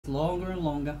longer and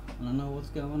longer. I don't know what's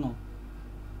going on.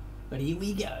 But here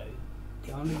we go.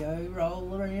 Time to go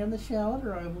roll around the Charlotte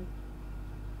Roval.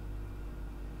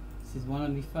 This is one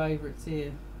of my favourites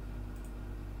here.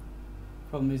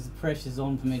 Problem is the pressure's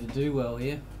on for me to do well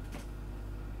here.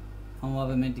 I'm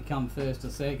either meant to come first or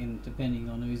second, depending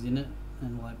on who's in it,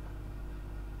 and like,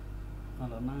 I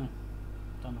don't know.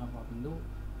 Don't know if I can do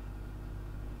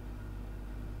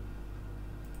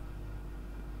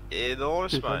Yeah, it.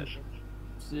 nice, mate.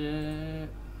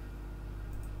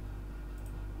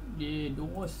 Yeah,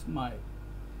 nice, mate.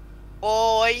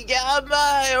 Oh, you go,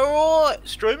 mate. Alright.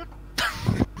 Streaming?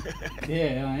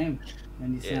 Yeah, I am.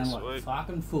 And you sound sweet. like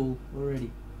fucking full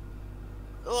already.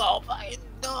 Oh, mate,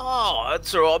 no.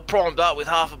 That's alright. Primed up with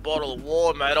half a bottle of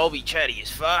wine, mate. I'll be chatty as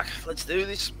fuck. Let's do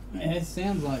this. Yeah, it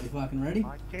sounds like you're fucking ready. You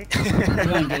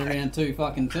won't get around 2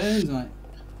 fucking turns, mate.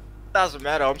 Doesn't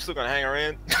matter. I'm still going to hang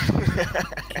around.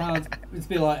 It's a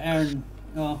bit like Aaron.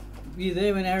 Oh, were you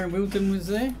there when Aaron Wilton was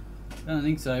there? I don't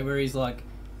think so. Where he's like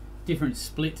different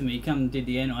split to me. He come and did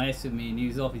the NIS with me, and he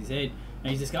was off his head,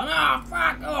 and he's just going, "Oh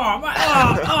fuck! Oh, mate,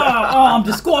 I'm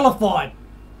disqualified."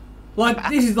 Like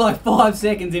this is like 5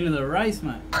 seconds into the race,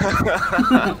 mate.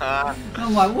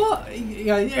 I'm like, what? He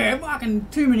goes, "Yeah, fucking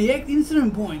too many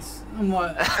incident points." I'm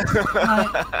like,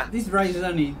 mate, this race has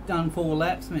only done 4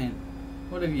 laps, man.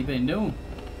 What have you been doing?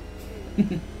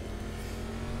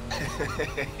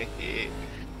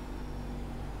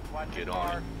 Good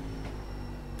on you.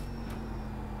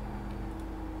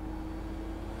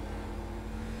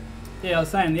 Yeah, I was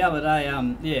saying the other day,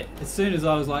 yeah, as soon as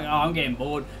I was like, oh, I'm getting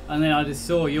bored, and then I just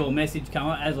saw your message come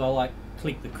up as I like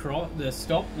clicked the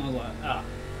stop, and I was like, ah,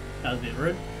 that was a bit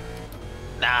rude.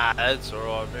 Nah, that's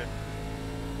alright, man.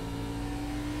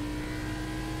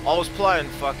 I was flying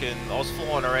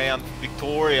around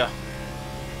Victoria,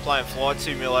 playing Flight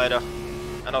Simulator,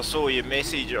 and I saw your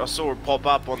message. I saw it pop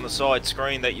up on the side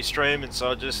screen that you're streaming,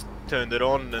 so I just turned it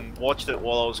on and watched it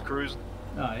while I was cruising.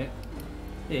 Oh yeah.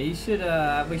 Yeah, you should.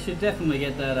 We should definitely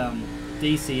get that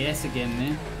DCS again,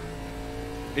 man.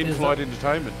 In-flight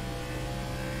entertainment.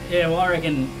 Yeah, well, I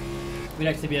reckon we'd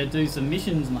actually be able to do some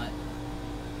missions, mate.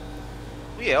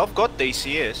 Yeah, I've got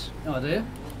DCS. Oh, do you?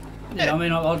 Yeah, I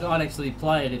mean, I'd actually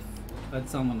play it if I had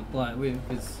someone to play it with,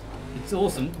 because it's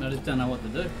awesome. I just don't know what to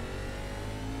do.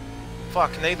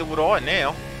 Fuck, neither would I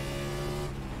now.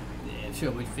 Yeah,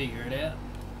 sure, we'd figure it out.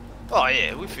 Oh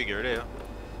yeah, we figure it out.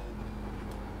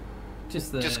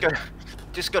 Just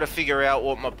got to figure out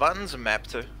what my buttons are mapped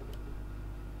to.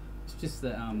 It's just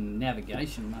the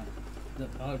navigation, mate.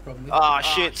 I probably. Ah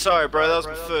shit, sorry bro, that was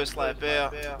my first lap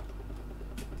out.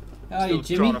 How are you,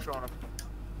 Jimmy? Trying to...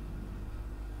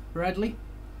 Bradley?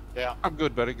 Yeah. I'm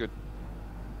good, buddy, good.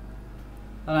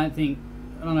 I don't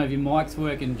know if your mic's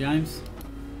working, James.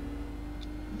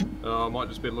 I might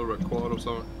just be a little bit quiet or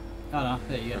something. Oh no,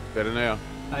 there you go. Better now.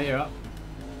 Oh, you're up.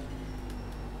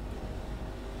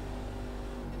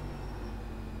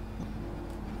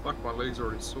 Fuck, my legs are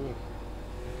already sore.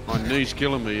 My knee's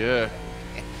killing me, yeah.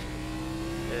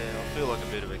 Yeah, I feel like a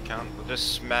bit of a cunt. I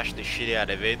just smashed the shit out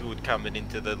of Edward coming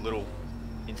into that little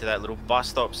bus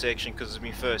stop section because it's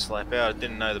my first lap out. I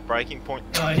didn't know the braking point.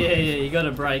 Oh yeah, you got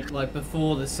to brake like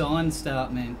before the signs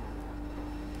start, man.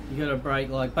 You got to brake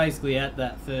like basically at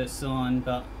that first sign,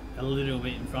 but a little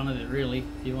bit in front of it, really.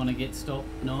 If you want to get stopped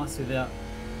nice without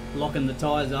locking the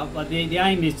tyres up. Like the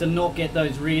aim is to not get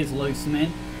those rears loose,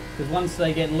 man. Because once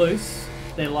they get loose,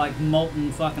 they're like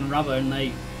molten fucking rubber, and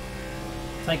they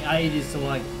take ages to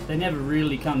like. They never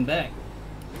really come back.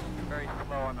 Very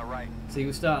slow on the right. So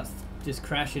you'll start just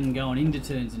crashing, going into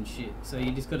turns and shit. So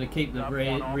you just got to keep the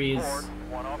rears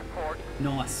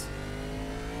nice.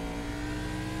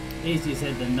 Easier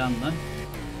said than done, though.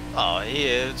 Oh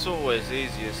yeah, it's always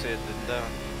easier said than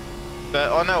done.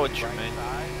 But I know what you mean.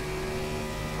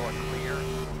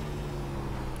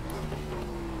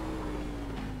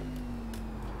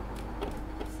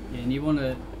 Yeah, and you want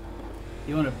to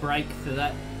brake for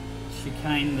that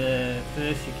chicane, the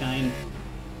first chicane,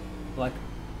 like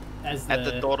as at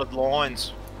the dotted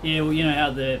lines. Yeah, well, you know how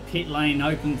the pit lane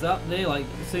opens up there. Like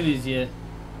as soon as you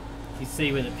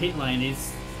see where the pit lane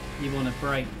is, you want to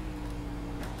brake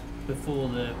before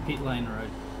the pit lane road.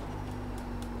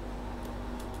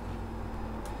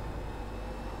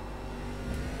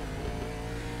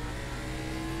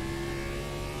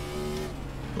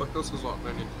 Like this is like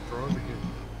learning to drive again.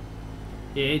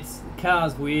 Yeah, the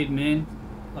car's weird, man.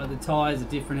 Like the tyres are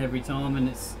different every time, and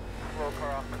it's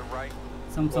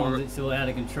sometimes it's all out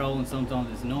of control, and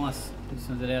sometimes it's nice. This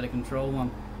one's an out of control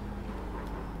one.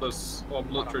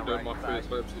 I'm literally doing my first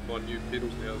laps with my new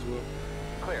pedals now as well.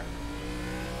 Clear.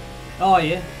 Oh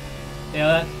yeah,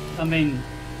 yeah. I mean,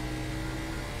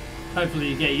 hopefully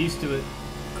you get used to it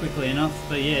quickly enough.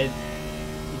 But yeah,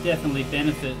 you definitely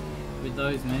benefit with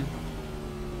those, man.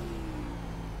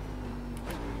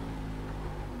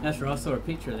 That's right, I saw a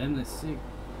picture of them, they're sick.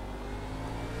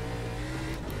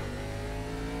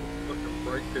 Fucking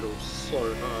brake pedals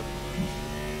so hard.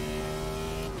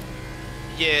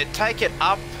 Yeah, take it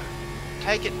up,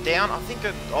 take it down. I think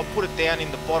I'll put it down in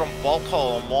the bottom bolt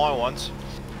hole on my ones.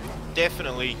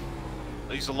 Definitely,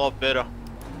 these are a lot better.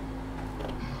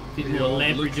 Bit more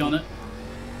leverage on it.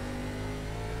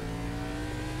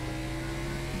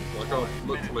 Like I've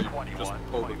literally just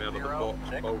pulled them out of the box,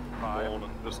 bolted them on,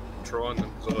 and just trying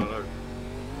them because I don't know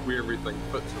where everything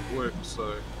fits and works.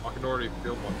 So I can already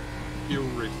feel my heel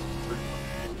rest too.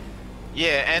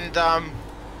 Yeah, and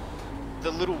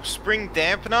the little spring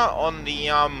dampener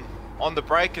on the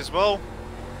brake as well.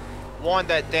 Wind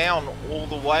that down all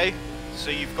the way, so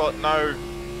you've got no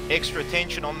extra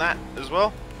tension on that as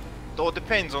well. Or it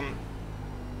depends on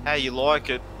how you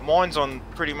like it. Mine's on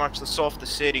pretty much the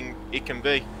softest setting it can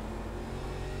be,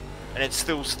 and it's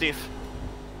still stiff.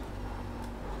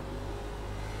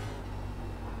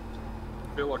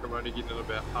 I feel like I'm only getting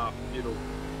about half pedal,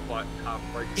 like half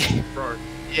brake throw.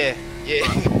 Yeah, yeah.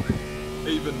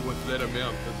 But even with that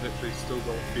amount, it's actually still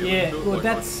got feeling Yeah, to it, well, like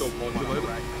that's- I can still modulate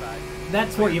it.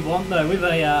 That's what you want though. With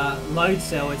a load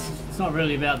cell, it's not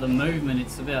really about the movement,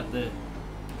 it's about the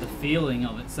feeling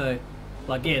of it. So,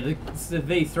 like, yeah, the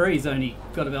V3's only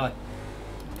got about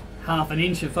half an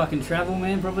inch of fucking travel,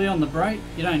 man, probably on the brake.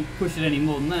 You don't push it any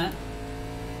more than that.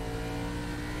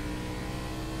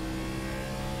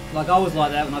 Like, I was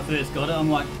like that when I first got it.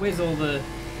 I'm like, where's all the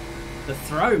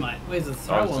throw, mate? Where's the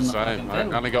throw I on was the the fucking same. I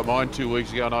pedal? only got mine 2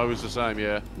 weeks ago and I was the same,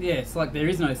 yeah. Yeah, it's like there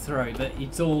is no throw, but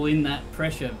it's all in that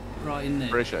pressure right in there.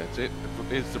 Pressure, it's it.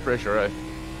 It's the pressure, eh?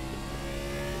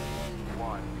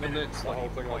 And that's the whole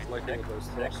thing I was lacking with those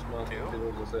Thrustmaster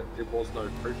pedals, is that there was no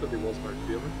pressure, there was no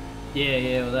feeling.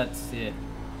 Yeah, well that's, yeah.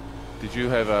 Did you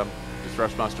have the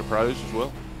Thrustmaster Pros as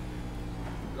well?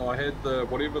 I had the,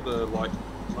 whatever the like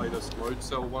latest load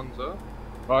cell ones are,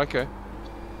 Oh, okay.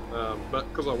 but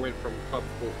because I went from Club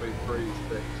 4V3s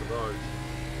back to those,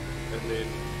 and then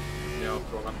now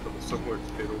I've gone up to the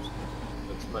Simworks pedals,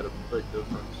 it's made a big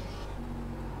difference.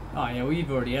 Oh yeah, well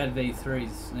you've already had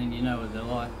V3s, then you know what they're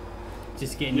like.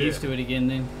 Just getting Yeah. used to it again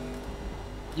then.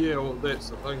 Yeah, well that's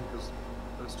the thing, because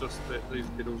it's just that these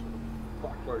pedals are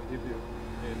fuckload heavier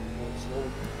and more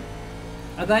solid.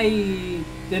 Are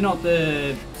they're not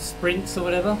the sprints or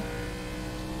whatever?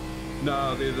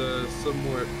 Nah, they're the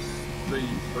Simworks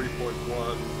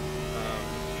V3.1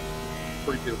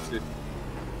 3-pedal set.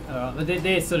 Alright, but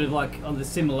they're sort of like on the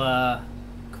similar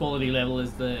quality level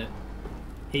as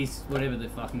whatever they're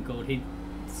fucking called,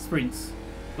 sprints.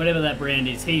 Whatever that brand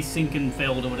is,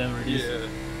 Sinkenfeld or whatever it is.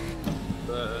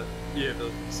 Yeah,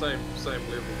 the same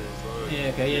level as those. Yeah,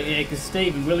 okay, yeah, because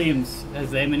Stephen Williams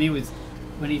has them, and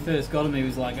when he first got them, he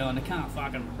was like, oh, and I can't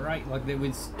fucking brake. Like, it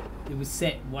was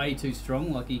set way too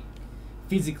strong. Like, he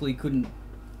physically couldn't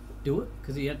do it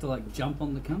because he had to, like, jump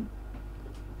on the cunt.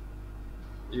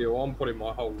 Yeah, well, I'm putting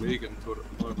my whole leg into it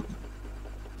at the moment.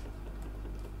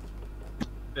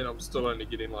 And I'm still only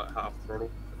getting, like, half throttle.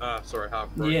 Half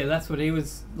brake. Yeah, that's what he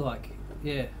was like.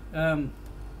 Yeah.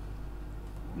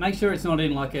 Make sure it's not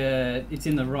in like it's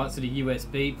in the right sort of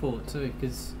USB port too,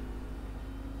 because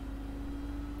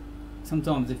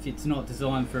sometimes if it's not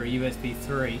designed for a USB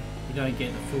 3, you don't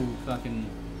get the full fucking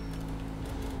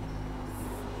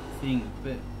thing.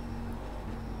 But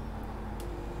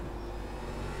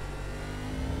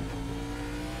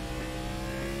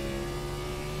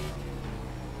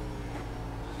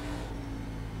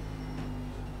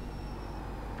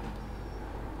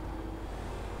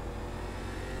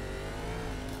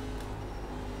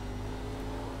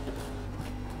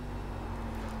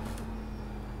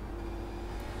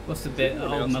what's the bet?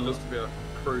 Everyone else is just about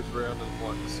cruise around in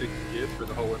like the second gear through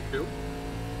the whole infield.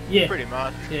 Yeah. Pretty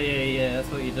much. Yeah. That's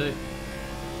what you do.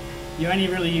 You only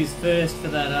really use first for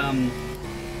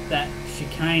that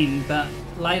chicane, but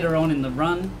later on in the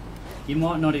run, you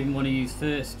might not even want to use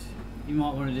first. You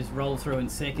might want to just roll through in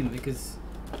second because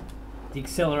the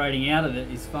accelerating out of it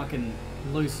is fucking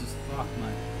loose as fuck,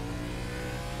 mate.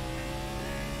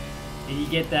 And you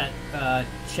get that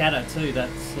chatter too, that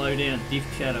slow down diff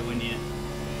chatter when you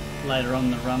later on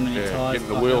in the run when your tyres getting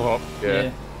the fuck wheel up. hop,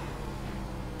 yeah.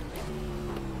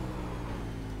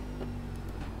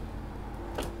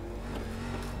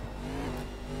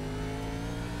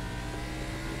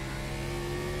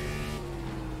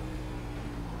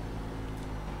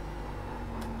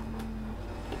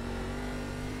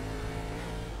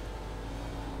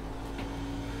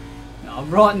 I'm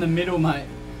right in the middle, mate.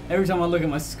 Every time I look at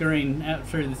my screen out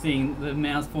through the thing, the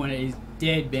mouse pointer is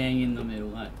dead bang in the middle,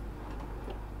 mate.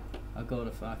 I gotta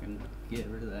fucking get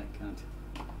rid of that cunt.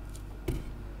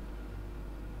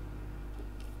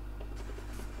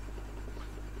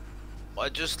 I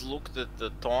just looked at the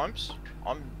times.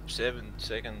 I'm 7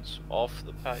 seconds off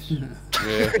the pace.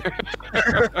 Yeah.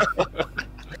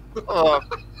 Oh,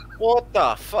 what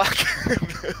the fuck?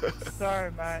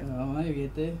 Sorry, mate. Oh, maybe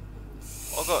get there.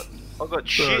 I got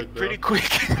Sorry, shit pretty bro.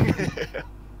 quick.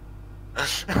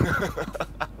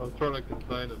 I'm trying to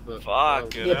contain it, but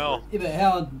Fucking hell. Yeah, but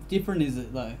how different is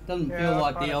it though? Doesn't feel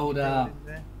like the old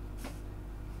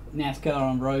NASCAR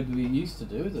on road we used to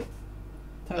do, is it?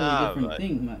 Totally Nah, different mate.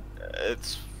 thing, mate.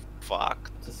 It's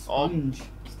fucked. It's a sponge,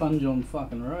 sponge on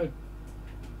fucking road.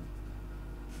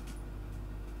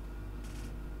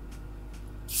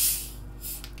 It's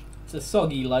a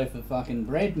soggy loaf of fucking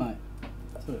bread, mate.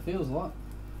 That's what it feels like.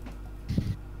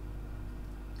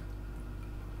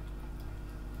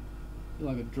 Feel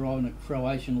like I'm driving a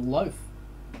Croatian loaf.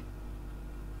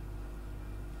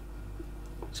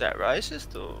 Is that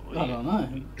racist or? I don't know.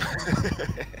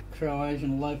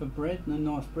 Croatian loaf of bread, no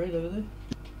nice bread over there.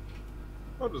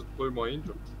 I just blew my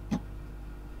engine.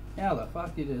 How the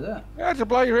fuck do you do that? How'd you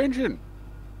blow your engine?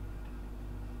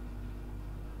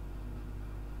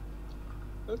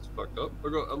 That's fucked up. I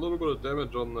got a little bit of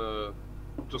damage on the,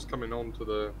 just coming on to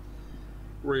the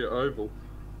rear oval.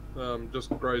 Just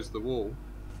grazed the wall,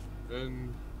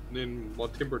 and then my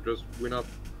temperature just went up,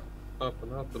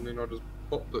 and then I just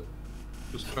popped it,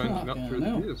 just changing up through the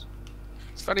hell. gears.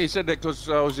 It's funny you said that because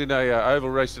I was in a oval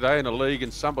race today in a league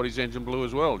and somebody's engine blew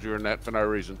as well during that for no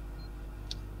reason.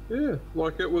 Yeah,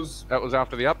 like it was. That was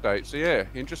after the update. So yeah,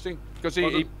 interesting. Because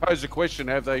he posed a question: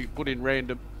 have they put in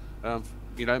random,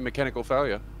 mechanical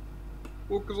failure?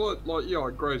 Well, because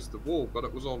I grazed the wall, but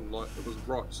it was on it was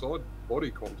right side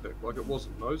body contact, like it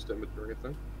wasn't nose damage or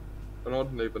anything, and I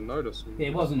didn't even notice. Yeah,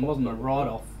 it wasn't a write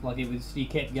off. Like it was, you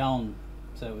kept going,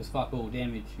 so it was fuck all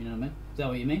damage. You know what I mean? Is that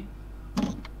what you mean?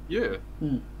 Yeah.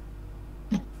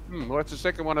 Well, that's the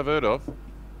second one I've heard of.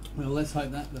 Well, let's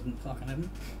hope that doesn't fucking happen.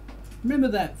 Remember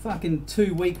that fucking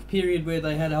 2-week period where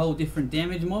they had a whole different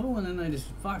damage model and then they just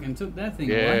fucking took that thing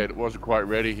Yeah, away? it wasn't quite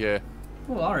ready. Yeah.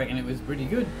 Well, I reckon it was pretty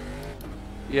good.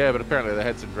 Yeah, but apparently they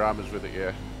had some dramas with it.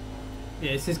 Yeah.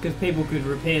 Yeah, it's just because people could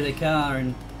repair their car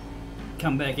and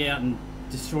come back out and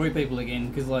destroy people again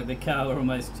because like the car were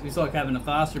almost, it was like having a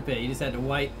fast repair. You just had to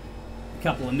wait a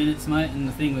couple of minutes, mate, and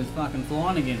the thing was fucking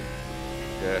flying again.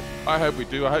 Yeah, I hope we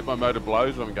do. I hope my motor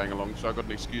blows when I'm going along, so I've got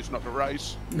an excuse not to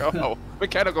race. Oh,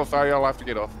 mechanical failure, I'll have to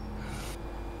get off.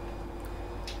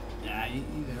 Nah, you're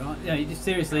right. Yeah, you just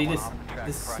seriously,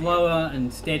 the slower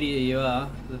and steadier you are,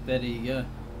 the better you go.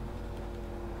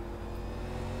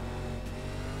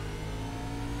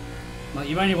 Like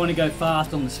you only want to go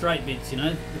fast on the straight bits, you know.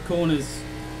 The corners,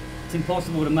 it's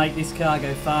impossible to make this car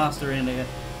go fast around the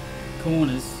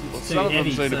corners. It's Well, too some of heavy.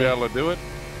 them seem to be able to do it.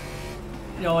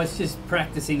 You know, it's just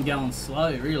practicing going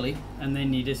slow, really, and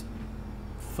then you just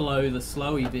flow the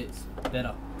slowy bits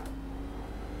better.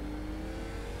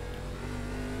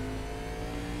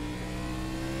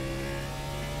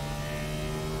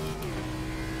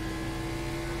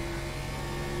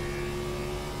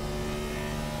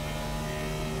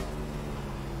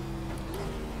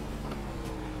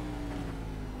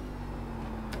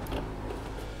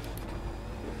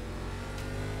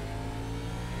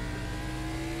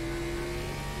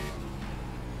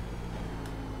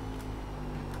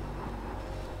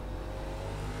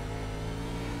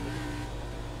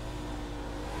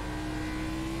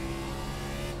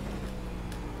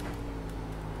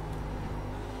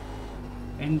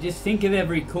 And just think of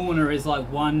every corner as like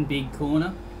one big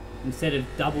corner instead of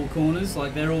double corners.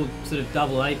 Like they're all sort of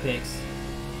double apex,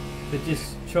 but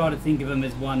just try to think of them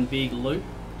as one big loop.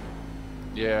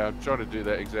 Yeah, I'm trying to do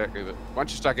that exactly. But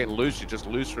once you start getting loose, you just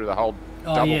lose through the whole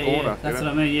Oh double yeah, corner. yeah, that's what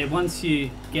I mean. Yeah, once you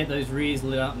get those rears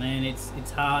lit up, man, it's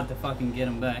hard to fucking get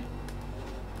them back,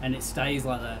 and it stays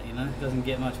like that. You know, it doesn't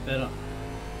get much better.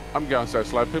 I'm going so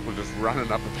slow, people are just running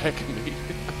up the back of me.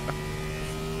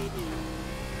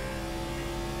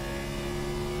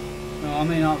 No, I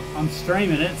mean I'm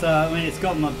streaming it, so I mean it's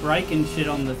got my brake and shit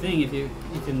on the thing. If you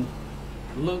can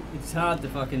look, it's hard to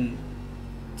fucking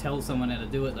tell someone how to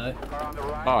do it though. Car on the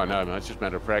right. Oh no, man, it's just a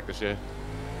matter of practice, yeah.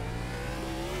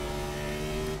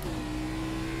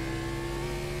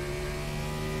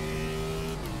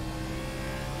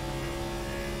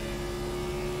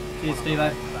 Cheers, Steve-O.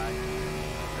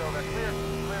 Still there. Clear.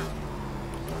 Clear.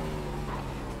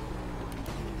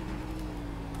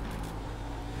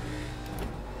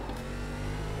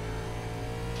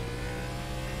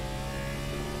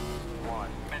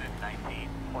 Minute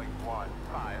 19.2.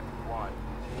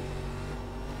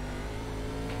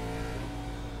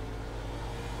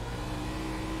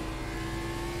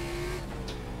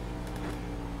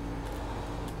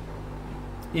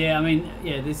 Yeah, I mean,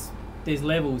 yeah, there's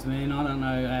levels, man. I don't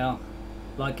know how.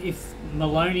 Like, if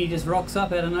Maloney just rocks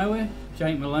up out of nowhere,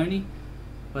 Jake Maloney,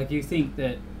 like, you think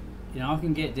that, you know, I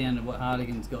can get down to what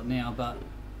Hardigan's got now, but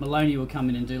Maloney will come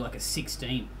in and do like a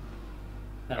 16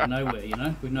 out of nowhere, you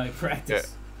know, with no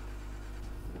practice.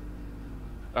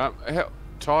 Yeah.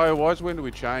 Tyre-wise, when do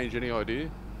we change? Any idea?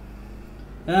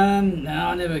 No,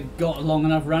 I never got long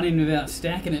enough running without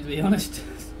stacking it, to be honest.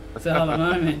 So I don't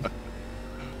know, man.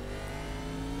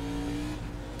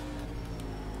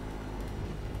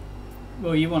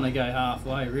 Well, you want to go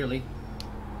halfway, really.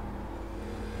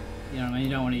 You know what I mean? You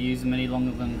don't want to use them any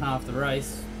longer than half the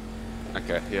race.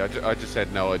 Okay, yeah, I just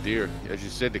had no idea. As you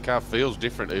said, the car feels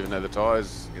different, even though the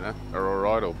tyres, you know, are all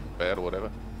right or bad or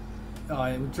whatever. Oh,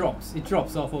 it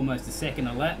drops off almost a second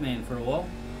a lap, man, for a while.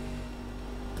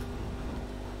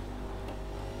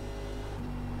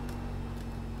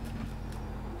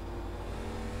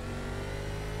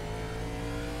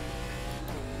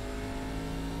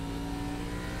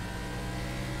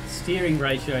 Steering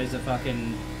ratios are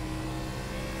fucking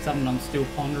something I'm still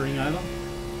pondering over.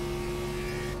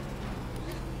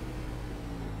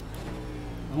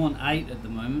 I'm on 8 at the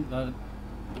moment, but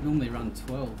I normally run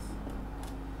 12.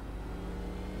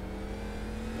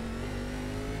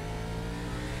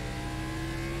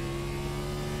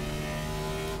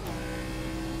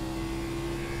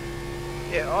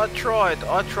 Yeah, I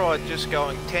tried just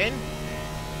going 10,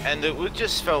 and it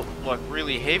just felt like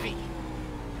really heavy.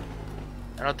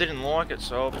 And I didn't like it,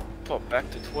 so I popped back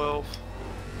to 12.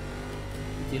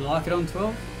 Do you like it on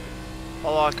 12? I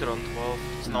like it on 12,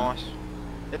 it's nice.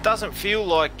 It doesn't feel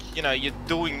like, you know, you're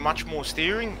doing much more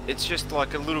steering, it's just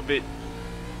like a little bit,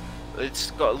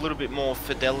 it's got a little bit more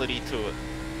fidelity to it.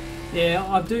 Yeah,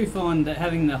 I do find that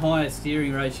having the higher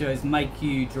steering ratios make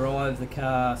you drive the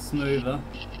car smoother,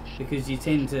 because you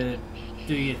tend to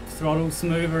do your throttle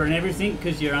smoother and everything,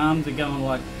 because your arms are going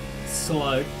like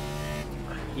slow.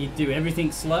 You do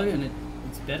everything slow and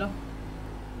it's better.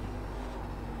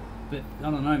 But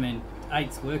I don't know, man.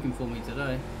 8's working for me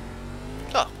today.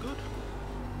 Oh, good.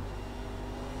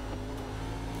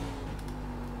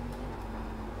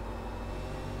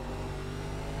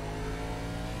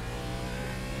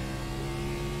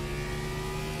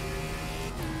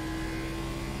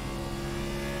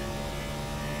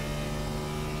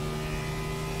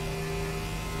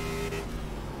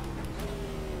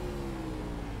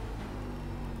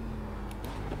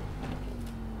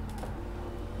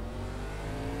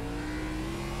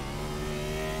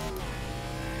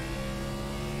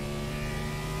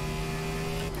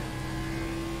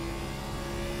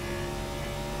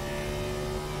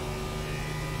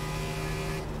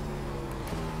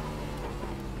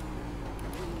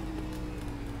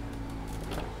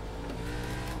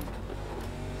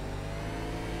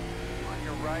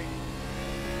 Right.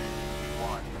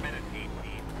 1 minute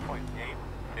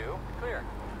 18.82. Clear.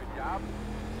 Good job.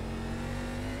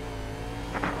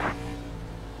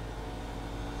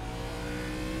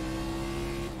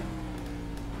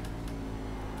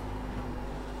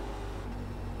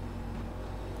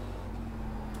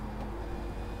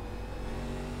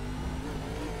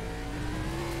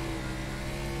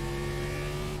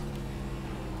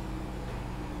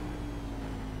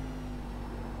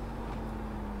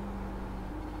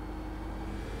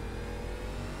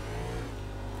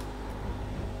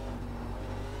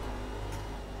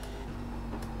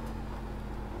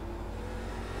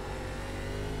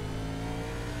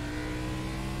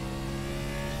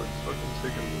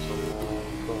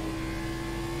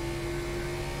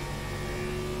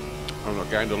 I'm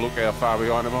not going to look how far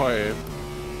behind him I am.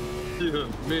 Yeah,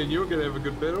 man, you're gonna have a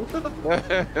good battle.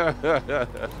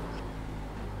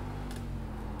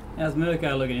 How's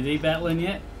Mirko looking? Is he battling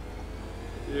yet?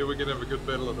 Yeah, we're gonna have a good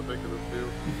battle at the back of the field.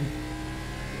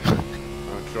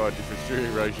 I'll try a different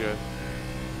steering ratio.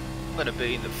 I'm gonna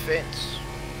be in the fence.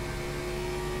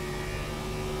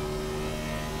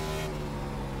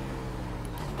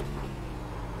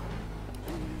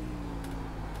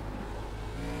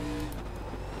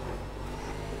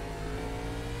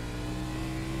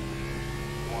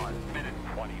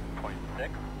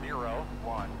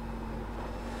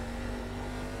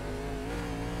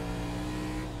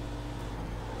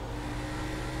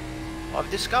 I've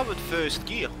discovered first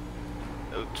gear.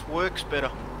 It works better.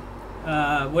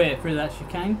 Where? Through that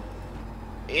chicane?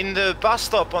 In the bus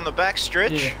stop on the back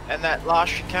stretch, Yeah. and that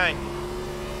last chicane.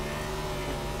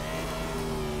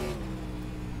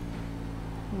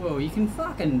 Well, you can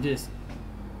fucking just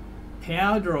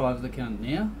power drive the cunt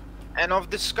now. And I've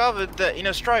discovered that in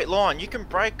a straight line, you can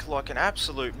brake like an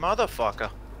absolute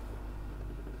motherfucker.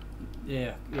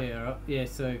 Yeah, right. Yeah,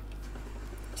 so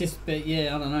just, but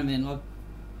yeah, I don't know, man.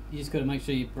 you just got to make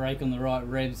sure you brake on the right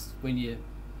revs when you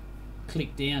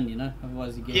click down, you know.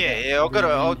 Otherwise, you get Yeah, I've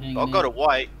got to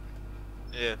wait.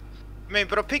 Yeah, I mean,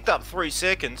 but I picked up 3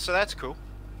 seconds, so that's cool.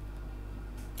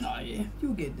 Oh yeah,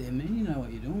 you'll get there, man. You know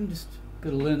what you're doing. Just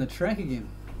got to learn the track again.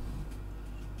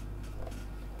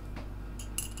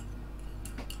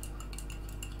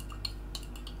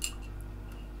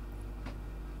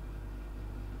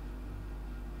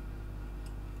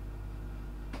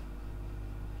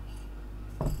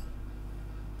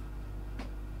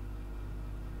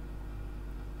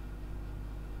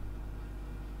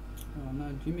 Oh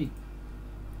no, Jimmy.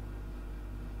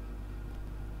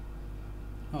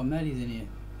 Oh, Matty's in here.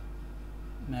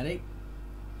 Matty,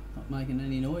 not making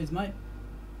any noise, mate.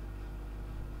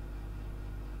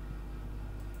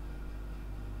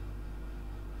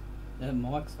 That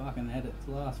mic's fucking had its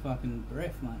last fucking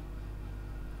breath, mate.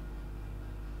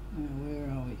 Where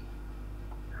are we?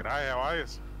 G'day, how are you?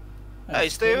 Hey,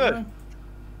 Steve.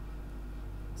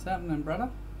 What's happening, brother?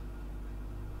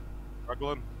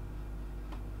 Struggling.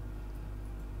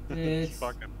 Yeah, it's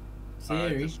fucking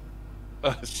scary.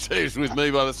 Steve's with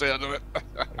me by the sound of it.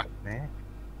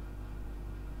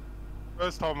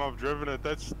 First time I've driven it,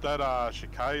 that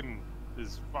chicane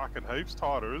is fucking heaps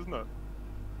tighter, isn't it?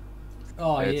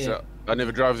 Oh yeah. I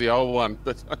never drove the old one,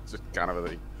 but I just can't have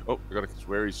anything. Oh, I got to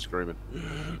swear he's screaming.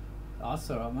 Oh, that's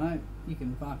alright, mate. You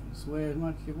can fucking swear as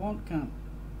much as you want, cunt.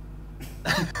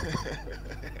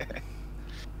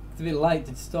 It's a bit late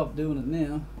to stop doing it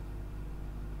now.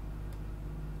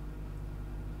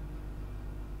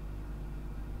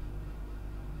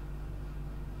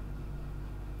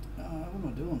 What am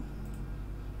I doing?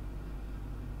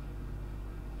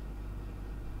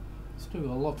 Still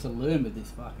got a lot to learn with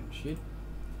this fucking shit.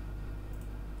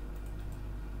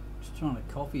 Just trying to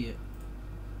copy it.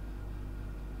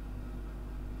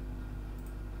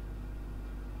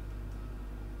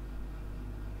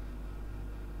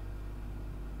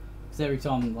 Because every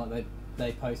time like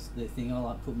they post their thing, I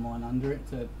like put mine under it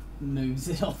so it moves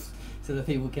it off so that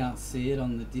people can't see it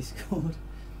on the Discord.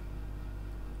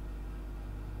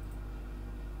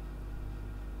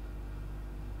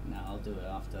 No, I'll do it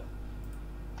after.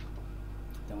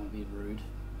 Don't want to be rude.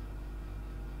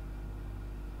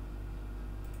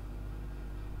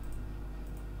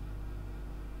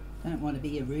 Don't want to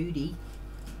be a Rudy.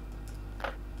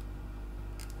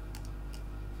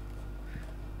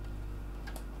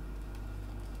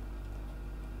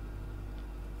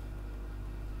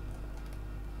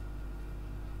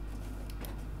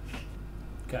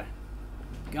 Okay,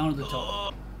 going to the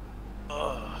top.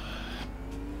 Well,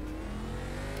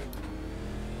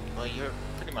 you're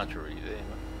pretty much already there, man.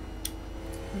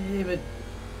 Yeah, but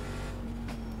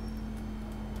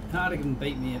Harder can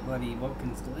beat me at bloody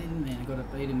Watkins Glen, man. I got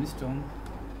to beat him this time.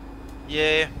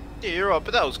 Yeah, you're right,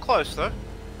 but that was close though.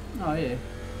 Oh yeah.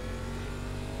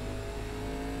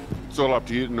 It's all up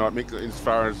to you tonight, Mick. As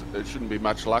far as it shouldn't be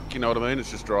much luck, you know what I mean?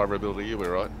 It's just driver ability. You'll be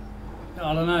right.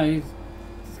 I don't know.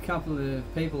 There's a couple of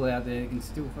people out there that can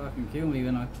still fucking kill me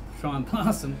when I try and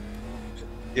pass them.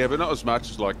 Yeah, but not as much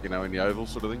as like, you know, in the oval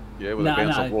sort of thing. Yeah, where they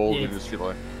bounce off walls and just shit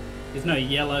like. There's no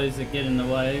yellows that get in the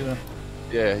way either.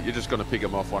 Yeah, you're just going to pick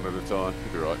them off one at a time.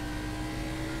 You'll be right.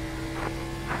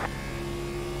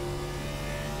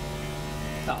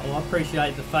 Oh, well, I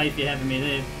appreciate the faith you have in me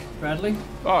there, Bradley.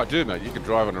 Oh, I do, mate. You can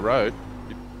drive on the road.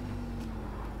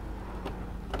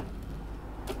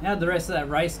 How'd the rest of that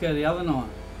race go the other night?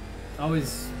 I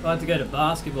had to go to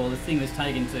basketball. The thing was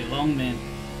taking too long, man.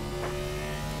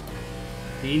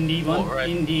 The Indy one, right.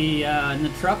 Indy in the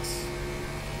trucks.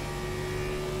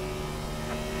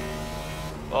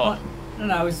 Oh. What?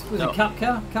 No, it was a cup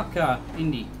car? Cup car,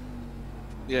 Indy.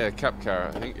 Yeah, Cup car,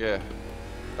 I think, yeah.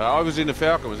 I was in the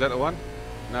Falcon, was that the one?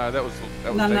 No, that was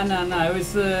No. It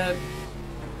was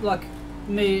like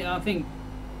me. I think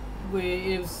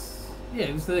it was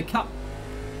the cup.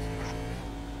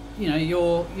 You know,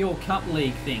 your cup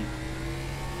league thing.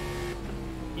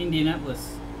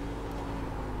 Indianapolis.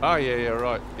 Oh, yeah,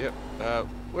 right, yep.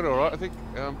 Went all right, I think.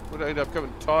 What I ended up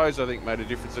coming, tyres, I think, made a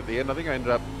difference at the end. I think I ended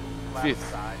up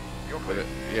fifth.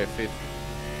 Yeah, fifth.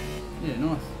 Yeah,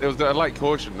 nice. There was a late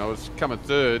caution. I was coming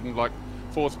third, and like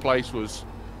fourth place was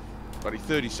about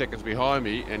 30 seconds behind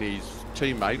me, and his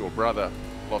teammate or brother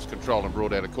lost control and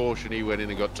brought out a caution. He went in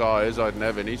and got tyres. I didn't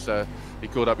have any, so he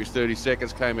caught up his 30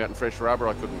 seconds, came out in fresh rubber.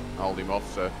 I couldn't hold him off,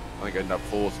 so I think I ended up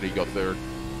fourth, and he got third.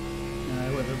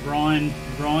 With the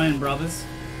Bryan brothers.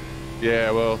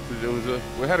 Yeah, well,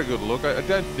 we had a good look. I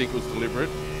don't think it was deliberate,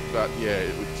 but yeah,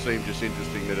 it would seem just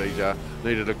interesting that he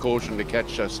needed a caution to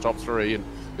catch top three, and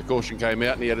the caution came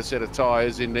out and he had a set of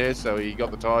tyres in there, so he got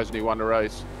the tyres and he won the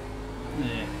race.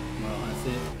 Yeah, well, that's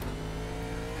it.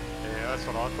 that's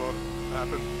what I thought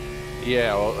happened.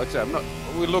 Yeah, well, I'd say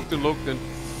we looked and looked, and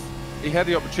he had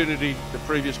the opportunity the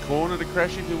previous corner to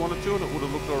crash if he wanted to, and it would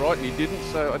have looked all right, and he didn't.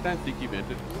 So I don't think he meant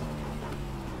it.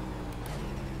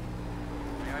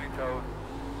 Behind your toes.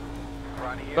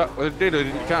 Front of you. But it did.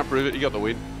 You can't prove it. You got the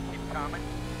win. Keep coming.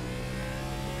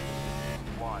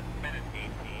 1 minute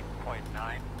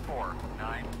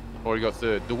 18.949. Or he got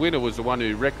third. The winner was the one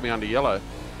who wrecked me under yellow.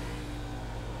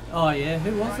 Oh yeah,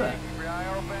 who was that? Keep your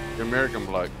eye open. The American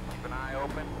bloke. Keep an eye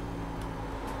open.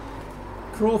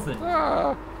 Crawford.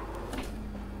 Ah.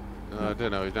 I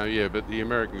don't know his name. Yeah, but the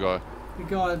American guy. The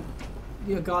guy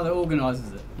that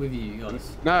organises it with you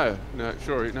guys. No,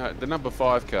 sure, no. The number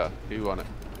 5 car. He won it.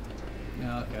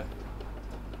 Yeah, okay.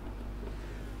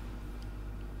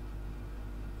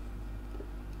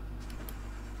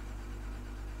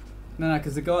 No,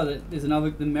 because the guy there's the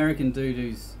American dude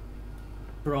who's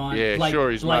Brian. Yeah, Blake,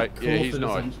 sure, he's Blake mate. Yeah, he's Crawford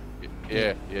or nice.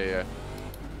 something. Yeah.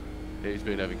 He's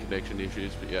been having connection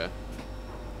issues, but yeah.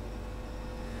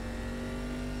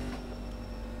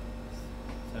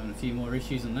 Having a few more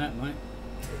issues than that, mate.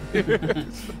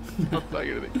 Not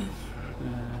saying anything.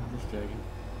 Just joking.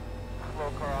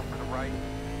 Slow car off to the right.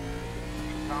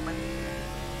 Keep coming.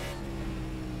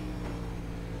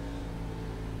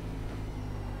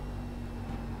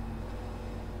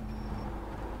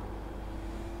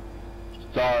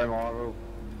 Sorry, Marvel.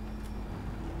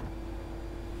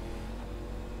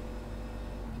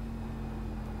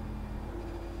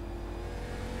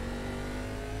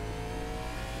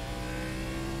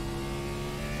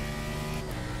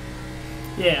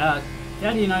 Yeah,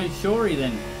 how do you know Shorey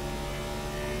then?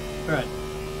 Right.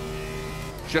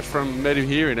 Just from met him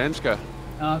here in ANZCAR.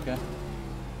 Oh, okay.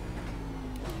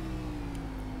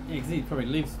 Yeah, because he probably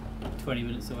lives 20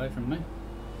 minutes away from me.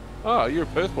 Oh, you're a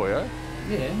Perth boy, eh?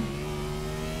 Yeah.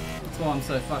 That's why I'm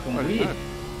so fucking I didn't weird. know.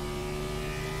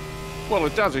 Well,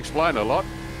 it does explain a lot.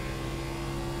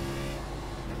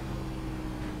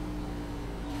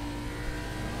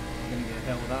 I'm gonna get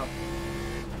held up.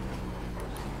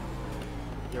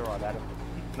 You're right, Adam.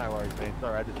 No worries, man.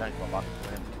 Sorry, I had to change my buttons,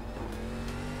 man.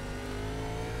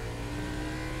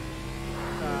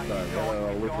 I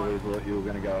literally thought you were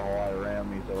going to go high around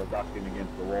me, so I ducked in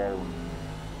against the wall and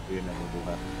the inevitable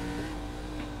happened.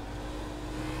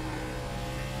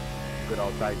 Good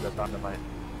old days of thunder, mate.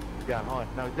 He's going high.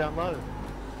 No, he's down low.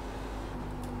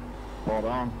 Spot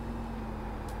on.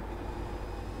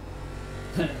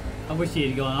 I wish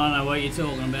you'd gone, I don't know what you're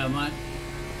talking about, mate.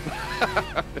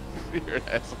 You're an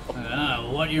asshole. I don't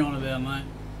know what you're on about, mate.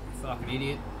 Fucking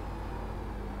idiot.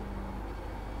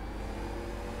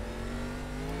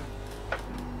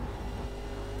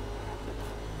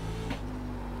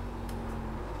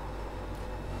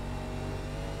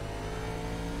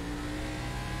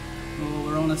 Oh,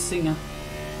 we're on a singer.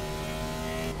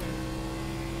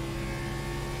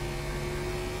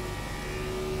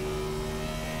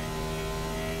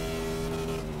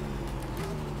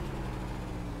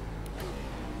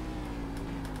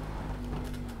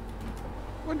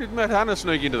 When did Matt Hunter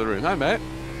sneak into the room? Hey, Matt.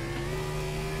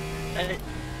 Yeah,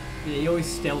 he always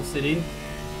stealths it in.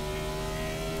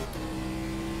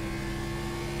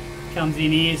 Comes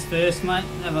in ears first, mate.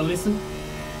 Have a listen.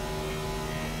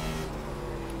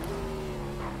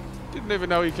 Didn't even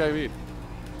know he came in.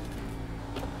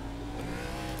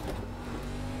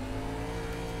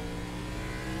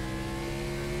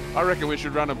 I reckon we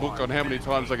should run a book on how many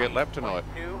times I get lapped tonight.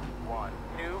 2, 1,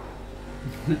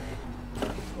 2.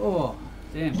 Oh,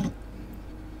 damn.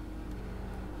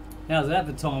 How's that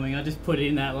for timing? I just put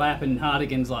in that lap and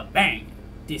Hardigan's like, bang!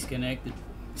 Disconnected.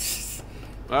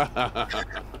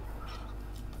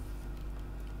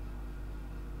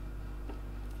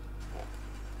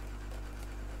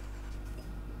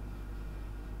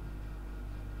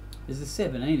 There's a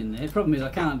 17 in there. The problem is I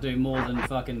can't do more than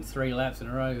fucking 3 laps in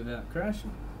a row without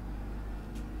crashing.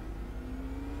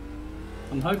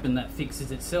 I'm hoping that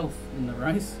fixes itself in the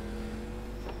race.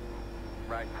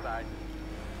 Right side.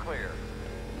 Clear.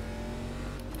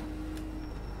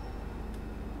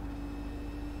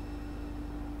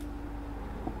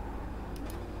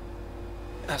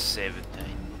 That's 17.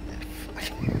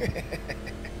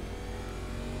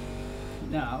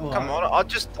 No, well, Come on, I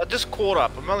just caught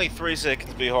up. I'm only 3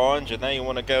 seconds behind you. Now you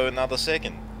want to go another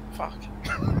second? Fuck.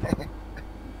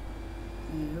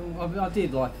 I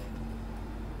did like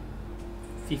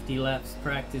 50 laps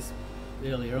practice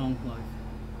earlier on, like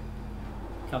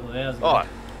a couple of hours ago. Oh.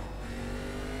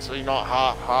 So you're not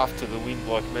half to the wind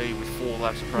like me with 4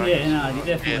 laps of practice? Yeah, no, you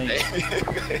definitely.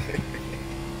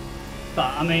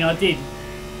 But I mean, I did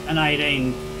an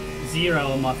 18.0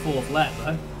 on my 4th lap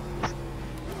though.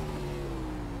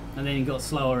 And then it got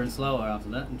slower and slower after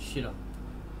that, and shit,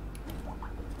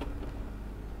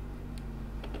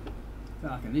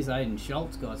 Fucking this Aiden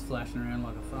Schultz guy's flashing around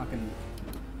like a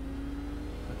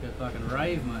fucking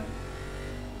rave, mate.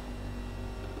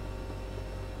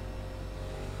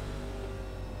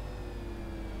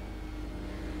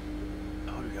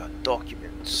 Oh, we got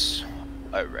documents.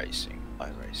 iRacing.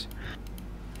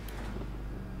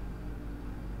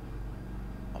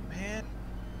 Oh man.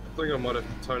 I think I might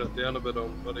have to tone it down a bit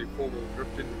on bloody four-wheel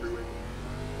drifting every week.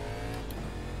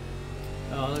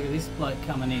 Oh, look at this bloke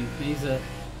coming in.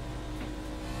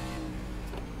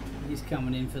 He's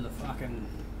coming in for the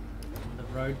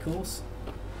road course.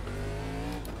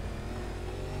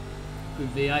 Good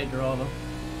V8 driver.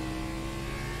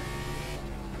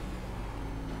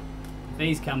 If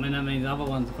he's coming, that means other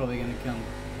ones are probably going to come.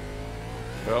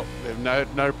 Well,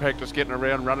 they've no practice getting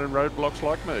around running roadblocks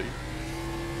like me.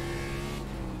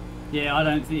 Yeah, I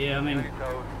don't think. Yeah, I mean,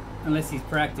 unless he's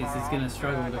practiced, he's going to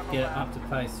struggle to get up to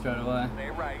pace straight away.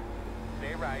 Stay right.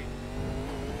 Stay right.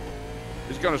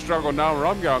 He's going to struggle knowing where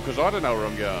I'm going because I don't know where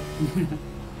I'm going.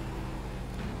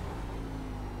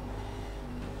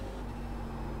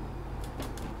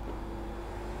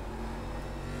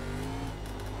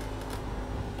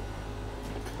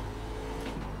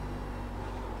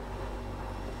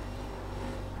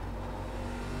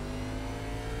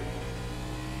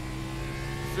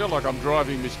 I feel like I'm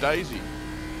driving Miss Daisy.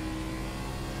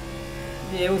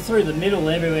 Yeah, well, through the middle,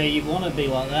 everywhere you want to be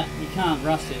like that. You can't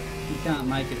rush it. You can't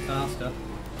make it faster.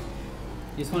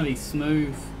 You just want to be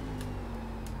smooth.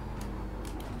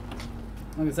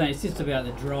 Like I say, it's just about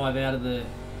the drive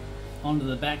onto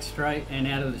the back straight and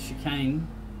out of the chicane.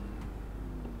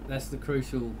 That's the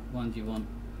crucial ones you want.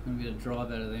 You want to be able to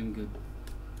drive out of them good.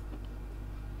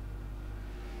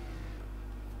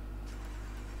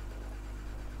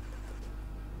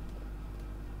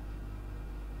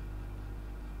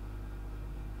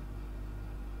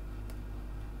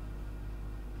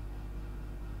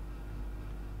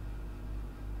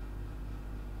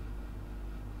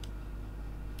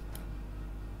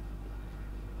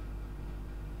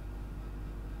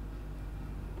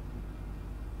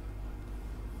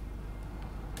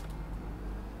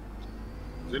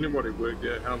 Has anybody worked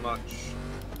out how much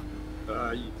you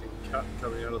can cut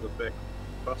coming out of the back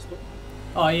bus stop?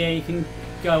 Oh yeah, you can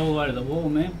go all the way to the wall,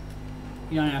 man.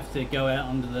 You don't have to go out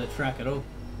onto the track at all.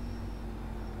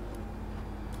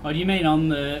 Oh, do you mean on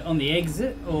the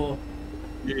exit or?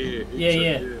 Yeah.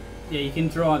 Yeah. You can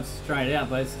drive straight out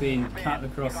basically and cut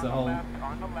across the whole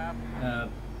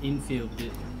infield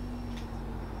bit.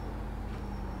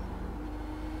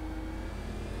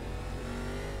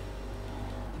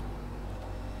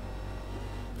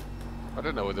 I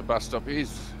don't know where the bus stop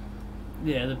is.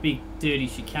 Yeah, the big dirty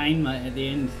chicane, mate, at the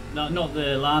end. Not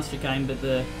the last chicane, but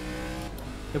the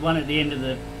one at the end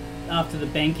of after the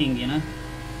banking, you know.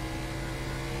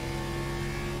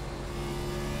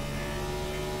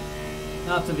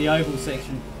 After the oval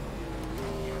section.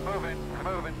 Moving. He's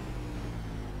moving.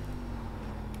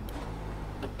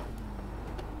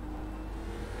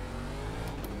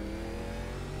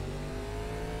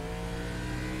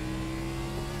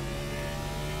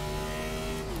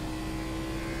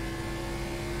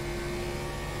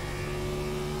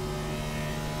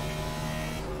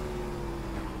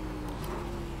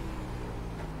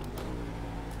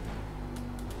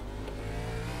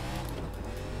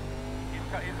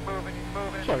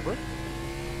 Sorry, bro.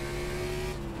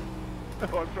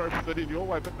 Oh, I'm sorry for sitting your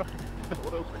way, but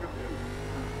what else I can do?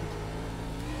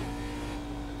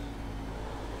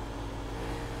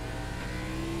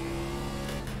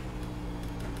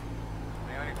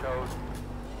 Stay on your toes.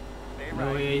 Stay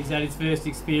Oh right. yeah, he's had his first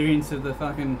experience of the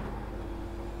floaty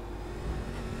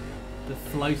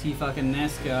fucking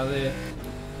NASCAR there.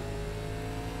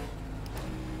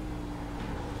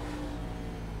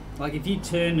 Like if you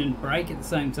turn and brake at the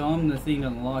same time, the thing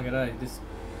doesn't like it, eh? Just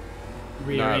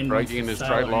rear end. No, wants braking in to a sail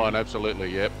straight around. line,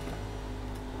 absolutely, yep.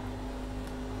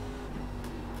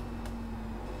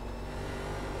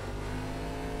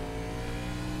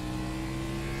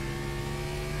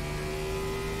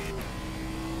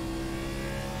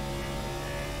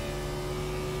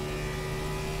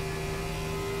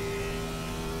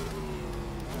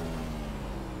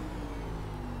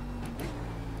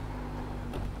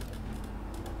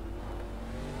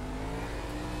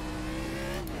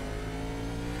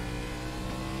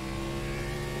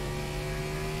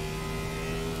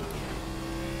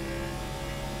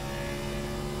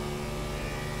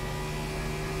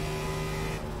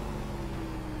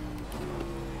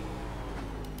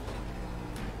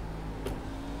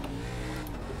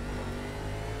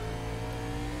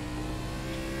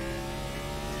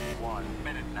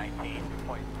 Minute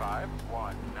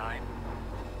 19.519.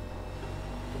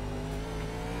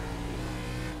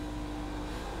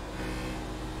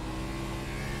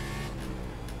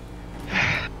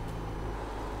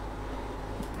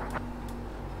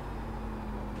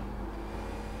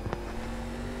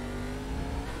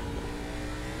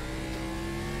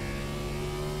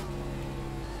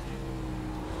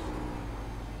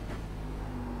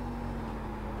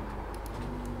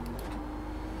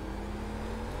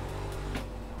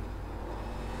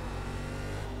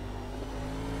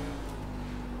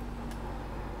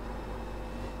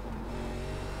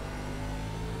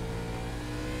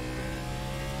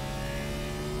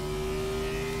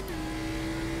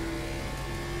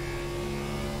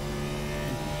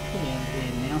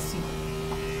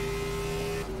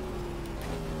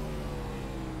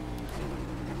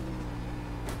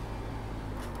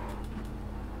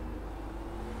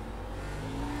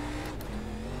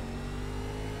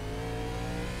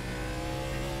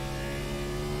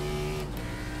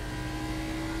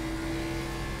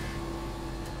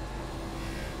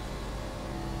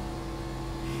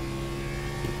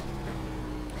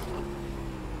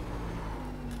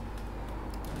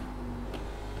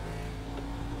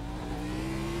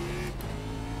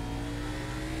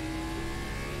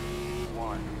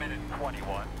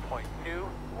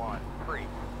 21.213.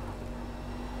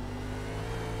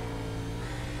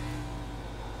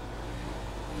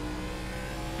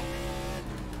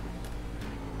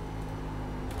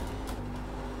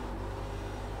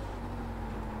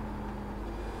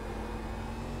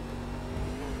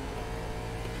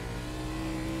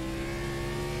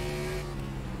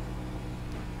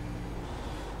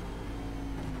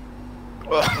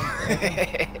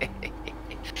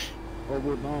 All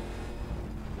good, Mom.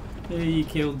 Who you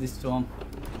killed this time?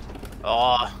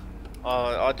 Oh,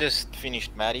 I just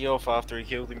finished Matty off after he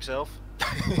killed himself.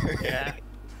 Yeah.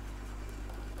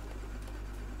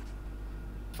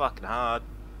 Fucking hard.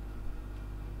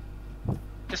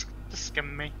 Just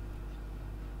skim me.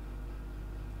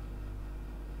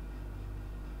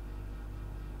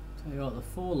 Tell you what, the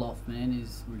fall off, man,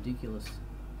 is ridiculous.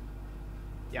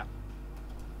 Yeah.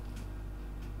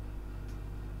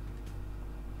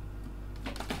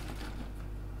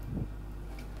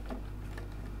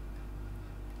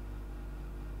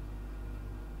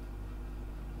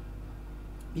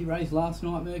 You raced last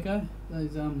night, Mirko?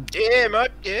 Those Yeah,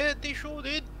 mate. Yeah, they sure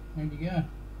did. how'd you go?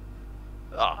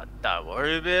 Oh, don't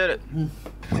worry about it.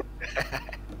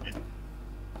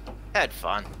 Had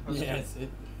fun. Yeah, that's it.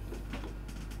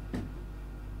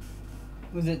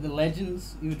 Was it the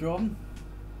Legends you were driving?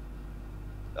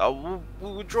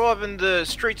 We were driving the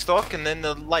street stock and then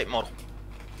the late model.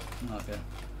 Okay.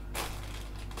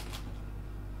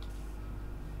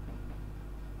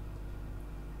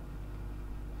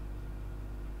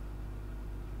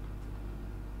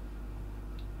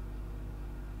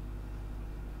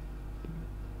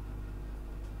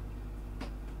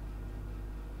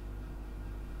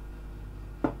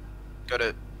 Got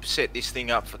to set this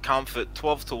thing up for comfort.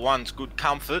 12 to 1's good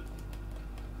comfort.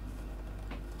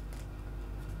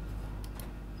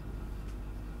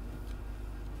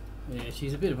 Yeah,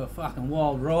 she's a bit of a fucking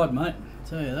wild ride, mate. I'll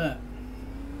tell you that.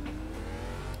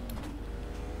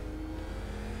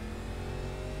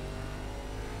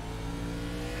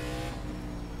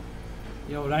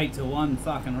 The old 8 to 1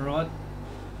 fucking ride.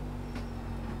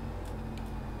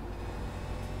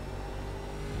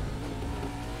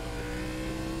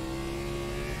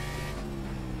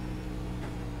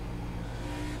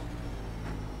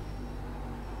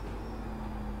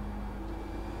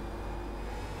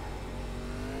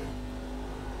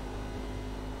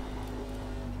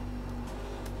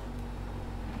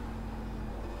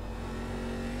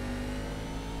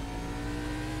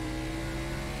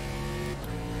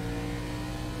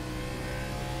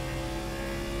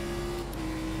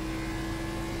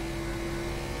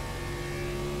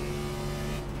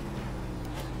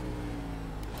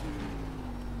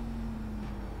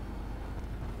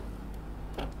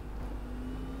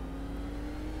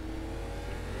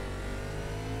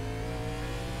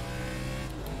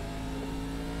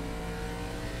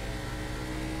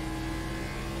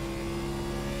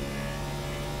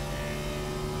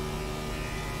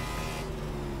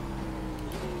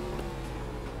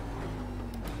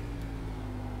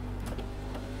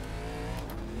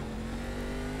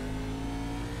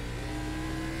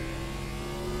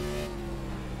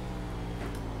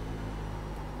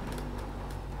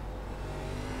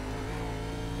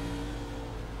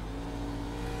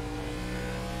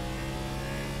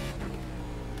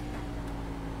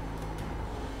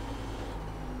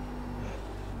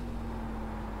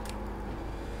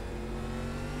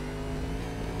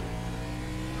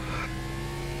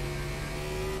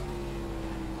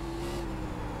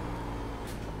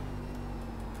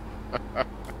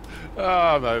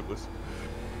 Ah, I'm hopeless.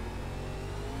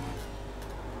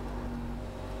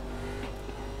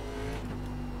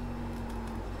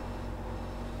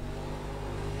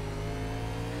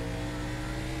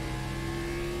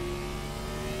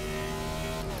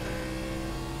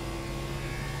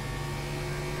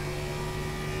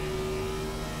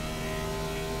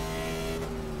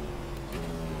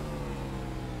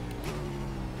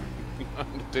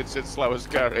 It's the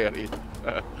slowest car out here.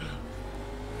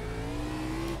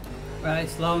 Right,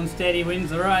 slow and steady wins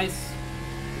the race.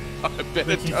 I bet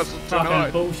Which it is doesn't fucking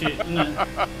tonight. bullshit, isn't it?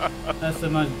 That's the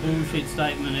most bullshit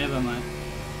statement ever, mate.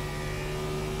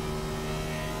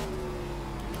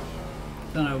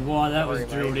 Don't know why that was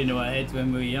drilled into our heads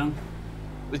when we were young.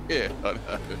 Yeah, I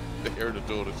know. The hair of the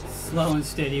daughters. Slow and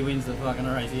steady wins the fucking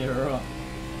race, yeah, right.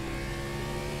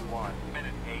 1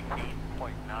 minute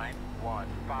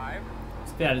 18.915.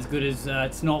 It's about as good as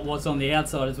it's not what's on the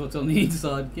outside, it's what's on the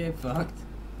inside. Get fucked.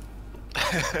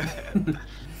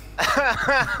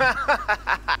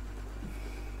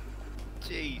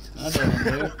 Jesus. I don't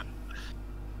know.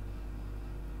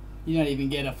 You don't even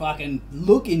get a fucking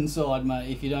look inside,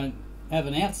 mate, if you don't have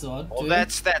an outside. Well, do you?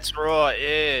 that's right,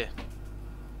 yeah.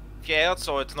 If your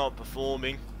outside's not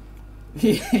performing,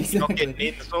 Yeah, exactly. you're not getting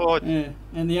inside. Yeah,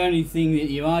 and the only thing that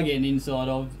you are getting inside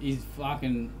of is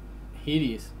fucking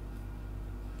hideous.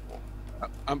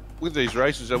 With these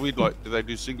races, are we like, do they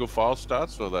do single file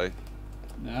starts or they?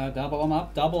 No, double them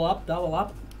up, double up, double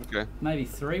up. Okay. Maybe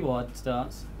 3 wide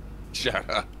starts. Shut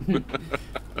up.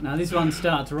 No, this one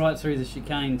starts right through the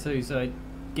chicane too, so it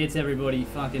gets everybody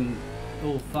fucking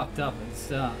all fucked up at the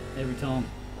start every time.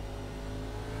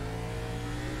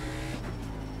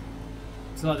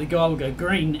 It's like the guy will go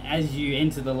green as you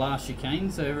enter the last chicane,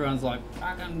 so everyone's like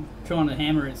fucking trying to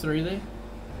hammer it through there.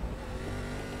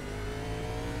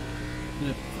 In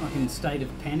a fucking state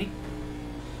of panic.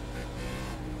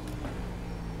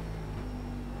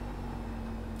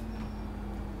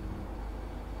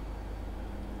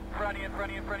 Front of you,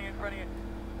 front of you, front of you, front of you.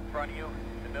 Front of you,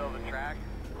 in the middle of the track.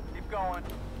 Keep going.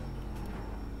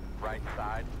 Right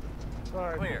side.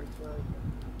 Sorry. Clear.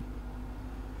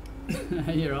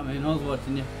 You're right, man. I was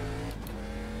watching you.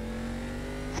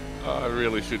 I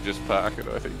really should just park it,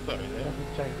 I think. Sorry, there.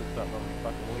 Just change the stuff on the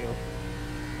fucking wheel.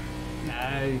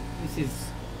 No, this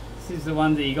is the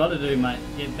one that you got to do, mate.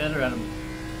 Get better at them.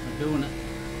 I'm doing it.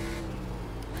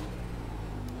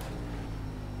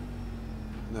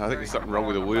 No, I think there's something wrong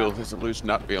with the wheel. There's a loose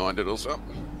nut behind it or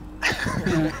something.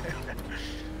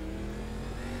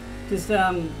 Just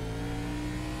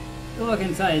all I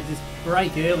can say is just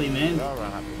brake early, man. I'll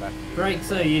run up the back. Brake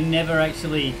so you're never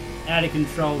actually out of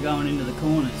control going into the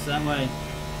corners. That way.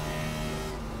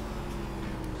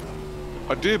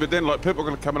 I do, but then like people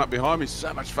are coming up behind me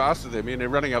so much faster than me, and they're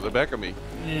running up the back of me.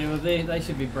 Yeah, well they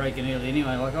should be braking early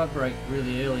anyway. Like I brake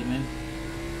really early, man.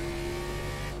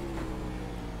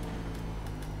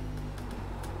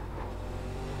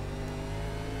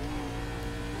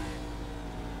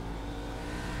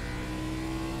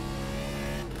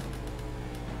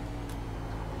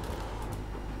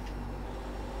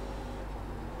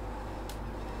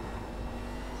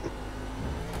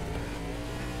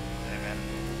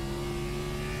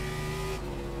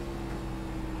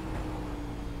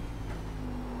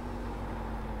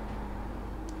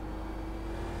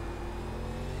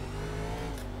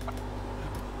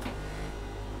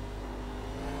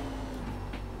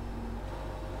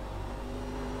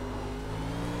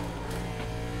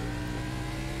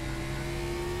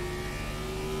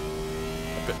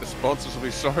 I bet the sponsors will be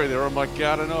sorry they're on my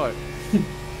car tonight.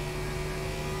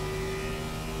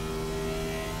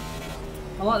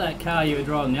 I like that car you were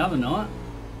driving the other night.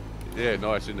 Yeah,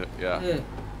 nice, isn't it? Yeah. Yeah,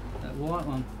 that white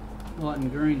one, white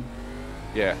and green.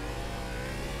 Yeah.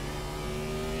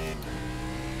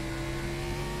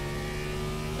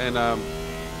 And I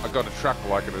got a truck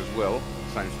like it as well,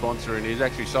 same sponsor, and he's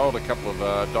actually sold a couple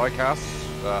of die casts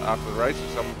after the race.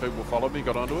 Some people followed me,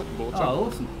 got onto it and bought some. Oh,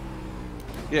 awesome.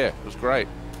 Yeah, it was great.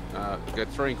 Got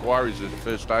 3 inquiries the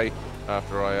first day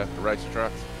after I raced the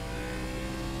trucks.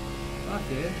 Fuck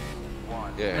yeah.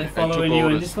 Yeah, They and following took you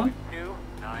in orders. this one?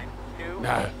 292.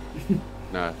 No.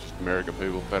 No, just American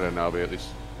people. They don't know about this.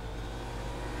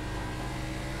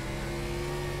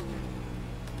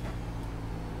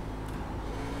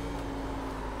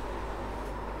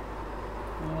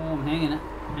 Oh, I'm hanging it.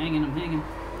 I'm hanging.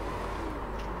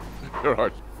 You're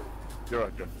right. You're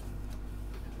right, John.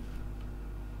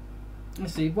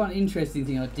 See, one interesting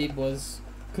thing I did was,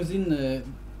 because in the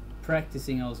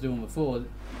practicing I was doing before,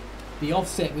 the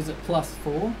offset was at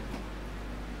 +4,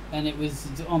 and it was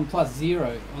on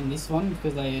 +0 on this one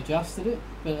because they adjusted it.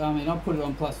 But I mean, I put it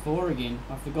on +4 again.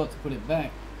 I forgot to put it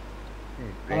back.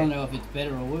 I don't know if it's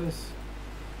better or worse.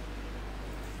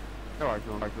 All right,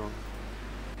 go on.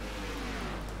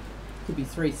 Could be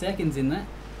 3 seconds in that.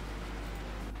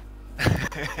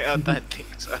 I don't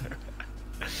think so.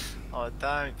 I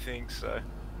don't think so.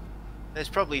 There's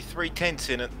probably 3/10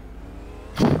 in it.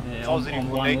 Yeah, Positive on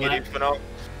or one negative, lap. but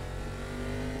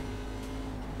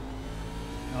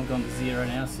I've gone to 0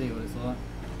 now. See what it's like.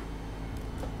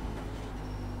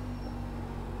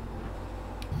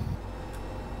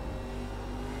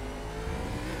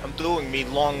 I'm doing me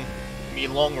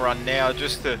long run now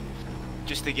just to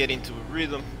get into a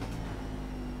rhythm.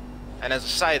 And as I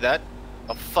say that,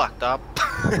 I fucked up.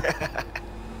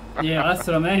 Yeah, that's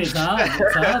what I mean. It's hard.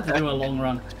 It's hard to do a long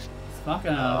run. It's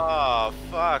fucking hard. Oh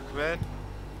fuck, man.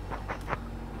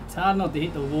 It's hard not to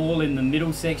hit the wall in the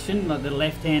middle section, like the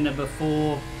left-hander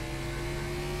before,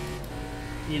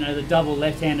 you know, the double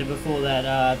left-hander before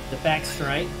that, the back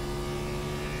straight.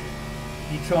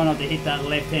 You try not to hit that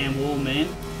left-hand wall, man.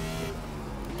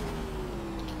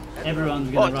 Everyone's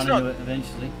going to run into it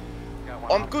eventually.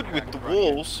 I'm good with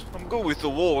the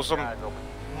walls. I'm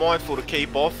mindful to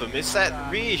keep off them. It's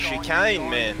that rear chicane,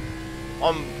 man.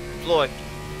 I'm like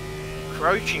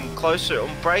encroaching closer.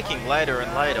 I'm braking later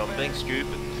and later. I'm being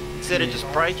stupid. Instead of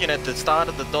just braking at the start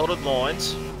of the dotted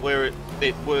lines, where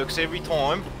it works every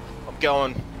time, I'm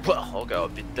going, well, I'll go a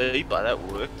bit deeper. That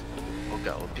worked. I'll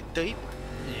go a bit deeper.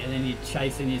 Yeah, then you're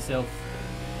chasing yourself.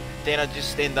 Then I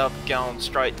just end up going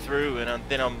straight through, and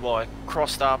then I'm like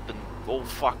crossed up and all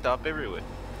fucked up everywhere.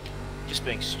 Just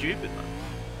being stupid, man.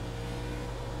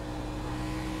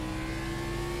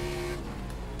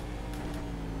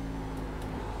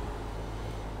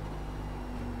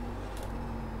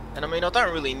 And I mean, I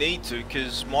don't really need to,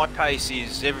 because my pace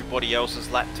is everybody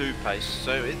else's lap 2 pace,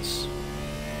 so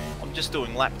I'm just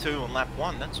doing lap 2 and lap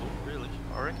 1, that's all, really,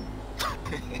 I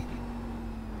reckon.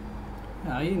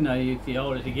 No, you know, if you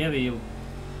hold it together, you'll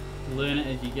learn it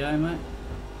as you go, mate.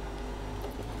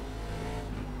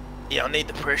 Yeah, I need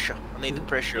the pressure. I need the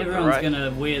pressure of the Everyone's race.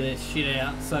 going to wear their shit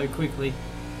out so quickly.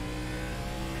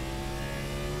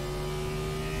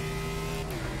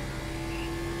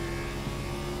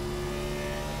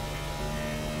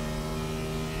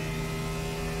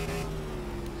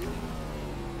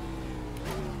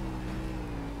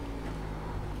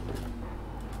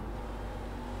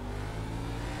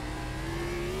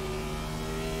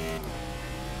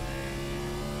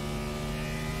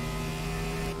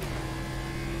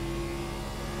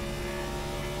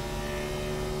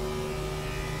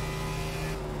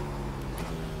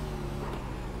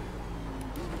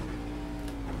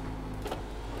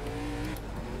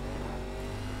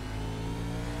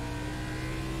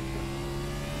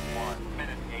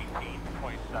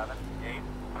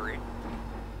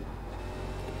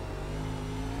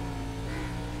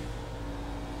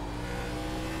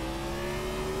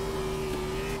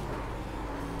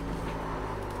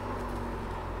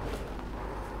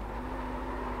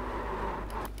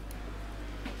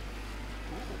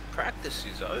 Practice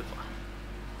is over.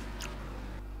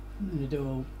 I'm going to do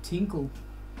a tinkle.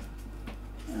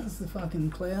 How's the fucking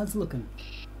clouds looking?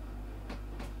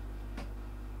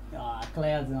 Ah,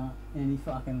 clouds aren't any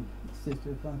fucking... It's just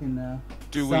a fucking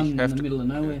Do we sun in have the to- middle of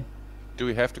nowhere. Do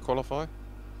we have to qualify?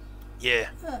 Yeah.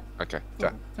 Okay,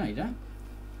 done. No, you don't.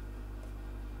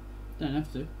 Don't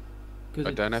have to.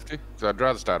 I don't have to? Because I'd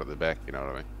rather start at the back, you know what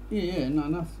I mean? Yeah, no,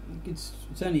 enough. It's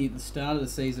only at the start of the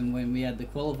season when we had the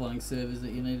qualifying servers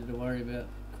that you needed to worry about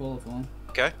qualifying.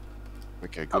 Okay.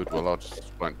 Okay, good. Well, I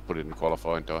just won't put it in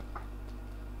qualifying time.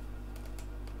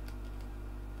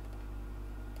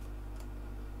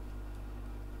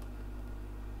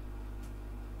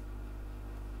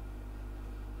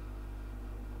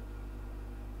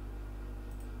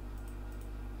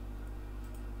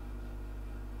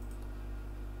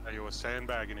 You were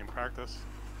sandbagging in practice.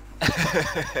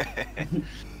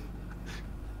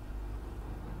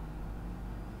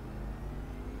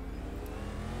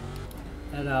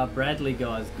 That Bradley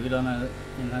guy's good. I know,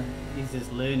 you know, he's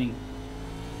just learning.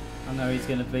 I know he's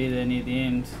going to be there near the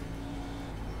end.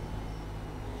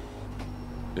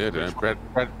 Yeah, don't know.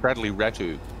 Bradley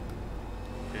Ratu.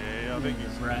 Yeah, I think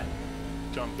he's Rat.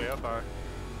 jumped out though.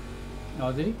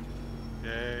 Oh, did he?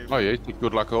 Yeah. Oh yeah,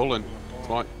 good luck all and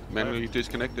flight manually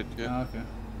disconnected. Yeah. Oh, okay.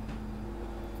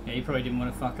 Yeah, he probably didn't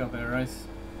want to fuck up our race.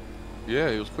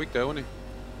 Yeah, he was quick though, wasn't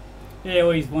Yeah,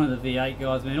 well, he's one of the V8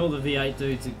 guys, man. All the V8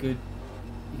 dudes are good.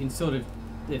 You can sort of...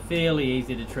 They're fairly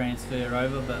easy to transfer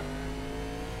over, but...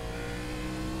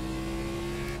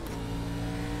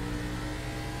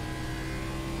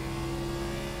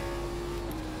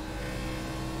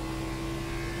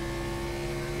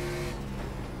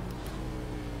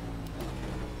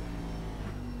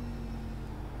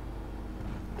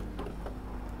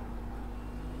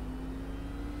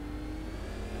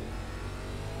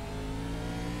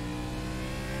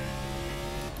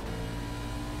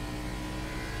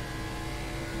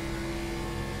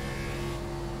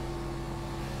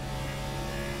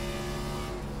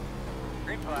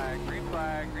 Green flag, green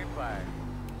flag, green flag.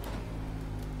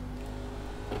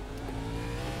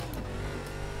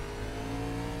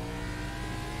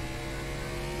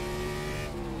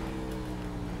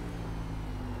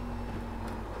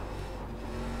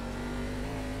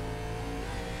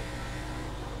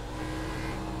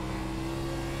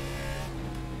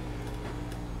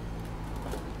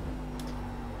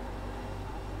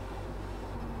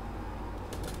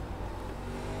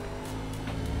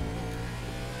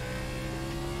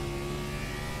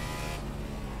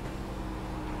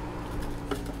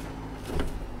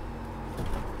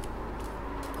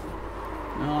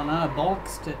 Oh no,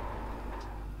 bollocks it.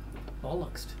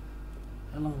 Bollocks.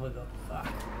 How long have I got?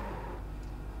 Fuck.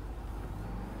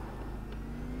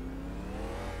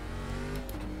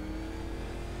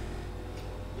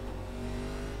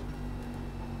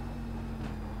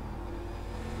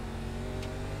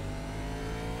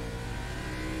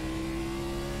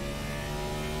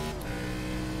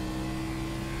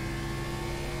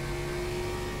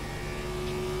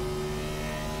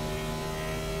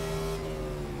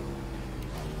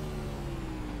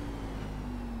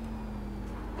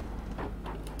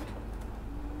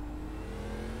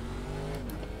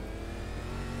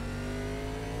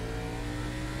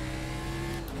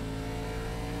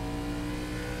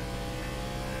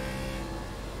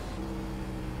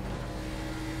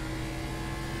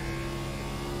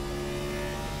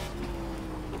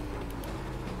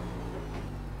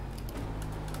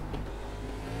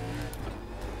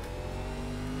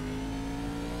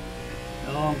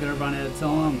 gonna run out of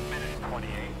time. Minute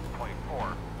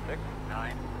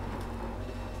 28.469.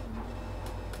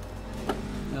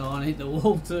 Oh, I hit the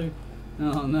wall too.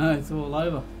 Oh no, it's all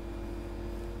over.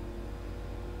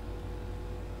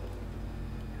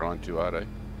 Trying too hard, eh?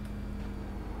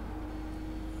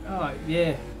 Oh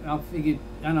yeah, I figured,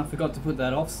 and I forgot to put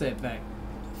that offset back.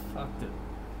 Fucked it.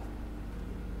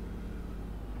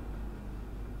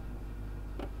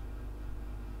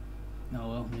 Oh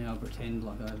well, now I'll pretend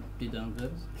like I did that on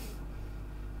purpose.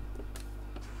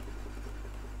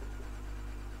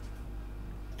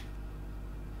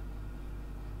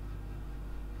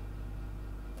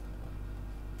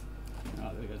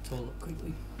 Alright, we got to toilet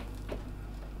quickly.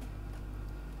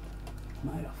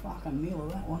 Made a fucking meal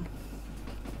of that one.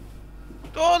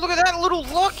 Oh, look at that little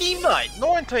Lockie, mate.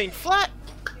 19 flat.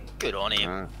 Good on him.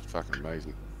 Ah, fucking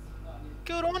amazing.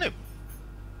 Good on him.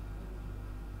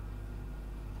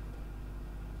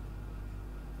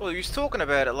 Well, he was talking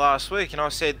about it last week, and I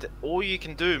said that all you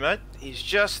can do, mate, is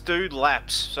just do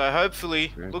laps. So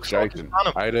hopefully, Yeah, looks like he's Jason, done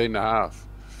 'em. 18 and a half.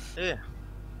 Yeah.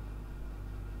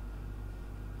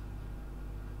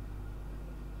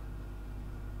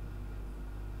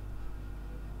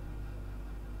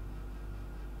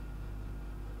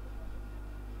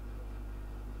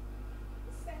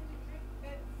 Standard drink,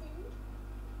 food.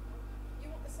 You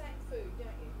want the same food,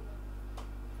 don't you?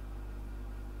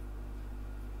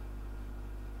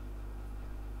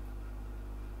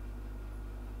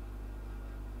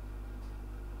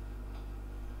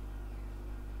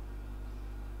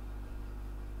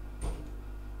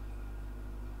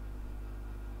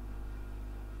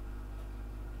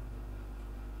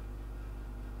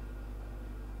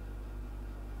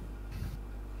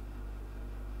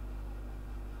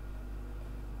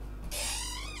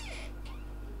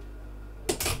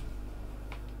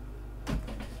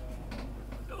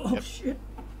 Oh shit.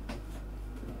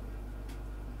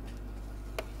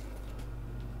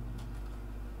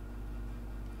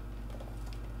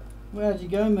 Where'd you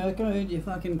go, Merco? I heard you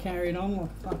fucking carried on like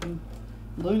a fucking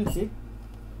lunatic.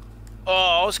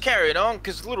 Oh, I was carrying on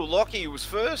because little Lockie was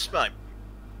first, mate.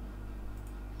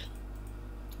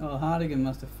 Oh, Hardigan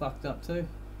must have fucked up too.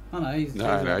 Oh no, he's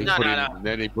No, he No, put no, in, no.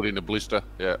 then he put in a blister.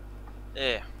 Yeah.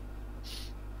 Yeah.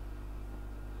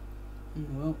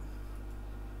 Well,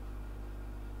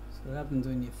 that's what happens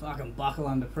when you fucking buckle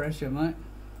under pressure, mate.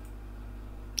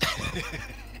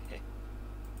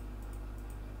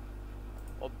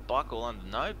 I'll buckle under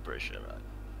no pressure,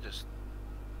 mate.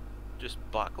 Just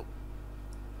buckle.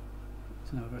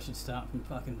 So now I should start from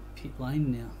fucking pit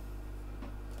lane now.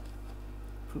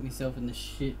 Put myself in the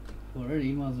shit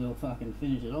already, might as well fucking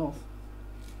finish it off.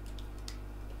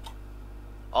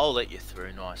 I'll let you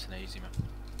through nice and easy, man.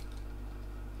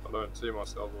 I don't see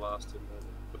myself lasting more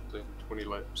than 15, 20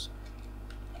 laps.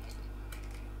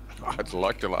 I'd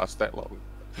like to last that long.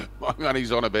 My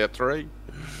money's on about 3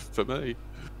 for me.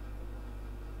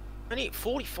 Only at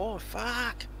 45,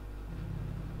 fuck.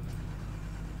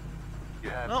 You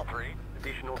have No. 3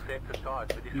 additional sets of tires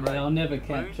for this Yeah, race. I'll never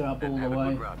catch Cruise up and all the have a way.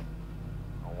 good run.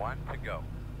 1 to go.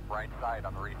 Right side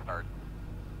on the restart.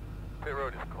 Pit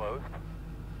road is closed.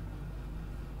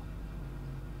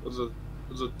 Is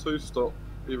a 2-stop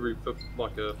every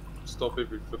like a stop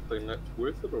every 15 laps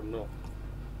worth it or not?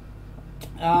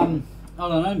 I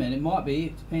don't know, man. It might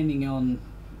be depending on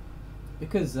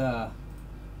because there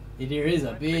is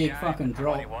a big Behind fucking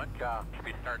drop 21 car should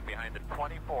be starting behind the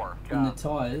 24 in car. the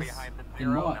tyres. Behind the It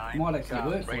 09 might actually car.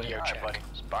 work for you. Radio check.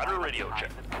 Spotter radio check.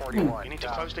 Behind the 41 You need to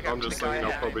car. close the gap I'm to just the guy saying I'll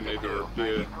ahead. probably need to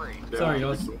repair. Sorry, I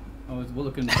was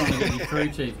looking trying to get your crew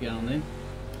chief going there.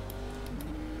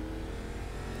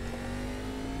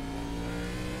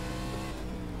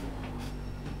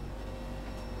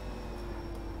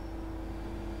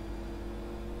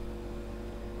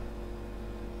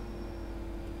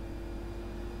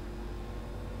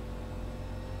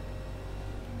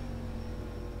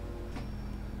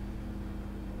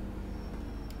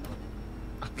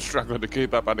 I'm struggling to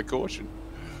keep up under caution.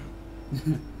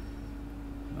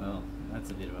 Well,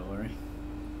 that's a bit of a worry.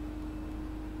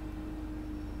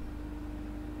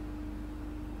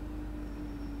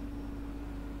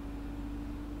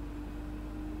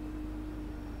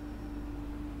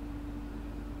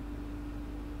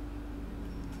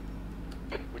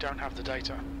 We don't have the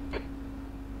data.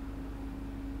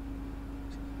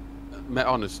 Matt,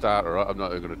 on the starter, right? I'm not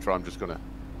going to try. I'm just going to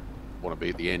want to be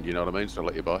at the end. You know what I mean? So I'll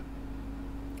let you by.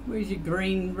 Where's your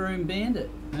green room bandit?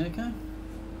 Okay.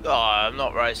 Oh, I'm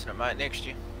not racing it, mate, next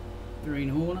year. Green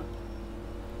Hornet.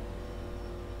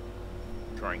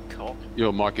 Green cock.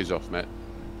 Your mic is off, Matt.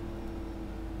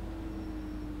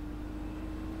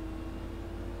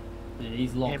 Yeah,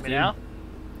 he's locked Hear me in. now?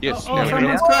 Yes. Oh, now we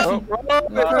someone's go.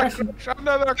 crashing. Oh,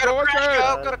 another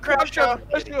caution. Got a crash, Joe.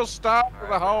 This will start with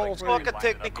the whole Looks like thing. a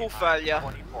technical failure.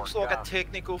 Looks like a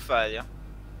technical failure.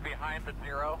 Behind the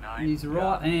 0. And he's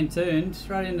right hand turned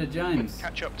straight into James.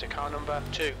 Catch up to car number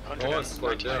Oh, I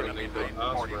slowed down and then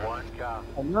got asked for it.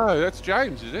 Oh no, that's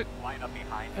James, is it? Line up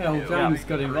behind Hell, you. James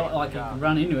got him right, like he could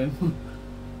run into him.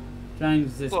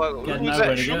 James just Well, had who was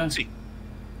nowhere that, to go. Schultzy?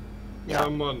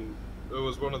 Someone, it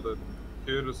was one of the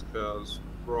Curtis cars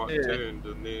right turned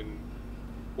and then,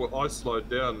 well, I slowed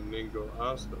down and then got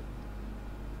asked it.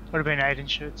 Would have been Aiden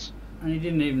Schutz. And he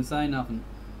didn't even say nothing.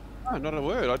 No, not a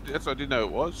word. That's I didn't know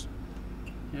it was.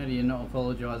 How do you not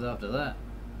apologise after that?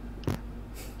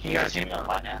 Can you guys hear me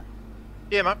online now?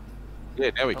 Yeah, mate. Yeah,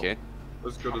 now we can.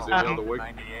 As good as any other week.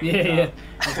 Yeah.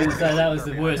 I was going to say that was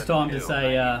the worst time to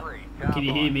say, can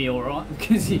you hear me alright?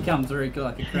 Because he comes through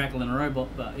like a crackling robot,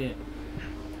 but yeah.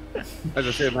 As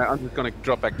I said, mate, I'm just going to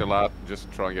drop back to last and just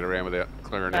try and get around without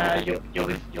clearing out.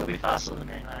 You'll be faster than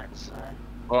me, mate. So.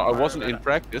 Well, I wasn't in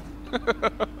practice.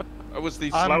 I was the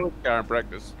slowest car in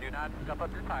practice. Do not scuff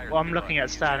up your tires. Well, I'm looking at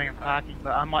starting and parking,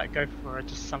 but I might go for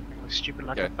just something stupid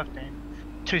like a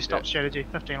 2-stop strategy,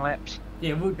 15 laps.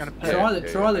 Yeah, we'll Gonna try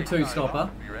the two-stopper,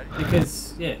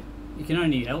 because, yeah, you can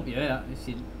only help you out if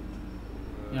you...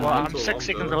 You know, Well, I'm Until 6 I'm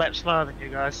seconds a done. lap slower than you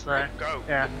guys, so Go.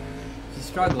 yeah. if you're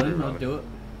struggling, I'll do it.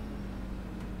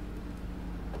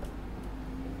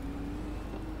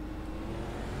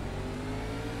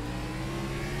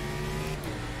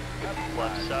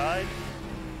 Left side.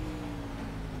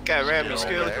 Go around me,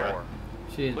 Still Skirly. there.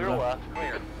 Cheers, Clear bro. left.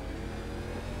 Clear.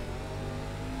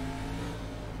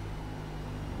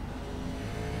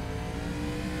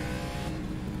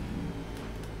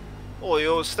 All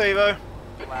yours, Steve-O.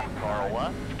 Last Car car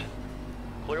left.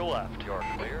 Clear left. You're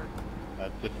clear.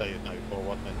 Just so you know, for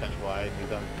wasn't intentional aid, we've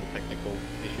done some technical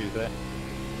issues there.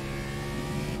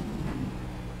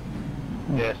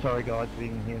 Yeah, sorry guys, if you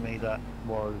didn't hear me, that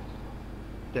was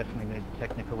definitely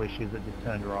technical issues that just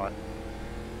turned right.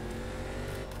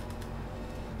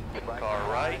 Car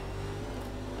right.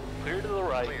 Clear to the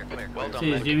right. Clear, clear, Well clear. done,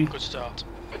 Cheers, mate. Jimmy. Good start.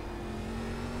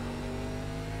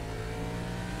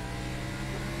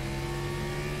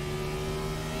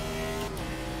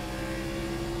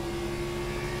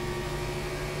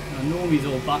 Normie's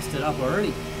all busted up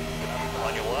already.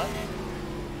 On your left.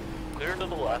 Clear to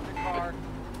the left. Car.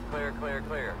 Clear, clear,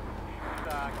 clear.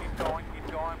 Keep going,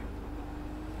 keep going.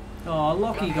 Oh,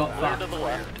 Lockie got Clear to fucked. the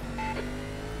left.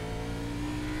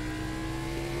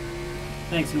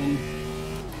 Thanks, Normie.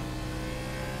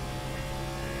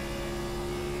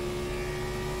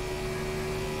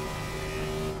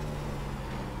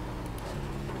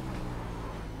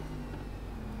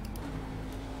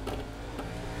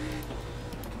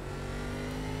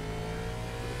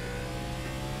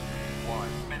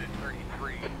 Minute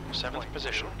 33. 7th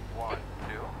position. 1, 2.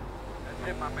 That's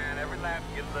it, my man. Every lap,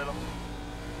 get a little.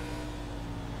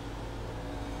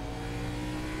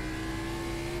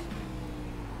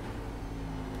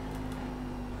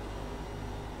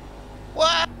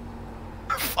 What?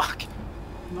 Fuck.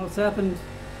 What's happened?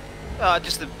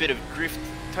 Just a bit of drift,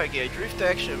 Tokyo drift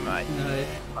action, mate. No.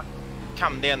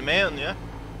 Coming down the mountain, yeah?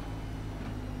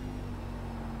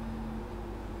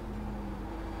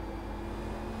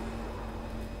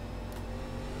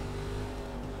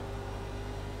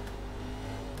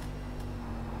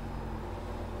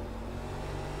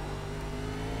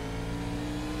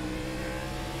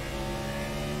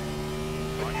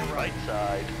 On your right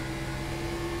side.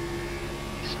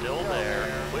 Still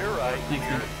there. Clear right. Thanks,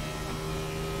 man.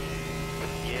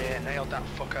 Yeah, nailed that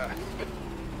fucker.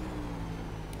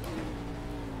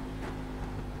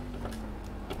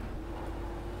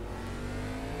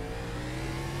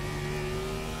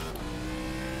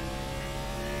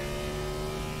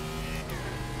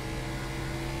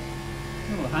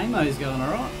 Oh, Haymo's going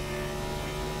alright.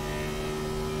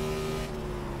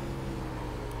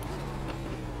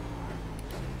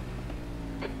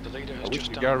 The leader has I wish just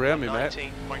you'd done go around me, Matt.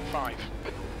 19.5.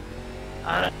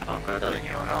 I don't know if I'm doing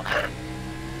it or not.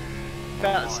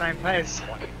 About the same pace.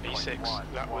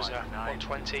 B6. That was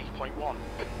 120.1.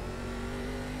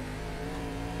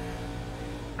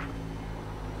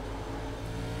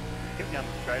 Keep going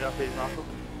straight up these muscles.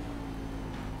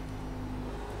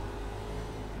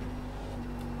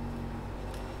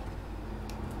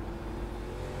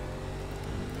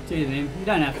 Cheers, man. You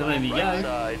don't have to let me Right go.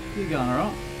 side. You're going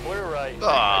alright. Clear right.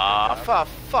 Ah, for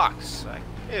fuck's sake.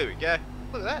 Here we go.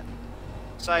 Look at that.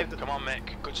 Saved it. Come on,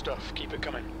 Mick. Good stuff. Keep it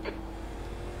coming.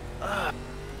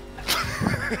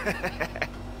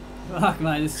 Fuck,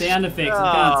 mate, the sound effects.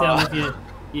 I can't tell if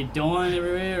you're dying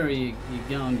everywhere or you're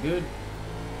going good.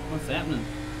 What's happening?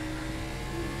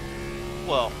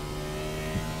 Well,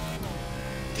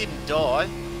 didn't die,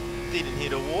 didn't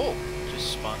hit a wall,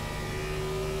 just spun.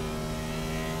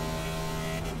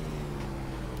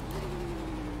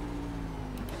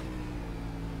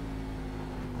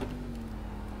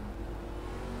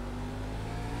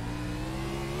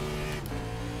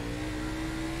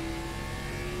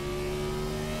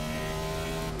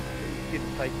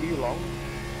 Didn't take you long.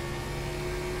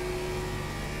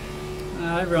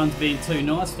 Everyone's being too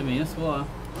nice to me, that's why.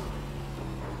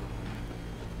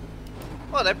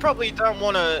 Well, they probably don't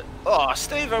want to... Oh,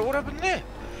 Steve-O, what happened there?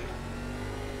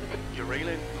 You're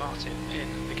reeling Martin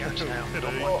in the gaps now.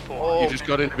 Oh, You just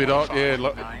got in a bit hot,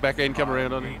 yeah, back end come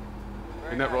around on you.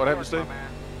 Isn't that what happened, Steve?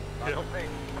 Yep.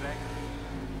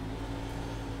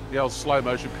 The old slow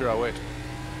motion pirouette.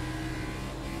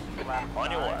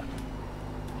 On your left.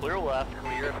 Clear left.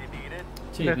 Clear if you need it.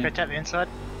 Cheers, man. Perfect at the inside.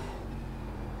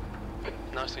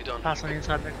 Nicely done. Pass on the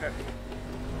inside, perfect.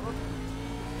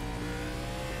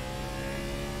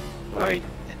 I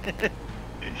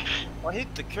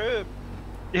hit the curb.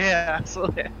 Yeah, I saw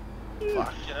that.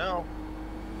 Fuck, you know.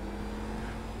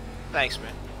 Thanks,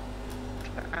 man.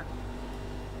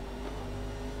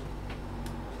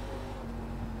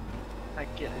 I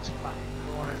get his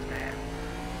fucking corners, man.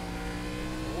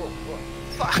 Whoa.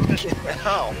 Fucking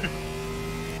hell.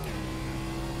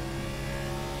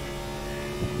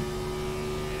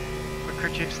 But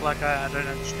critics like, I don't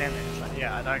understand it. It's like,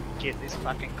 yeah, I don't get these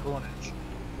fucking corners.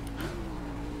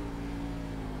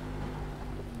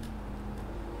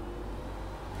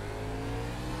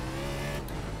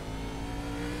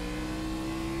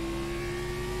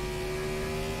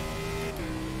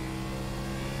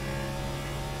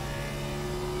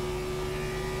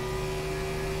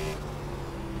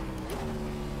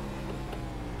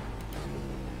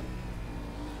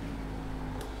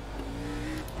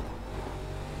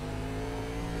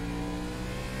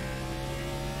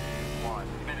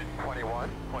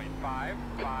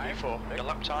 P4, your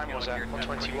lap time was at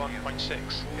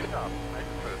 121.6. Good job. Nice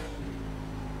move.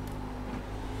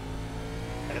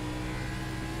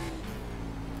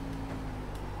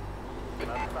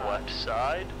 Left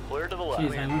side, clear to the left.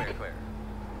 Cheers, Hammer. Clear.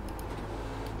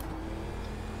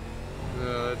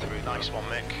 That's me. Nice one,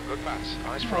 Mick. Good pass.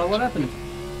 Eyes Oh, front. what happened?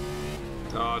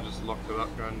 No, I just locked it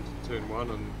up going to turn 1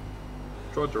 and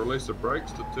tried to release the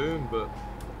brakes to turn, but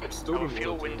still Our didn't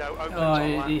fuel want to window opens Oh, on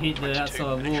he lap hit the 22,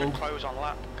 outside and it should wall. close on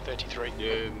lap 33.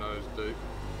 Yeah, nose deep.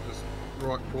 Just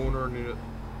right corner and then it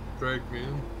dragged me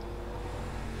in.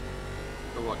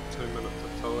 Got like 2 minutes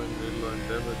of time, let alone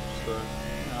damage, so...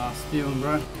 Ah, spewing,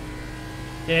 bro.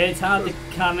 Yeah, it's hard to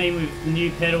come in with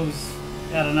new pedals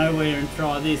out of nowhere and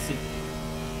try this.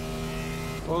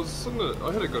 I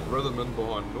had a good rhythm in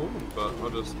behind Norman, but I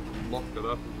just locked it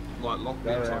up, like locked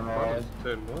the inside front as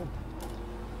turn 1.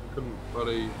 Couldn't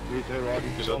bloody... You too, Roddy.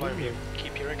 It's all over you.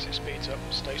 Keep your exit speeds up,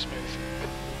 stay smooth.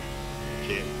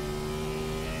 Cheers.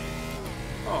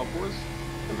 Oh, boys.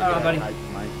 Alright, buddy. Mate.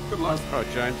 Good luck.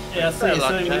 Alright, James. Yeah, I'll see you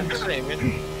soon, man. See you, man.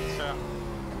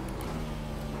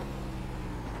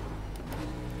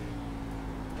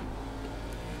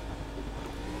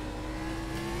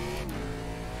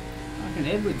 Fucking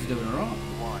Edward's doing alright.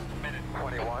 1 minute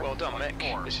 21. Well done,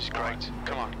 Mick. This is great.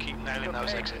 Come on, keep nailing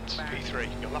those exits. P3,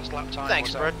 your last lap time Thanks,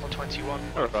 was Brad.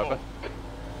 121.4. Alright, bud.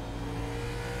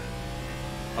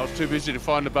 I was too busy to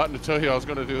find the button to tell you I was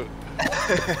going to do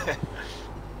it.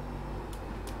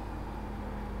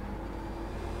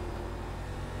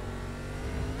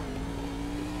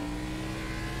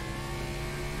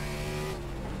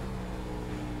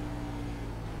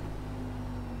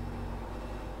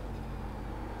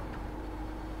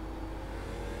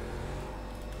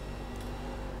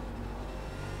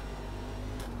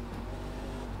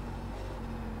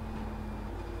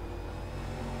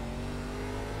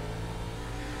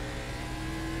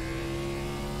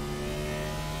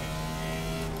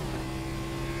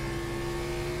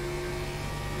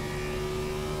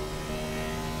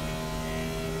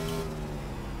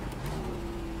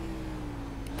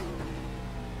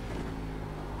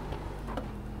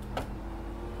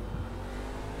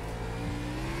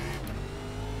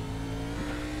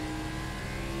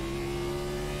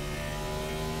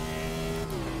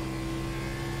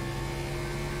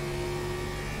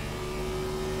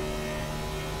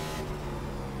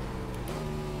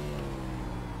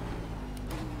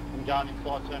 John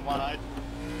inside turn 18.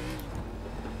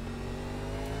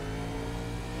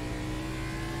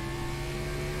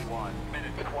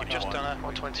 You've just done a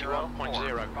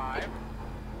 121.0.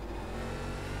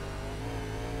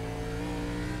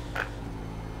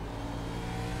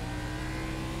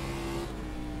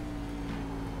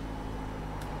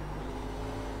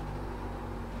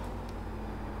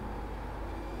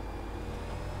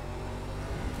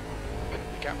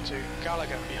 Gap 2.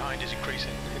 Gallagher behind is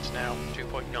increasing. It's now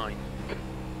 2.9.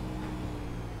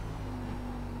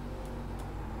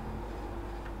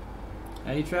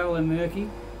 How you travelling, Murky?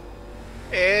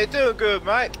 Yeah, doing good,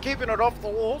 mate. Keeping it off the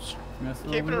walls.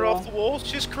 Keeping it well. off the walls,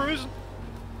 just cruising.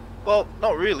 Well,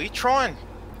 not really. Trying.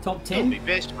 Top Doing 10? my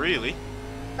best, really.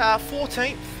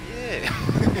 14th, yeah.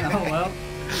 Oh well,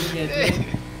 you get there.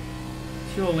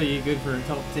 Surely you're good for a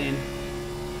top 10.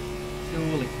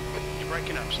 Surely. You're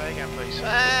breaking up. Say again, please.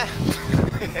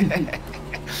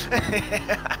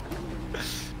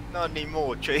 Not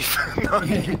anymore, Chief. Not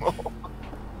anymore.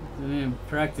 Damn,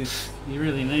 practice. You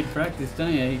really need practice,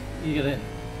 don't you? You gotta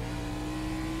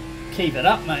keep it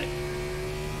up, mate.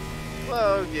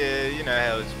 Well, yeah, you know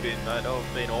how it's been, mate.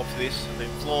 I've been off this. I've been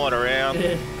flying around,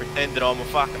 pretending I'm a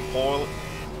fucking pilot.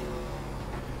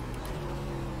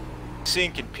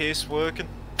 Sink and piss working.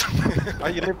 Oh,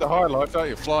 you live the high life, don't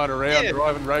you? Flying around, Yeah.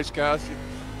 driving race cars.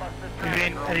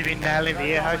 Have you been nailing the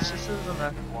air hostesses and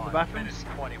the bathrooms?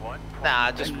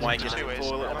 Nah, just wanking in the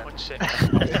toilet.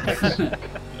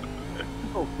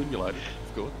 All simulated,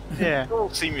 of course. Yeah. All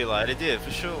simulated, yeah,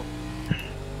 for sure.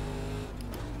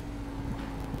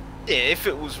 Yeah, if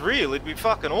it was real, it'd be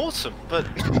fucking awesome, but...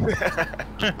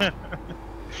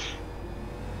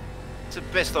 It's the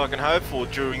best I can hope for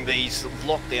during these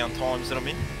lockdown times that I'm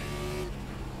in.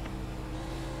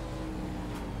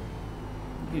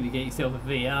 You gotta get yourself a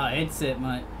VR headset,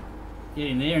 mate. Get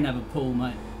in there and have a pull,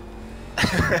 mate.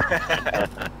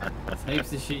 There's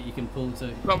heaps of shit you can pull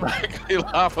to. Not making me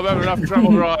laugh, I'm having enough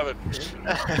trouble driving.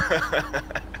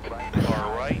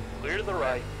 Far right, clear to the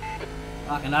right.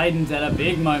 Fucking Aiden's had a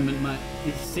big moment, mate.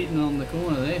 He's sitting on the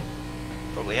corner there.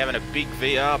 Probably having a big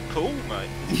VR pool, mate.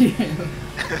 Yeah.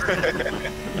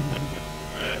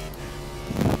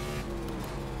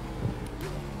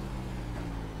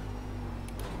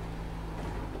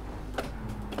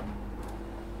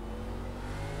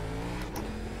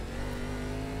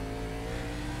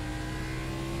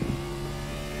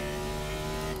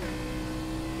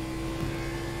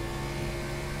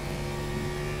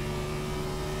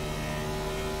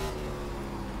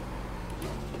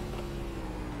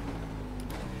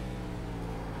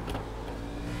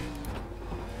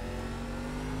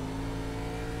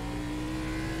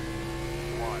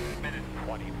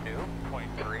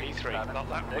 E3, not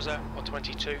that was at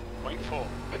 122.4.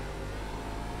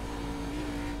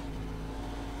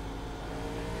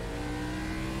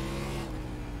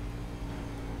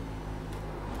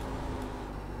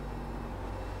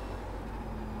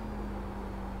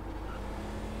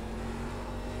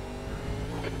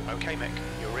 Okay, Mick,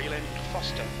 you're reeling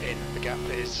Foster in. The gap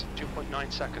is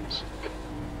 2.9 seconds.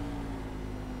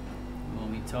 Well,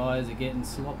 my tyres are getting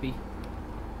sloppy.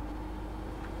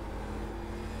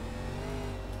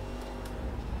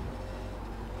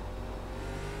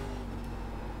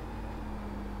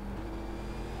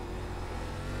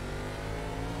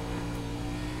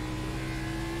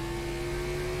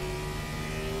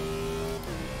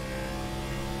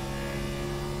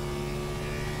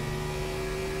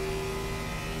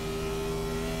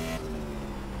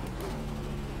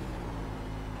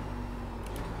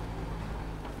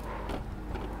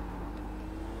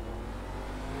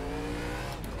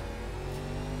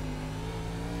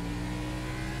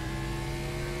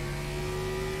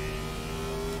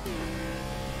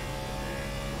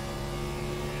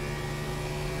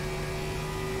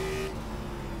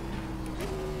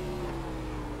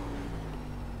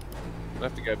 I'll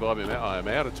have to go buy me out. I'm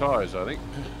out of tyres, I think.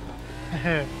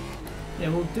 Yeah,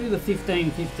 we'll do the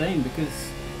 15-15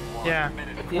 because Yeah.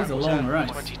 it is a long race.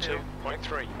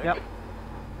 22.3. Yep.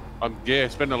 I'm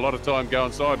spending a lot of time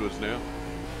going sideways now.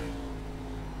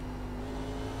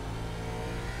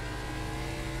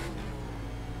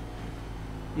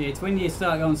 Yeah, it's when you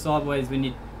start going sideways when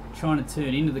you're trying to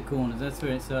turn into the corners. That's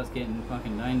where it starts getting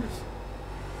fucking dangerous.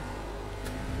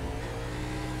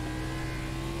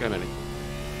 Go, Manny.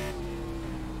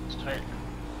 Straight.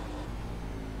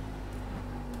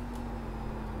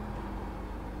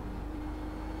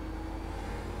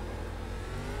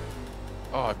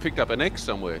 Oh, I picked up an X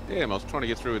somewhere. Damn, I was trying to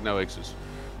get through with no X's.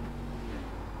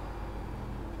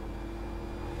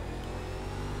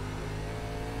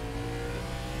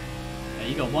 Yeah,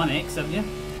 you got one X, haven't you?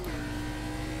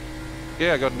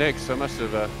 Yeah, I got an X. I must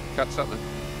have cut something.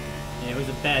 Yeah, it was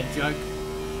a bad joke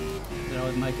that I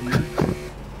was making.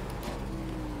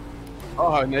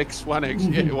 Oh, an X, one X.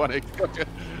 Yeah, one X. Gotcha.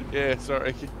 Yeah,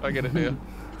 sorry. I get it now.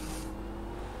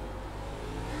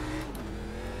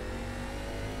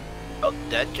 Oh,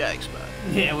 dad jokes,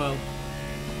 mate. Yeah, well,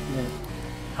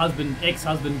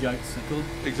 ex-husband jokes are called.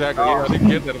 Exactly. Yeah, I didn't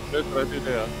get that at first, but I did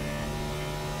now.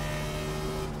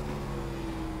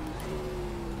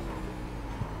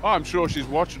 I'm sure she's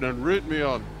watching and rooting me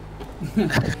on.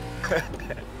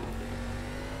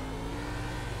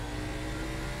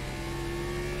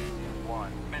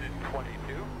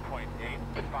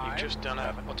 1:22.85. You've just done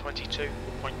a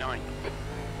 22.9.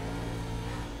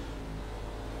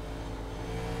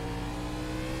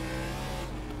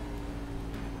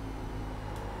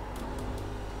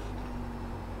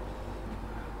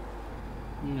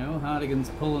 You know, Hardigan's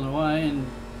pulling away and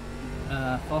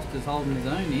Foster's holding his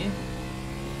own here.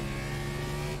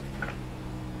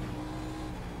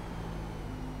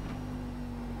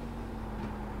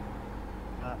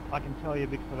 I can tell you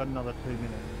because I've got another 2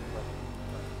 minutes left.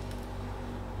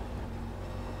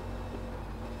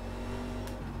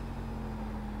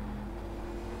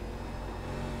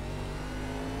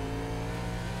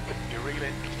 You're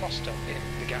reeling Foster in.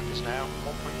 The gap is now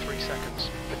 1.3 seconds.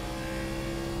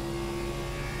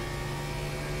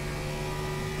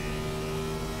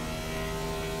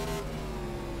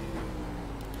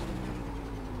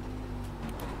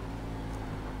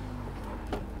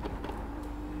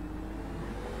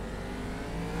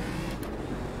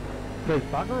 There's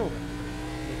bugger all.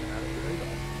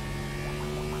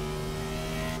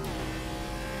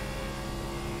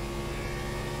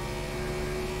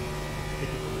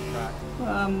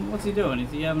 What's he doing?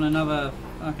 Is he having another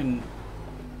fucking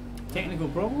technical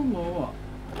problem or what?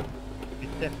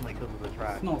 It's definitely because of the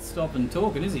track. He's not stopping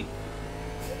talking, is he?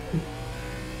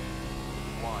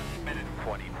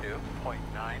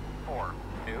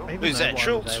 1:22.942. Who's that,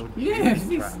 Schultz? Yeah,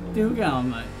 he's still going,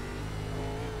 mate.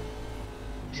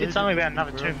 He said something about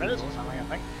another 2 minutes or something, I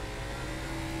think.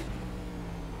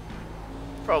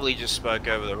 Probably just spoke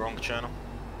over the wrong channel.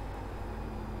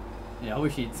 Yeah, I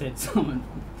wish he'd said something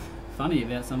funny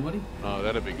about somebody. Oh,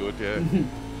 that'd be good, yeah.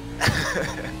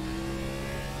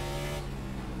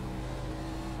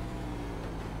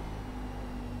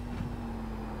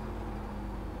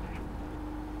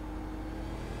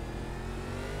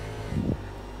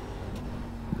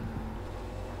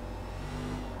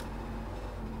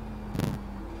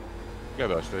 Go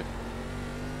by, Steve.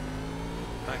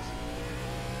 Thanks.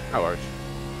 No worries.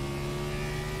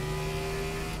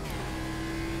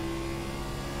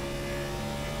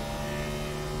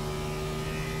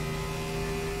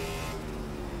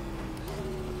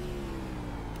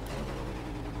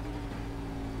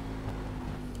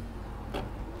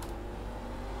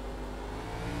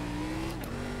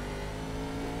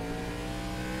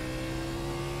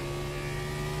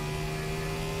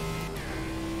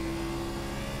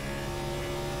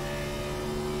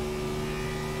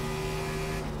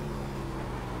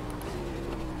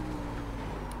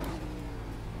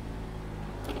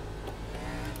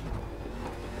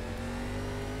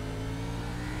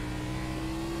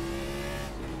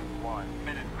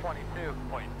 Minute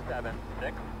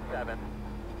 22.767.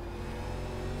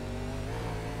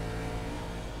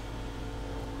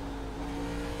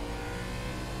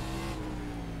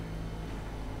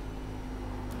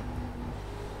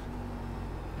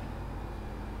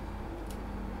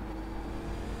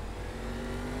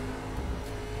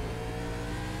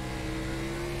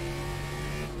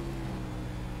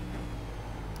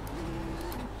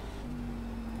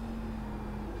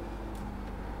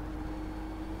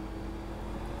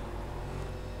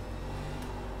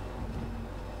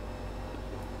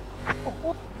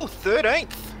 Oh,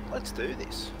 13th. Let's do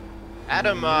this.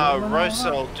 Adam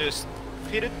Rosell just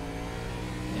pitted.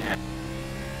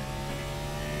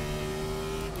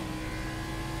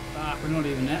 Fuck, we're not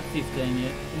even at 15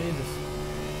 yet. Jesus.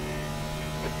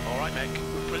 Alright, Nick.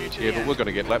 We'll pull you to Yeah, the but end. we're going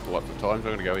to get lapped lots of times.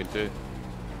 We're going to go into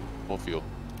more fuel.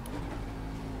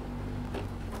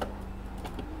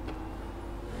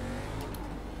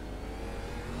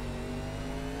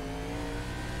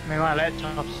 I mean, my lap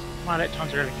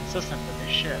times are really consistent with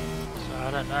this shit, so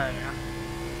I don't know, man.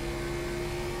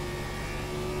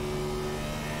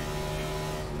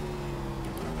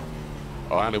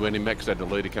 I only went in Max had the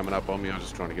leader coming up on me. I was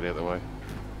just trying to get out of the way.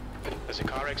 There's a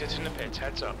car exiting the pits,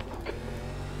 heads up.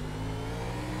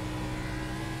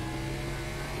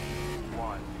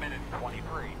 1 minute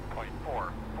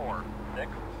 23.446.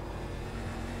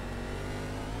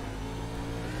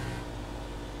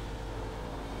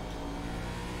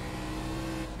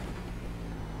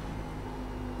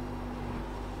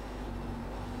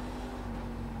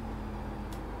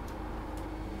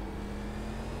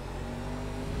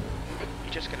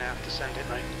 You're just gonna have to send it,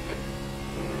 mate.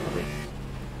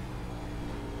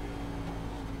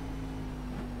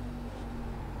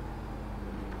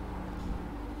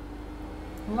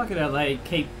 I like it how they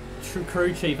keep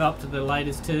crew chief up to the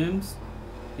latest terms.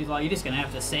 He's like, you're just going to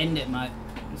have to send it, mate.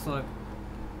 It's like,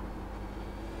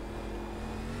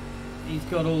 he's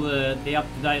got all the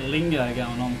up-to-date lingo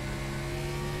going on.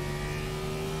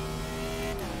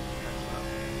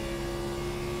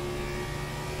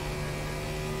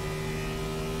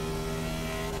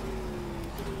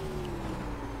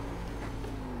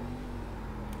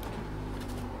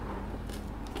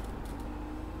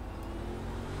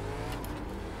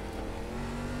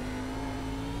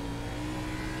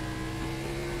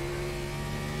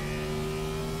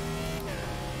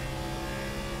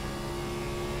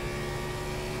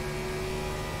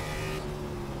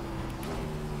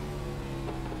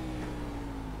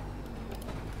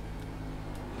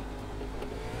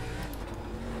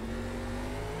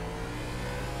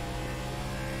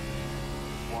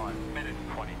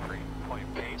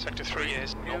 Sector 3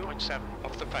 is 0.7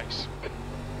 off the pace.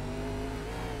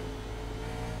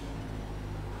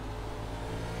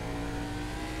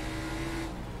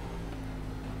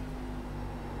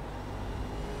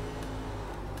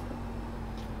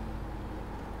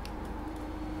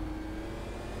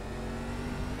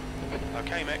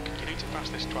 Okay, Mick, you need to pass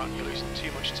this twat, you're losing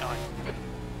too much time.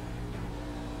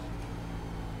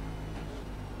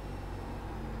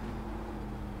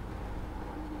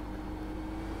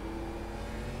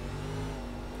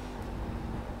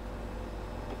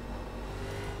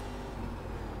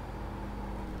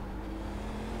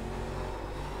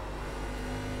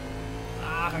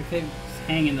 I keep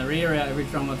hanging the rear out every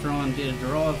time I try and get a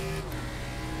drive.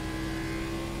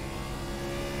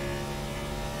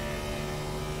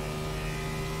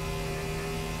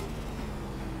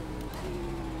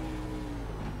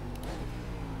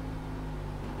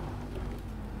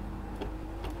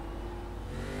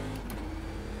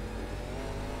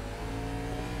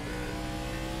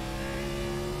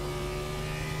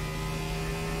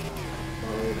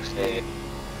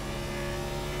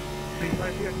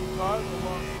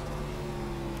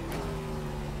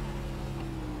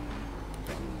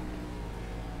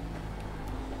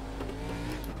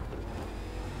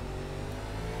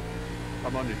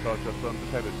 I'm on your side, Justin.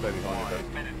 Just have it stay behind you.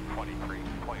 1 minute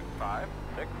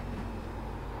 23.56.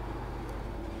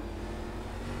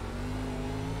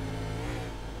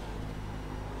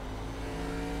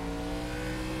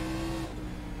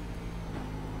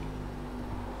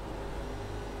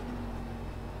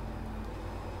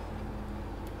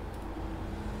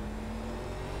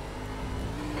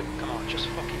 Come on, just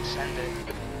fucking send it.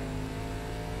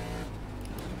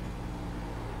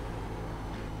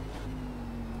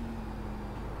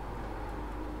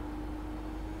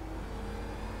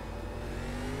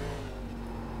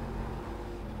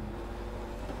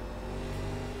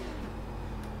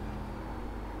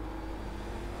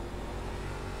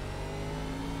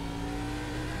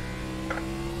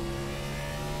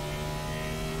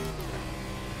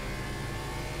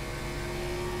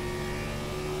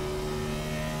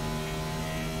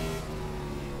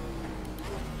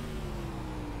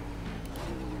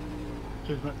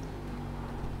 Cheers, mate.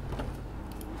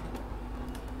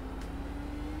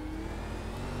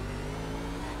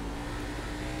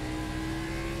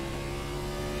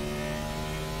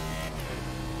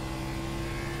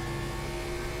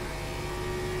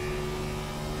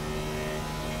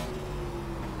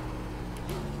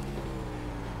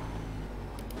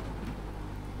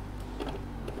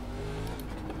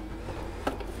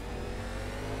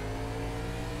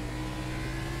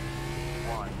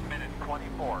 Minute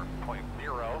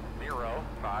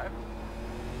 24.005.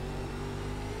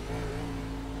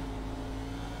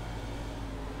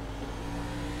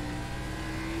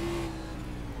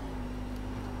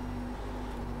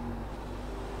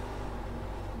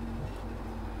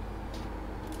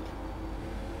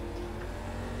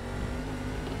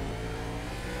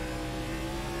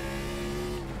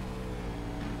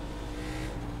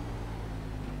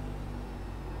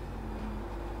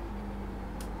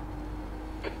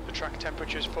 The track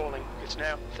temperature is falling. It's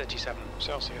now 37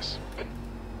 Celsius.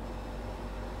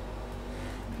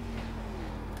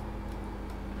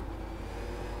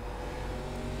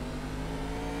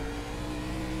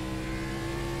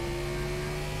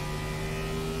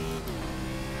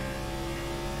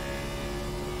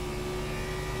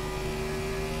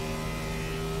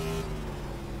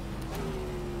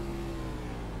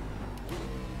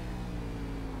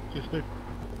 Cheers, Steve.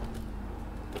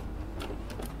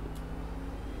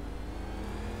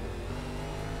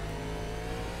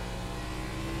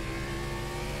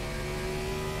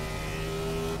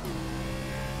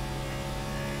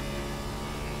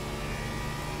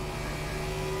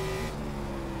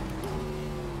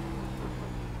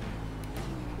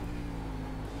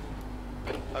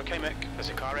 Okay, Mick, there's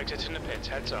a car exiting the pits,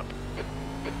 heads up.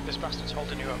 This bastard's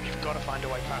holding you up, you've got to find a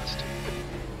way past.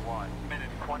 1 minute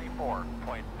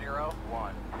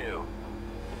 24.012.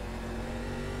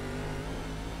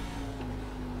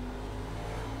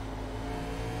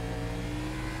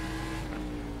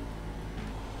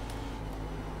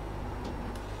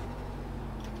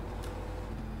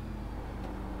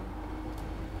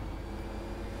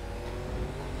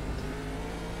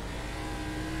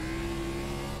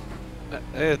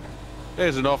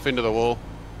 There's an off into the wall.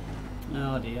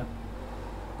 Oh dear.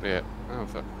 Yeah. Oh,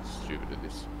 fuck. Stupid at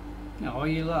this. Oh,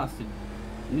 you lasted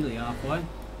nearly halfway.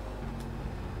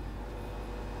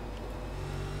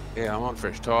 Yeah, I'm on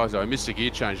fresh tyres. I missed the gear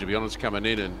change, to be honest, coming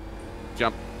in and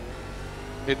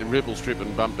hit the ripple strip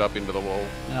and bumped up into the wall.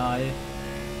 Oh, yeah.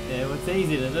 Yeah, well, it's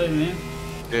easy to do, man.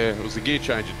 Yeah, it was the gear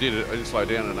change that did it. I didn't slow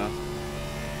down enough.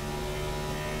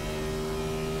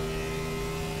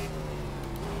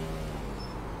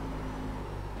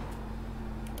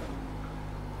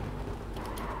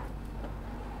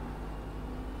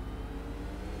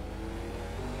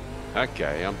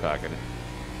 Okay, I'm parking it.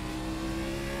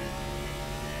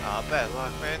 Ah, bad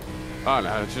luck, man. Oh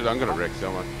no, it's just, I'm going to wreck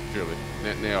someone, surely.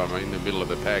 Now I'm in the middle of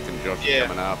the pack and Josh is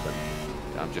coming up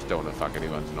and I'm just don't want to fuck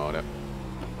anyone's night up.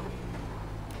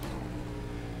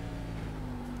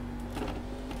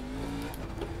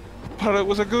 But it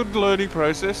was a good learning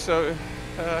process, so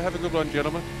have a good one,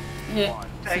 gentlemen. Yeah.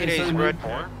 Take it easy, Brad.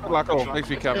 Good luck all. Thanks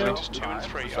for your company. Sectors 2 and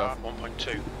 3 are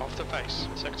 1.2 off the pace.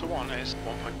 Sector 1 is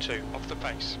 1.2 off the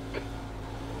pace.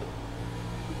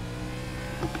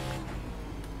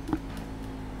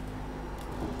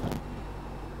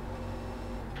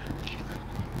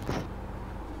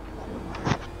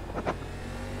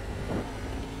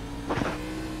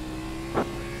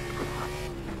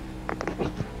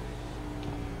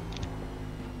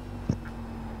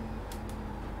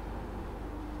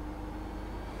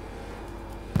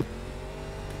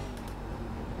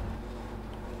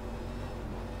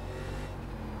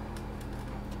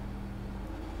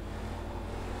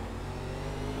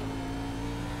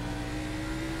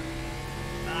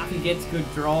 He gets good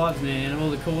drives, man, all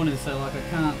the corners, so like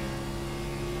I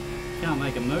can't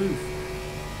make a move.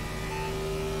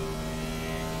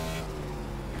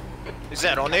 Is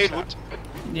that on Edward?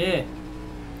 Yeah,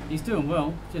 he's doing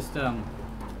well. Just yeah,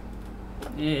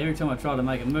 every time I try to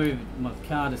make a move, my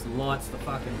car just lights the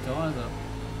fucking tyres up.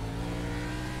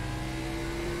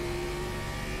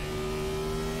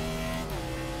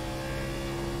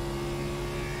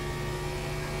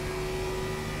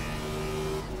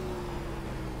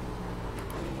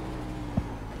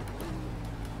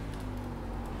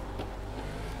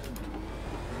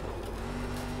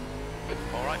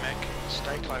 Alright, Mick,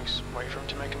 stay close. Wait for him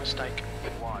to make a mistake.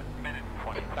 1 minute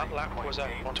 20. That lap was at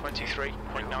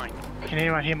 123.9. Can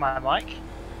anyone hear my mic?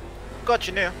 Got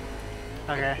you now.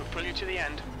 Okay. We'll pull you to the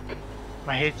end.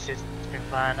 My headset's been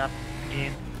flying up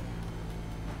again.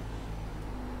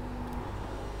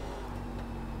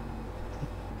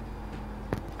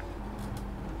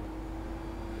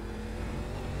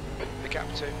 The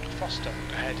gap to Foster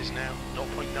ahead is now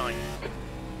 0.9.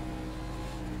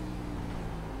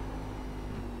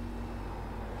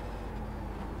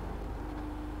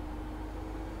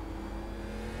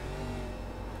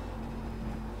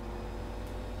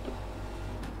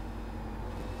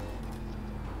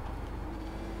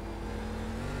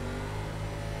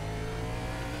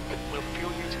 We'll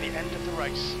fuel you to the end of the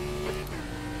race.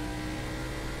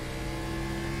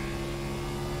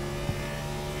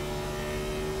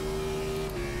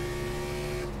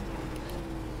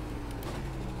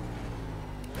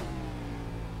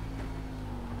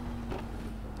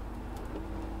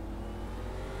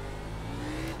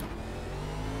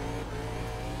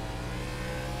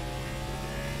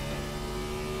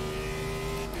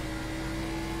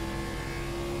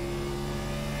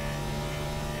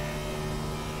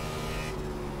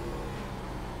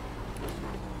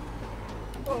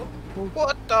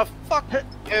 What the fuck?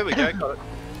 There we go, got it.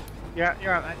 Yeah,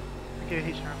 you're right, mate. Give you a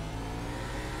heat shot.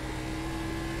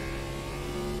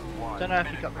 Don't know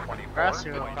if you got the grass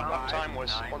or That lap time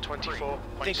was 124.6.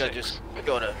 I think I just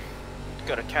got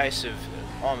a case of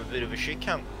I'm a bit of a shit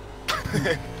cunt.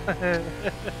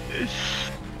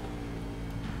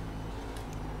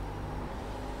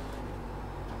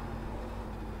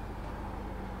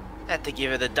 Had to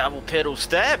give it a double pedal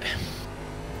stab.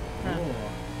 Oh.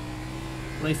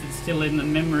 At least it's still in the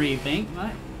memory bank,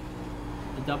 mate.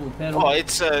 The double pedal. Oh,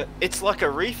 it's like a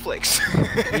reflex.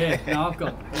 Yeah, no,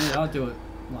 I'll do it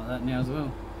like that now as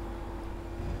well.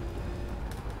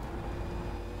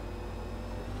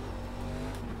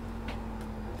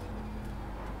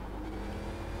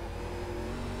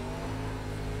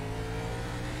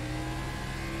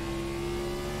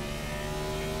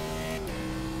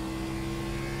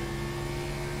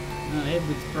 No,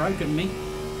 Edward's broken me.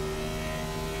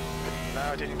 No,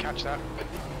 I didn't catch that.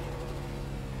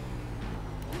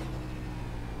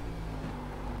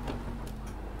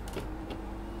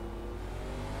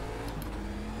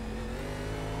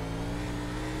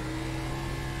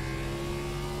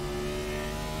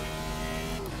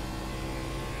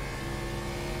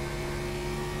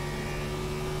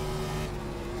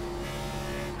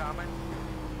 coming.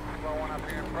 Slow one up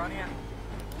here in front of you.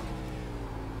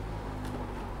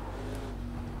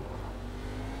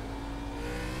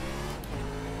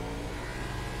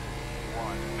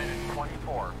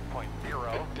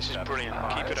 1:24.0. This is brilliant.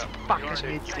 Keep it up. Fucking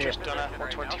You've just done a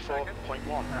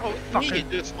 124.1. Oh, fucking- you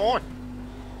did fine.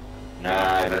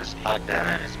 No, it's plugged in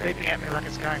and it's beeping at me like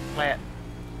it's going flat.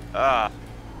 Ah,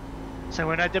 So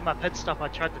when I did my pit stop, I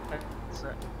tried to fix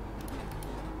it.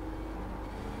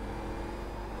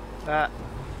 But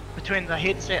between the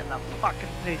headset and the fucking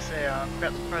PC, I'm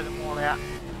about to throw them all out.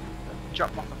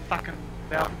 Drop off the fucking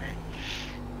balcony.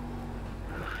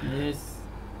 Yes.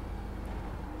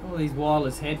 All these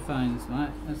wireless headphones, mate.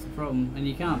 That's the problem. And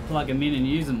you can't plug them in and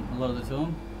use them a lot of the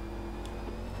time.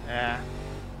 Yeah.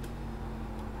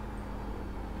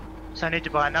 So I need to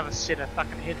buy another set of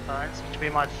fucking headphones, which will be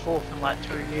my fourth in like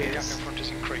 2 The gap years. in front has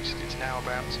increased. It's now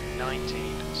about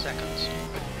 19 seconds.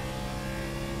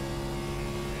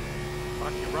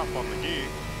 Fuck, you're rough on the gear.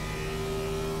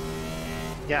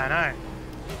 Yeah, I know.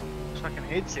 Fucking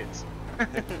headsets.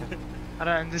 I don't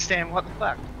understand what the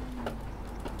fuck.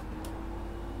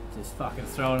 Just fucking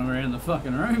throwing them around the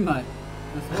fucking room, mate.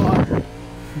 That's why.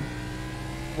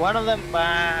 One of them,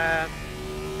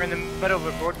 we're in the middle of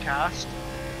a broadcast,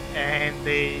 and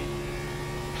the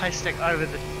plastic over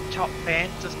the top fan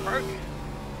just broke.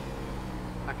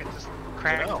 Like it just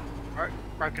cracked,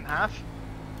 broke in half.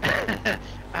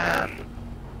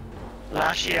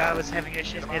 Last year I was having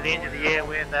issues near the end of the year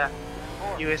where the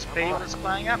USB was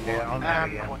playing up. Yeah, on there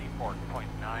again.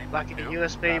 24.9. Like in the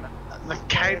USB, the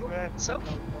cable itself.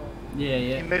 Yeah,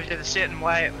 You yeah. moved it a certain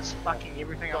way, it was fucking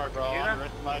everything on the computer.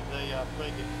 underestimate the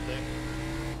freaking thing.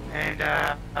 And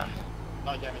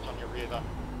No damage on your rear though.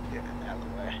 yeah, out of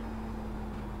the way.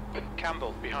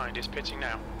 Campbell behind is pitting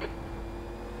now.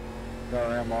 Go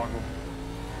around, Michael.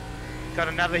 Got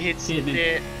another headset Excuse me.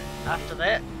 there after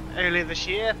that, earlier this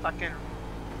year. Fucking,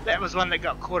 that was one that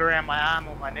got caught around my arm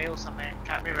or my knee or something.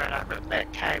 Can't remember, and I ripped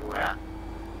that cable out.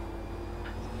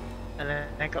 And then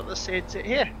I got this headset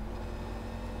here.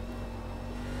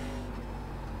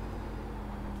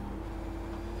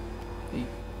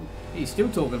 He's still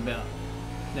talking about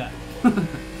that.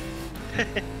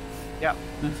 Yep.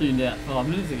 I tuned out 5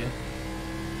 minutes ago.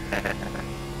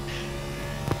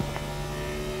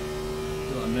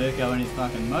 Like Mirko and his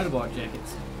fucking motorbike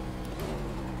jackets.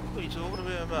 what are you talking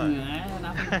about, mate?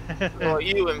 Nah, nothing. Well,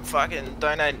 you and fucking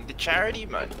donating to charity,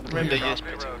 mate. Remember, you Car's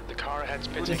pitting. The car ahead's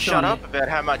pitting. Just shut on up it. about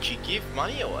how much you give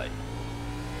money away.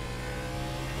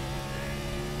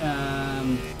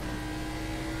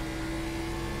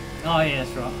 Oh yeah,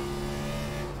 that's right.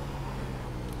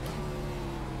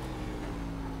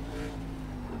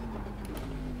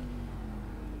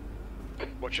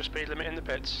 What's your speed limit in the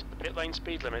pits? The pit lane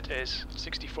speed limit is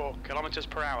 64 kilometers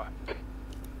per hour.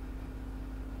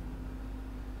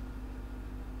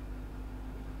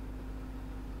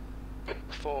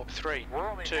 Four, three, We're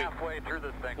only two, halfway through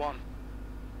this thing. 1.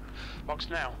 Box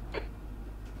now.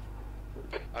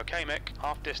 Okay, Mick,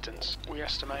 half distance. We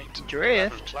estimate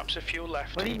Drift? 11 laps of fuel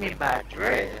left. What do you mean by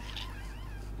drift?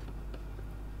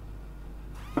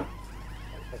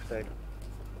 Okay.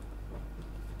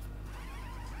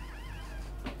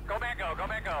 Go back, go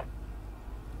back, go.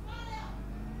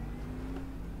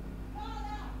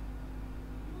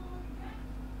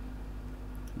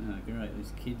 Oh great,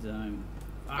 these kids are home.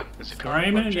 Fuck, There's a car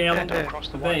screaming and approaching. yelling. Don't cross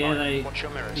the I white bet you line. they, Watch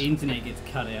your mirrors. the internet gets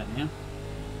cut out now.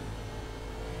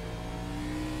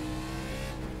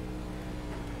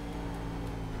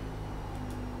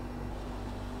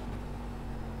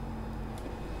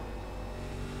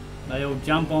 They all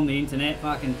jump on the internet,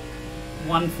 fucking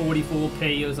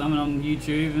 144p or something on YouTube,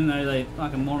 even though they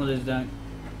fucking monitors don't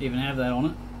even have that on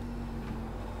it.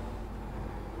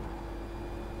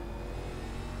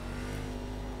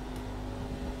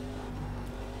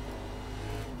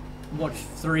 Watch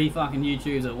 3 fucking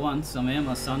YouTubes at once somehow.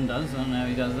 My son does. I don't know how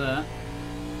he does that.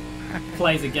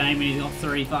 Plays a game and he's got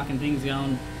 3 fucking things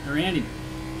going around him.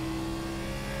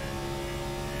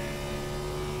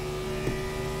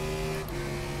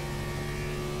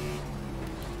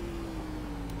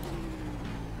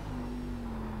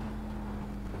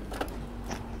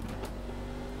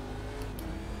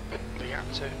 The gap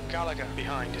to Gallagher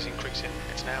behind is increasing.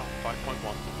 It's now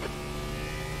 5.1.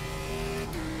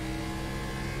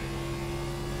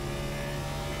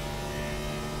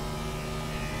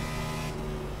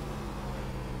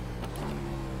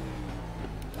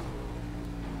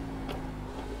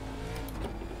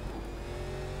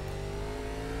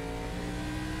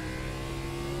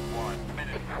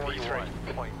 Minute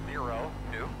 41.0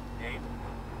 new 8.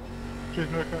 Cheers,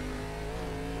 Mirko.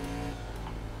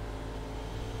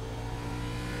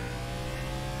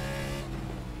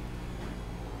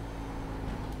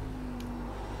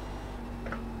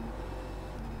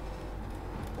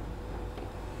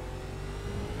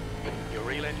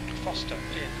 Foster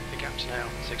in. The gap's now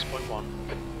 6.1.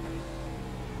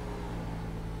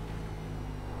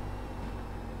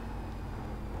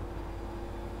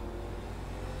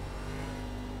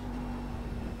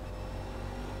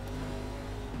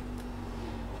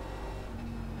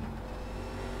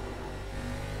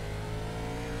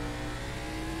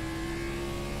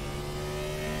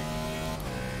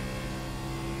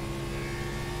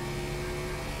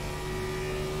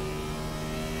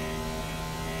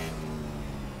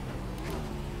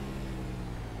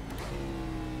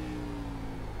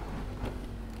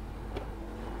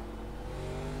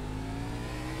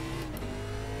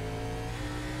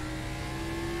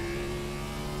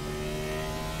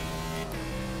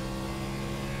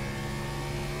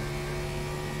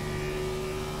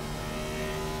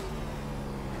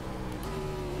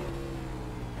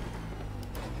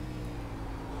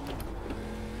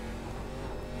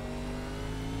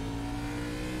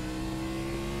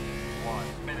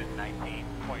 Minute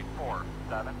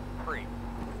 19.473.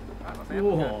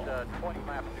 Whoa. 20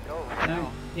 laps to go right Don't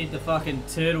now. hit the fucking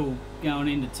turtle going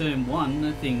into turn 1.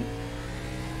 That thing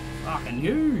fucking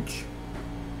huge.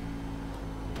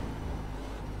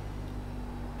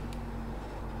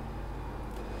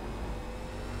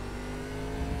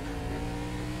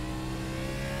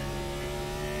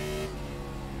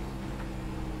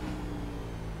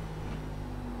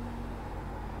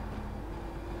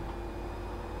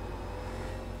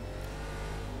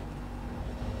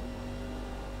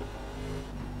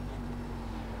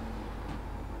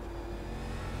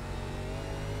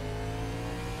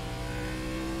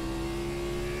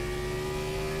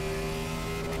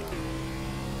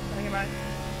 Thank you, mate.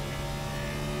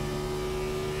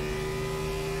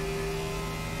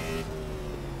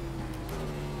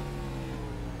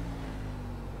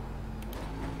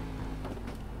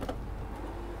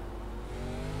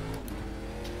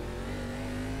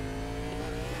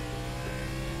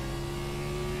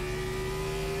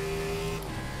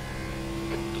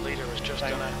 The leader has just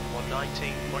done a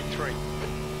 119.3.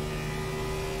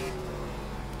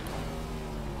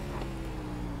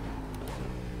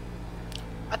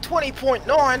 A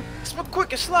 20.9. It's my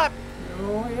quickest lap.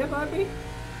 Oh yeah, baby.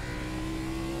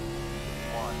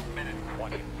 1 minute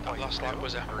 20. That last lap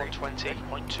was a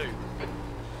 120.2.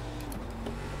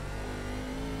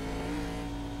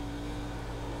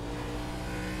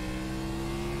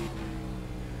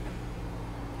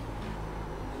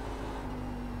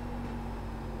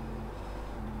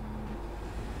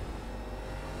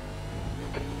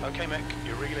 Okay, Mick,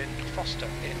 you're reeling Foster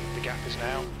in. The gap is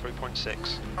now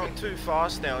 3.6. Going too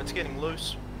fast now. It's getting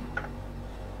loose.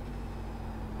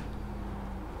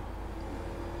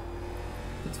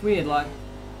 It's weird, like,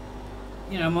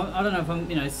 you know, I don't know if I'm,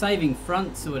 you know, saving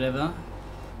fronts or whatever.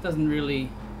 Doesn't really,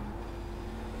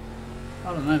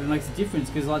 I don't know if it makes a difference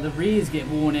because like the rears get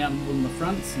worn out more than the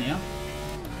fronts now.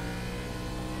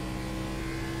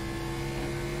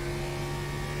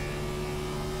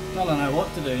 I don't know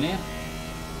what to do now.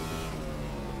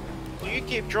 Well, you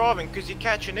keep driving because you're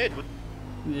catching Edward.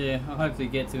 Yeah, I'll hopefully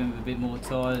get to him with a bit more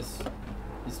tyres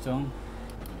this time.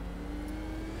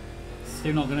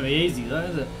 Still not going to be easy though,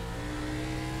 is it?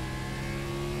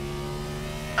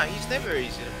 No, he's never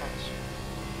easy to pass.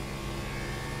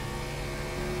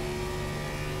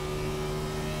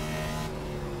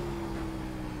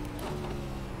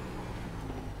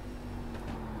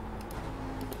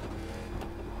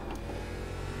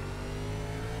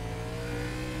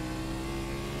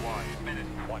 Minute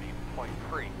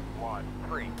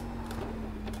 20.313.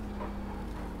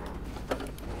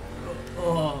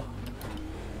 Oh,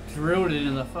 drilled it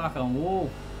in the fucking wall.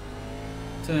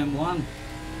 Turn 1.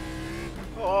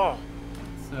 Oh,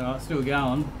 So I'm still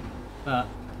going, but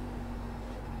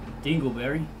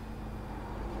Dingleberry.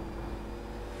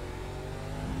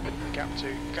 The gap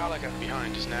to Gallagher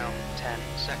behind is now 10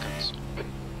 seconds.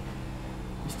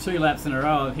 There's 2 laps in a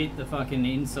row I've hit the fucking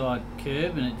inside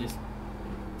curb and it just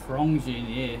prongs you in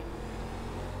the air.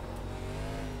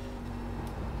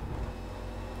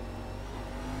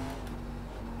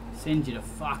 Sends you to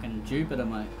fucking Jupiter,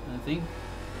 mate, I think.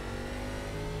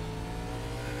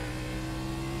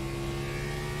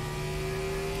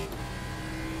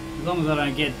 As long as I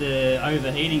don't get the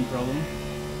overheating problem.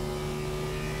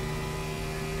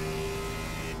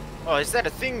 oh, is that a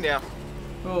thing now?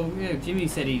 Well, yeah, Jimmy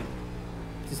said he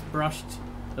just brushed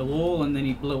the wall and then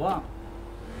he blew up.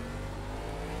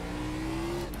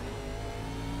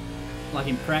 Like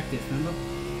in practice, remember?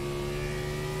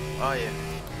 Oh yeah.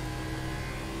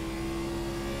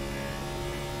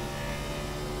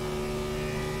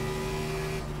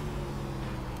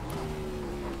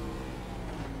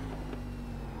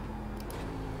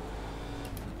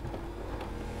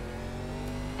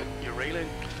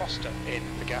 Foster in.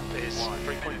 The gap is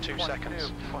 3.2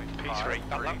 seconds. P3.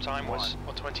 That lap time was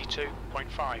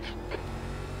 1:22.5.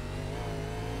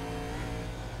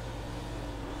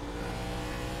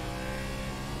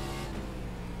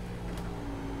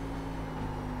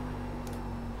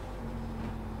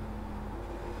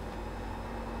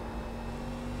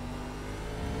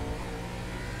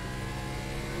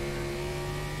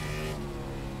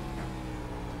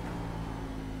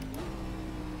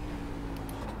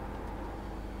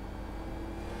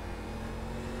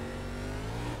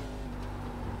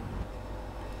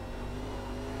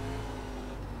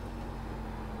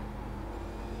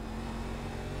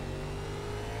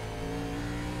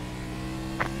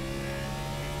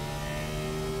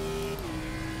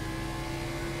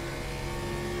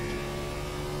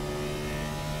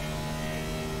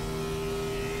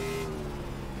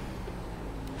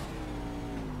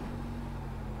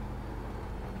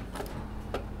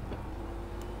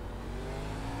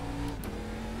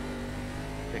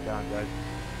 Get going, guys.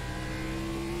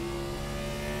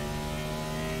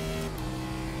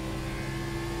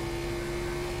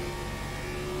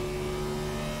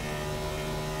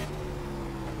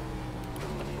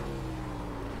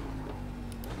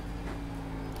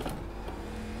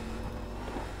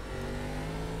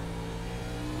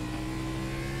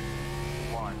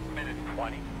 Minute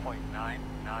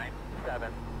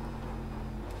 20.997.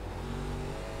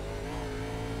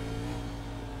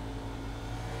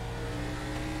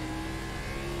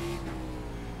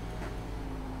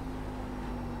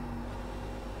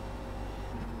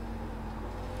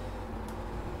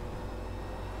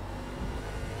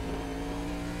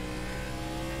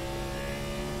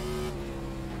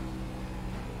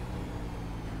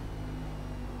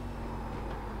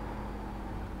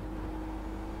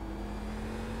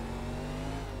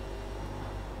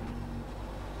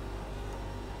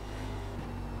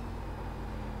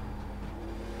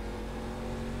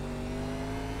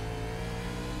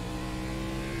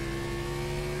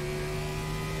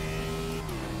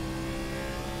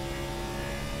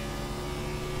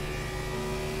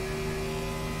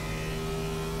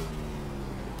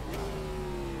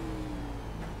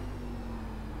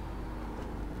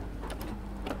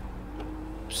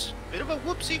 Bit of a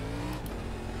whoopsie.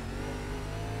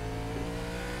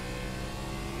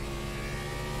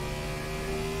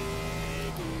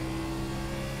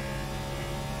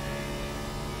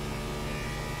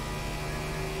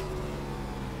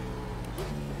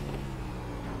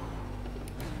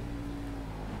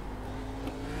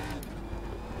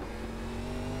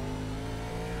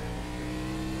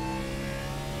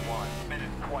 Minute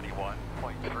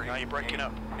 21.3. Now you're breaking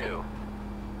up. Two.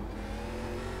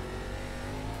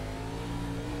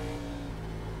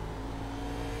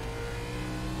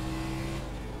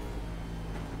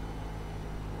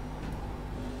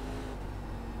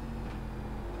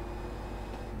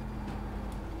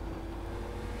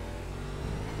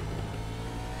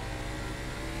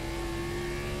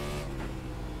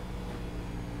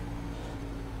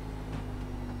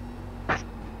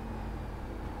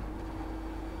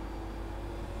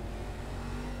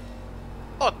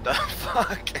 What the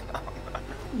fuck?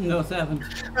 No, what's happened?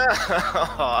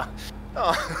 Oh.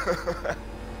 Oh,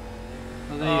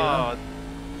 there you go.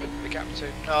 The gap two.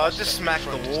 Oh, I just smacked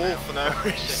the wall for no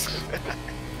reason.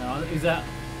 No, is that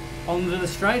onto the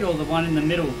straight or the one in the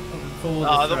middle?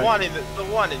 Oh, the one in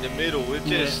the middle. It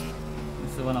just. Yeah.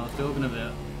 That's the one I was talking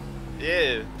about.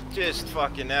 Yeah, just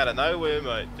fucking out of nowhere,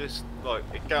 mate. Just like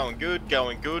it going good,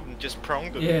 and just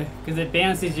pronged it. Yeah, because it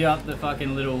bounces you up the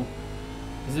fucking little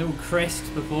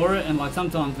crest before it, and like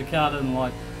sometimes the car doesn't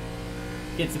like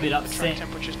gets a bit The track upset.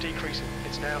 temperature's decreasing.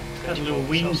 It's now Got a little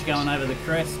 34 whinge Celsius. going over the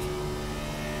crest.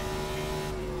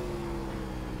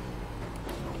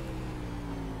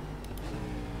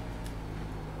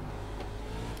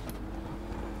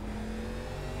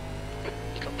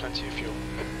 You've got plenty of fuel.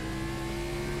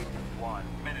 1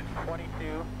 minute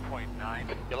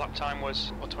 22.9. Your lap time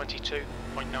was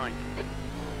 22.9.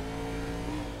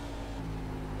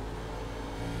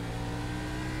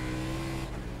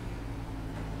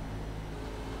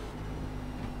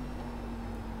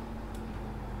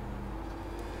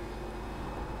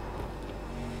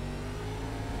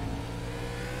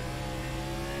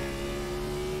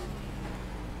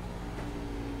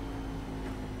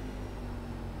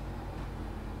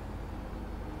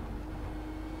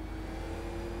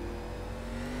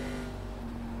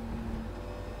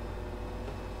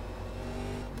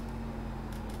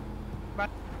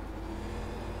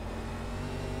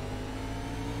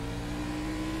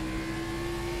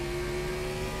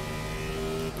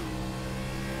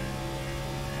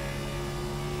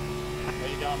 Where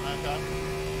you going, Marco?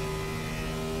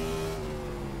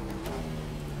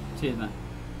 Cheers, mate.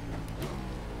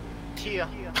 Here.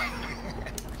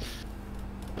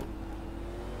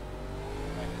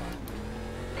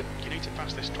 You need to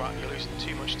pass this track, you're losing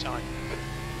too much time.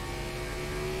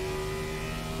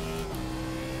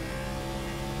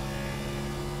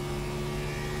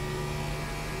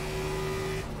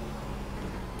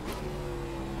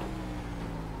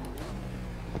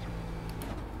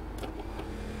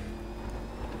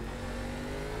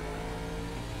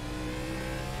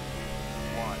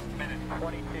 Minute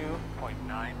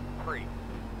 22.93.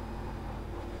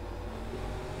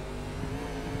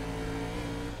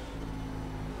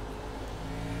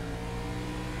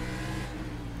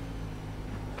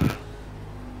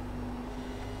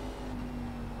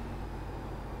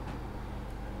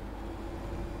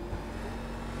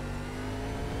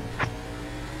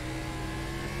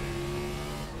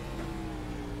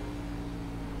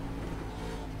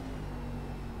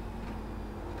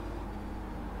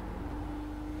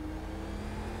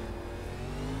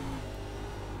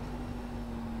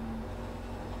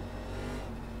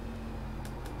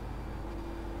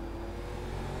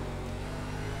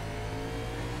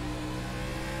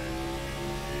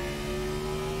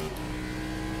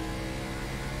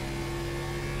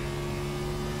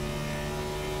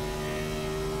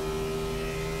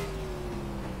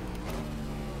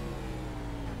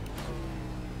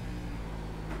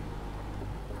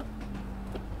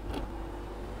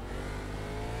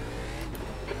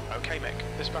 Okay, Mick,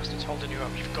 this bastard's holding you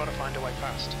up. You've got to find a way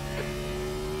past.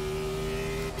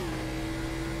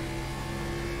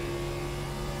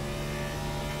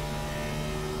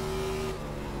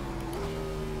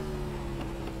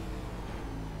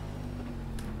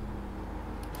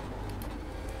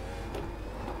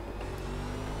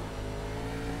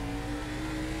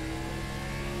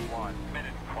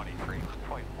 Minute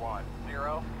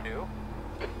 23.102.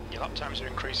 Your lap times are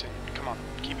increasing. Come on,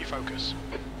 keep your focus.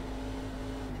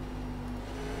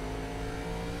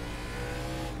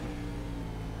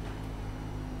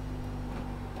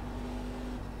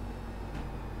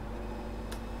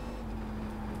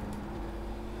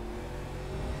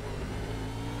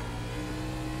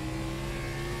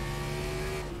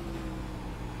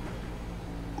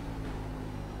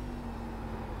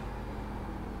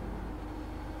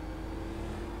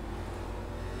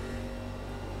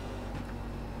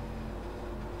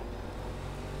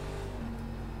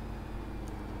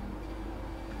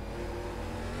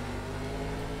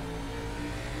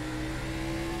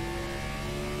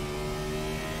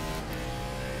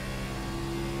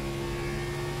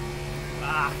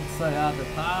 Ah, it's so hard to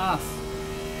pass.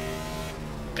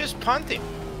 Just punt him.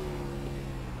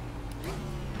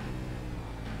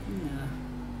 Yeah.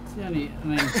 It's the only, I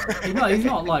mean, he's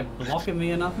not like blocking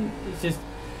me or nothing. It's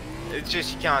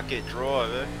just, You can't get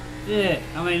drive, eh? yeah.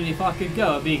 I mean, if I could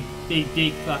go a big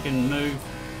dick fucking move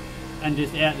and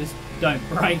just don't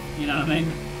break, you know what I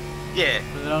mean? Yeah.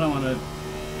 But I don't want to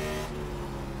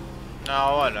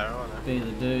No, I know. be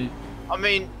the dude. I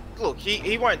mean, look,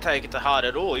 he won't take it to heart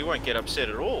at all. He won't get upset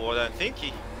at all. I don't think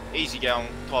easygoing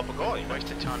type of guy.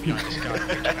 Wasted time behind this guy.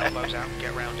 Get your elbows out and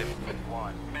get round him.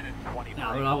 1 minute 23.94.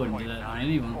 No, but I wouldn't do that on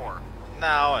anyone. No,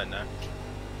 I know.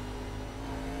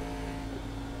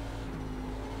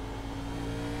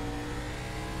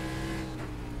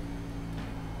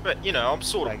 But, you know, I'm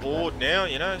sort of bored now,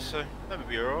 you know, so that would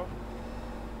be alright.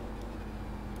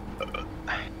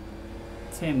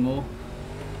 10 more.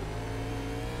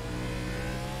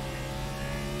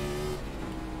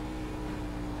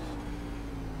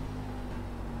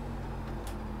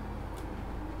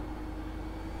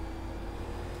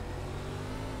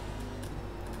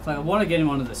 It's like I want to get him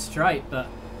onto the straight, but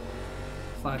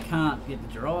it's like I can't get the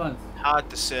drive. Hard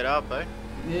to set up, eh?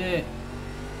 Yeah.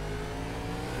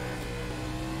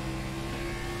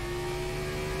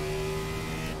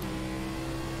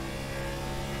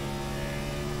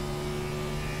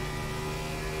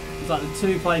 It's like the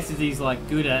two places he's like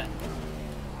good at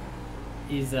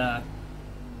is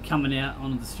coming out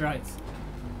onto the straights.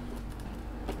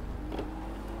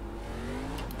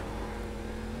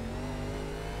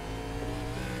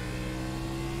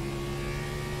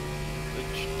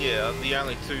 Yeah, the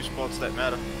only two spots that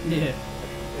matter. Yeah.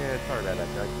 Yeah, sorry about that,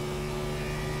 Jake.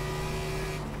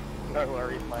 No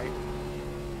worries, mate.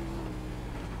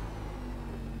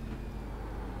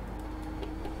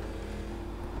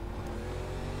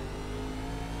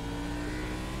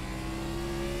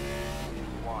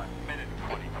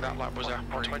 That lap was a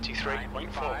 23.4. Straight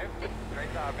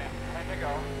out, man. Time to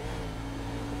go.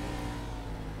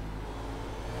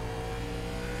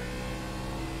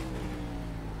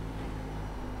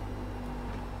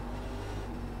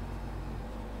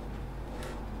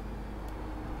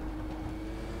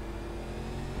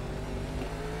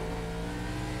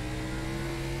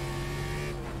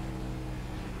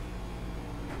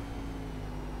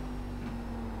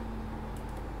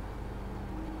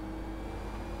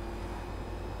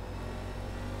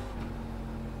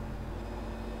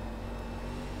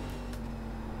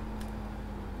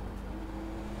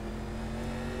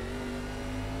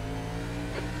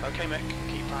 Okay, Mick,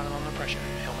 keep piling on the pressure.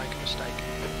 He'll make a mistake.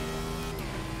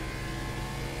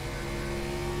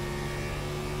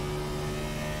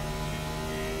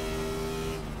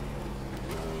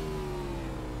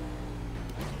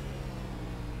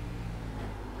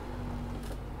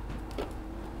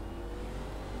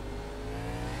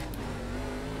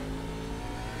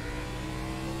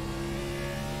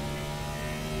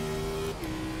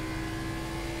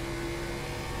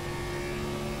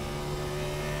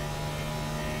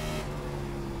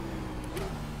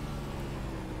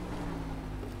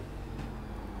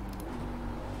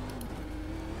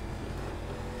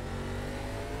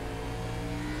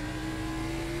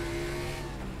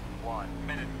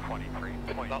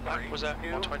 That was at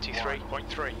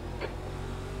 123.3.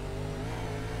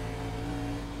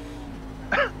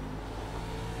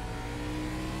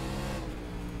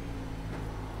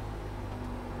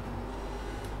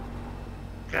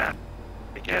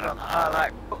 Get on the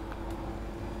highlight.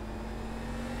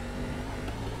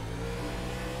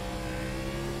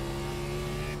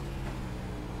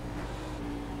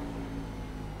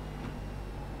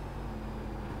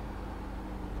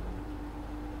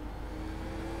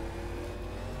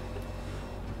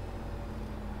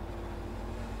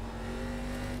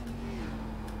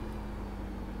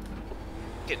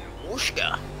 Getting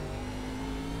whooshka.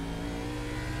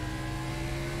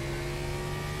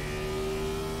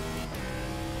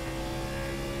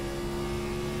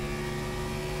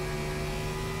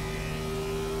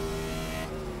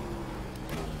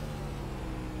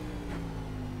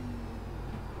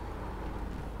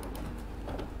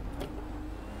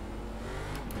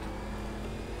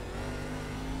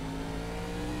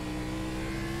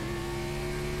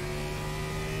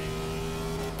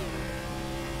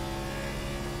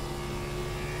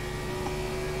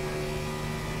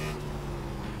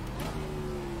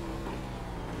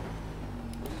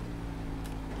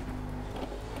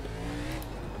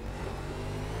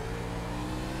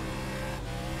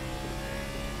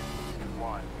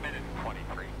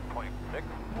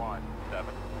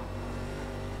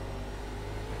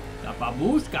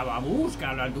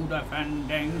 Babushka, la do the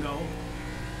fandango.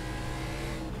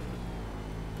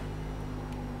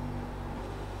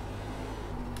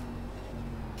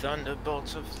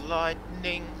 Thunderbolts of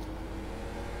lightning.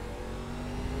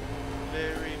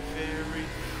 Very, very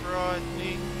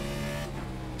frightening.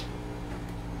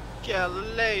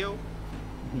 Galileo.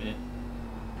 Yeah.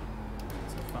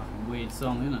 It's a fucking weird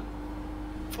song, isn't it?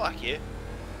 Fuck yeah.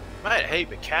 Made a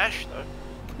heap of cash though.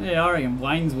 Yeah, I reckon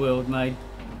Wayne's World made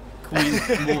Queen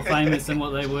more famous than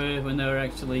what they were when they were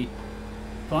actually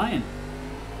playing.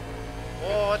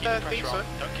 Oh, I don't think so.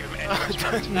 Don't give him any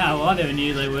respect. No, I never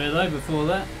knew they were though before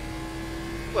that.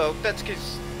 Well, that's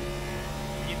because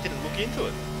you didn't look into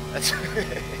it. That's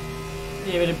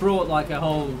Yeah, but it brought like a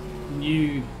whole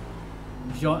new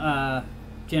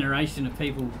generation of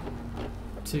people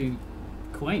to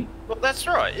Queen. Well, that's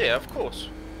right. Yeah, of course.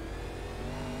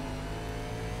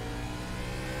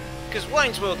 Because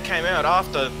Wayne's World came out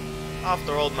after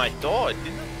old mate died,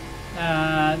 didn't it?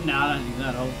 No, I don't think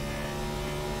that old.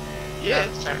 Yeah.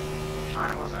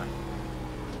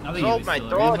 I think Old mate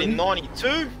died in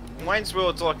 92. Wayne's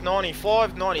World's like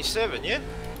 95, 97, yeah?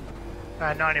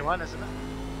 91, isn't it?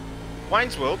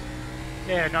 Wayne's World?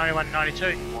 Yeah, 91,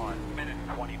 92. 1 minute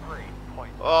 23.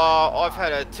 Oh, I've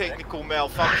had a technical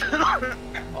malfunction.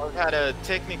 I've had a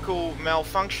technical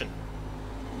malfunction.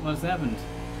 What's happened?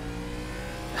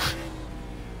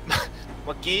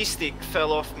 My gear stick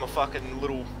fell off my fucking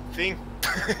little thing.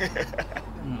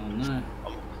 Oh no.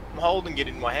 I'm holding it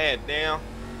in my hand now.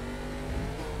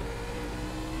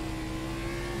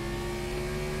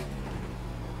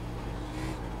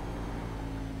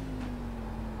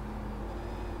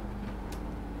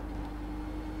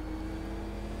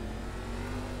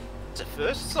 It's a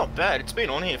first. It's not bad. It's been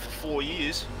on here for 4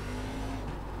 years.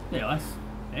 Yeah, that's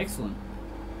excellent.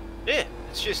 Yeah,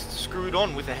 it's just screwed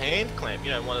on with a hand clamp.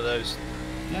 You know, one of those.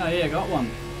 Yeah, I got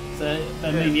one. So,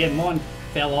 I mean, yeah, mine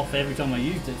fell off every time I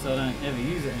used it, so I don't ever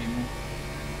use it anymore.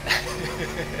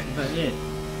 But yeah,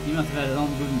 you must have had it on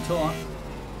good and tight.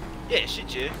 Yeah,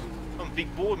 shit, yeah. I'm a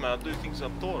big boy, man. I do things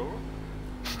up tight, alright?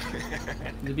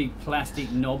 There's a big plastic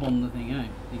knob on the thing, eh?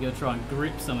 You gotta try and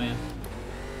grip somehow.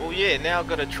 Well, yeah, now I've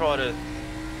got to try to,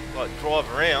 like, drive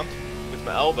around with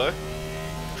my elbow,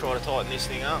 try to tighten this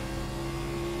thing up.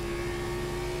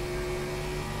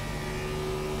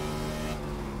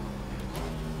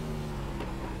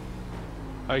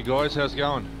 Hey guys, how's it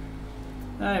going?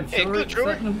 Hey, I'm Yeah, sure good, it's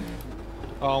Troy. happening.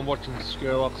 Oh, I'm watching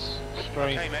Skurlock's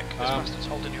stream. Okay, Mick, this bastard's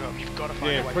holding you up. You've got to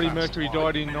find a Yeah, way Freddie past. Mercury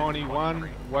died in 91,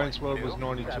 Wayne's World was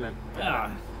 92.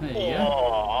 Ah, there you go.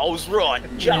 Oh, I was right.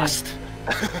 Just.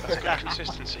 That's good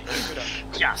consistency. Keep it up.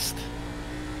 Just.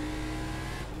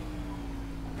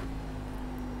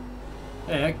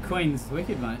 Yeah, Queen's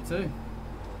wicked, mate, too.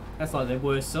 That's like their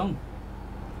worst song.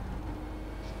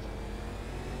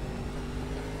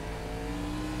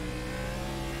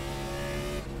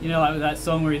 You know, like that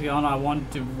song where he's going, I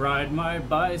want to ride my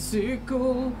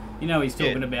bicycle. You know he's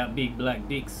talking about big black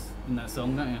dicks in that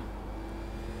song, don't you?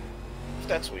 If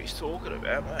that's what he's talking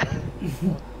about, mate,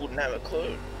 I wouldn't have a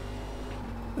clue.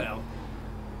 Well,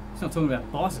 he's not talking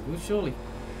about bicycles, surely.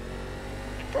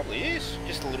 He probably is.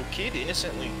 Just a little kid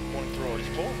innocently wanting to ride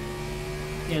his bike.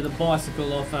 Yeah, the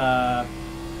bicycle off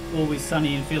Always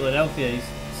Sunny in Philadelphia. You've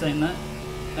seen that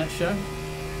show?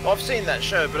 I've seen that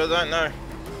show, but I don't know.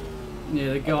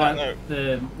 Yeah, the guy,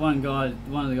 one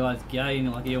of the guys gay,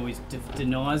 and like he always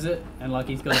denies it, and like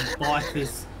he's got a bike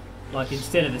this, like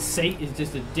instead of a seat, it's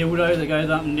just a dildo that goes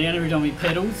up and down every time he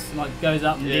pedals, like goes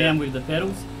up and down with the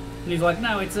pedals, and he's like,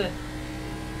 no, it's a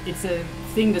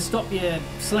thing to stop you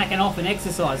slacking off and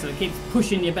exercise, so it keeps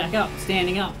pushing you back up,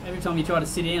 standing up every time you try to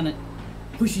sit down, it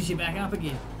pushes you back up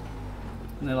again.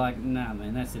 And they're like, nah,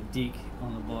 man, that's a dick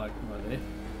on the bike right there.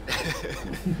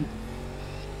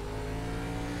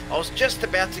 I was just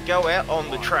about to go out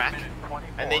on the track,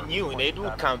 and then you and Ed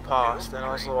would come past, and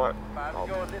I was like, oh,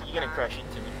 you're going to crash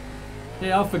into me.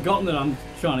 Yeah, I've forgotten that I'm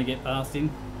trying to get past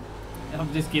him.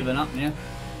 I've just given up now.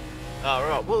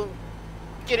 Alright, well,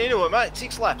 get into it, mate.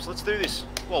 6 laps, let's do this.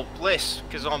 Well, less,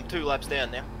 because I'm 2 laps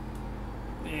down now.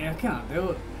 Yeah, I can't do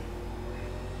it.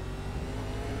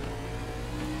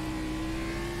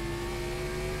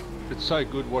 It's so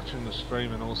good watching the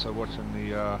stream and also watching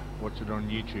the watch it on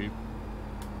YouTube.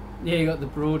 Yeah, you got the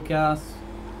broadcast.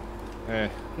 Yeah.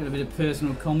 Got a bit of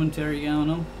personal commentary going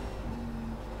on.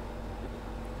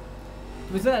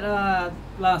 Was that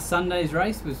last Sunday's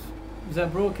race? Was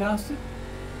that broadcasted?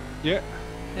 Yeah.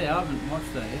 Yeah, I haven't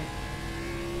watched that yet.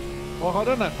 Well, I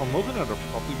don't know if I'm looking at it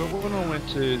properly, but when I went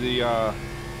to the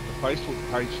Facebook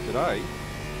page today,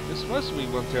 there's supposed to be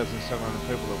 1,700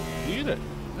 people that viewed it.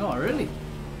 Oh, really?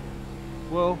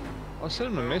 Well, I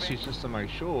sent them a message just to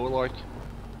make sure, like,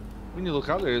 when you look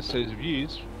up there, it says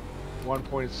views,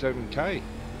 1.7k.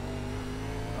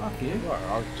 Fuck you. Well,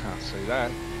 I can't see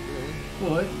that.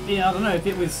 Well, yeah, I don't know if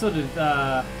it was sort of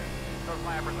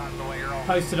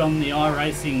posted on the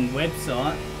iRacing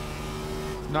website.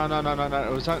 No.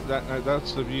 It was that. No,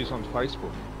 that's the views on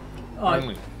Facebook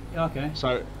only. Okay.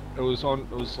 So it was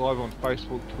live on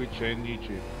Facebook, Twitch, and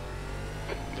YouTube.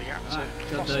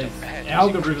 Got those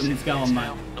algorithms going,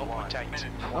 mate.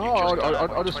 Oh,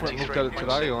 I just went and looked at it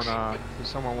today on because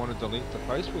someone wanted the link to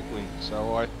Facebook link,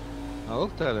 so I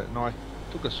looked at it and I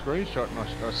took a screenshot and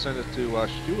I sent it to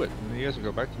Stuart, and he hasn't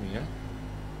got back to me yet.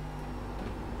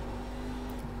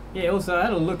 Yeah, also I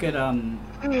had a look at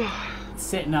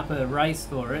setting up a race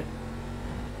for it,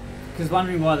 because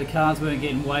wondering why the cars weren't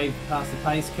getting waved past the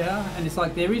pace car, and it's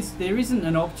like there isn't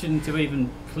an option to even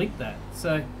click that.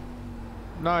 So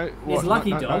no, it's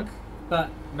Lucky Dog, but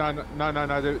no.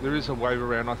 There is a wave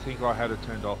around. I think I had it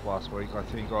turned off last week. I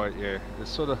think it's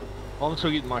sort of. I'm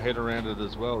still getting my head around it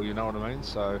as well. You know what I mean?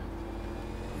 So.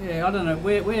 Yeah, I don't know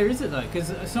where is it though, because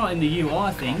it's not in the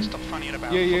UI thing.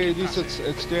 Yeah, it is.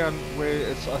 It's down where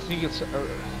it's. I think it's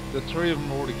the 3 of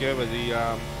them all together.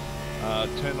 The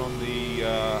turn on the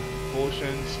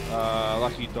portions,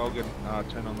 Lucky Dog, and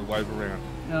turn on the wave around.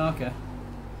 Oh, okay.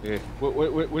 Yeah.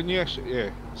 When you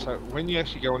actually so when you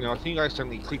actually go on there, I think I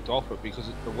accidentally clicked off it because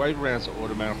the wave arounds are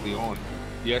automatically on.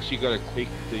 You actually got to click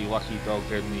the Lucky Dog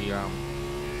and the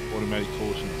automatic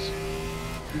cautions.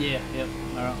 Yeah. Yep.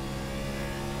 All right.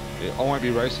 Yeah, I won't be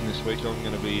racing this week. I'm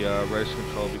going to be race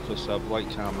control because Blake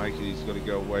can't make it. He's got to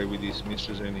go away with his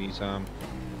missus and his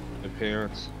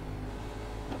parents.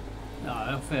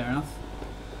 Oh, fair enough.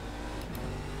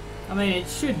 I mean, it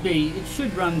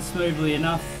should run smoothly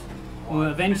enough, or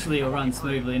eventually it'll run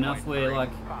smoothly enough where,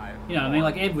 like, you know what I mean,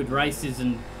 like Edward races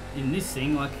and in this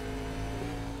thing, like,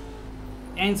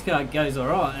 ANZCAR goes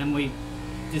alright and we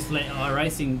just let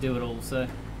iRacing do it all, so.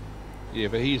 Yeah,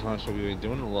 but he's most probably been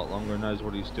doing it a lot longer and knows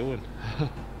what he's doing.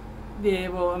 Yeah,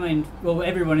 well, I mean,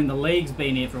 everyone in the league's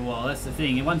been here for a while, that's the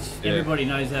thing. And once everybody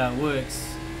knows how it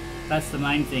works, that's the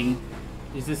main thing.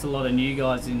 There's just a lot of new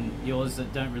guys in yours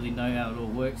that don't really know how it all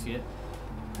works yet.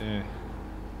 Yeah.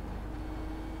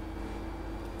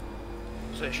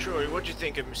 So, Shuri, what'd you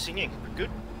think of him singing? Good?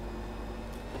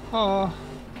 Oh.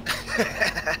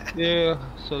 Yeah,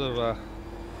 sort of,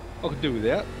 I could do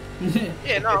without.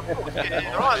 Yeah, no, of course.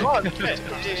 Yeah, right. You're losing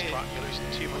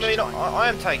too much I mean, time. I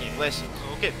am taking lessons.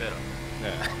 I'll get better.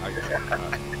 Yeah,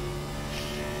 okay.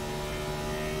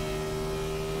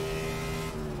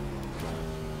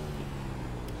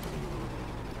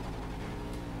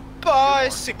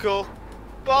 Bicycle.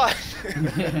 Bye.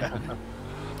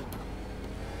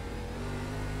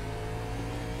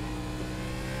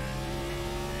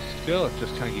 Still, it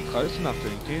just can't get close enough to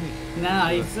him, can he?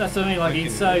 Nah, that's what I mean. Like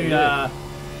he's so Yeah.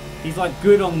 he's like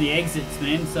good on the exits,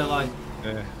 man. So like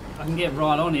Yeah. I can get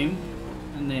right on him,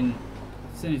 and then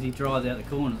as soon as he drives out the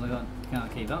corners, like I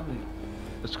can't keep up with him.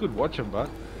 It's good watching, but.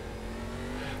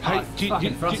 Oh, it's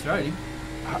fucking frustrating.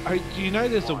 Hey, do you know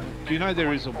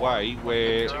there is a way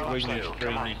where when you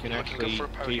stream you can actually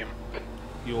keep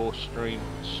your stream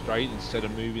straight instead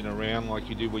of moving around like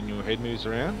you do when your head moves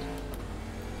around?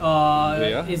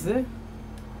 Yeah. Is there?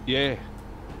 Yeah.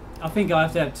 I think I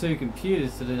have to have two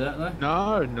computers to do that though.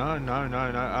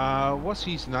 No. What's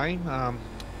his name?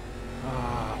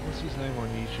 What's his name on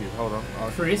YouTube? Hold on.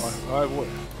 Chris? I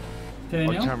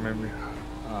Pernell? can't remember.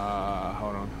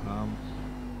 Hold on.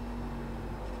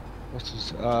 What's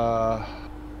his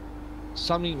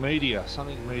something media.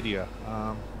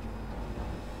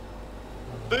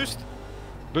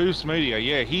 Boost Media,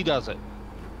 yeah, he does it.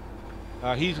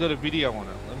 He's got a video on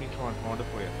it. Let me try and find it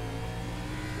for you.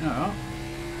 Alright.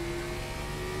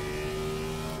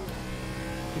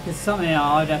 Because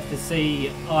somehow I'd have to see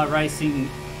iRacing,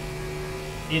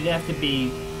 it'd have to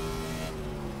be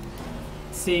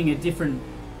seeing a different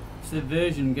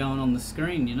version going on the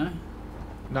screen, you know?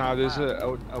 No, there's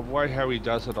a way how he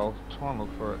does it. I'll try and look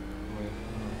for it.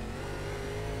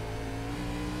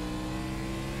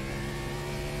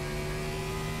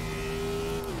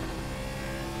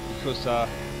 Because like,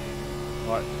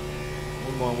 I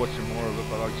wouldn't mind watching more of it,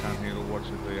 but I can't handle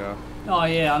watching the. Oh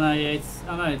yeah, I know. Yeah,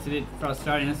 I know it's a bit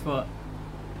frustrating. That's what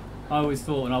I always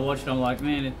thought when I watched it. I'm like,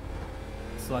 man,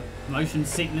 it's like motion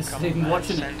sickness even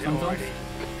watching it sometimes.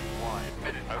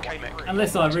 Okay, Mick.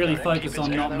 Unless I really focus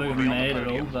on not moving my head at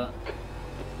all, but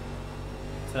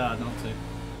it's hard not to.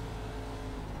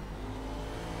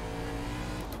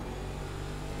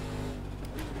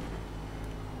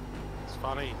 It's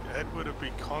funny, Edward would be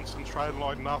concentrating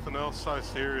like nothing else, so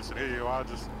serious, and here you are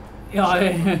just...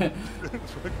 Yeah,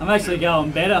 I'm actually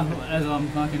going better as I'm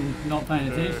fucking not paying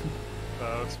attention.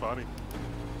 It's funny.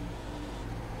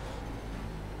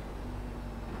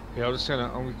 Yeah, I'm just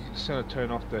gonna turn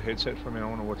off the headset for a minute. I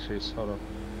want to watch this. Hold on.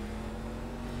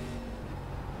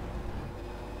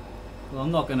 Well,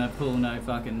 I'm not gonna pull no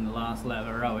fucking last lap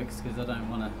heroics because I don't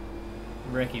want to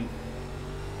wreck him.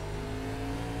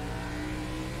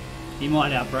 He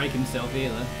might outbrake himself here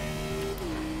though.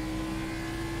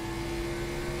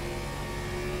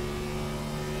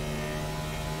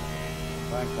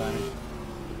 Thanks, Tony.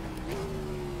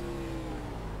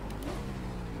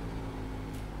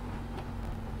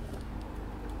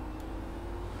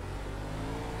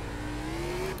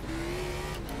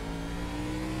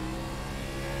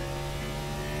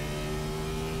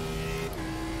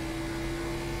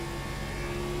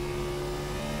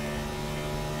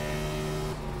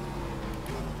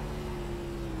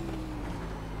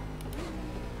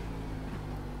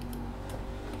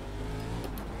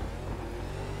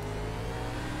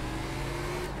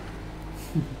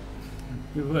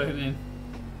 Good work, man.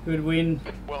 Good win,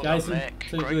 Well Jason. done, Mick.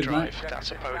 Too Great good, drive. mate.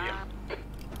 That's a podium.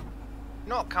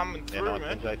 Not coming through, man.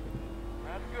 That's good,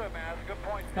 man. That's a good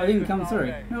point. I didn't come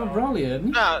through. No, Riley heard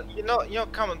me. No, you're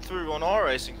not coming through on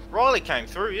iRacing. Riley came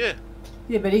through, yeah.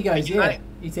 Yeah, but he goes, Did you, yeah. mate?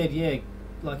 He said, yeah.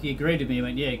 Like he agreed with me. He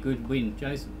went, yeah, good win,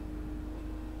 Jason.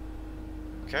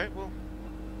 Okay, well,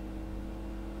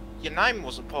 your name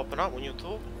wasn't popping up when you were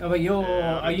talking. Oh, but you're,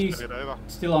 Yeah, I are didn't you see it either.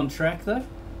 still on track though?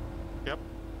 Yep.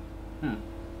 Huh.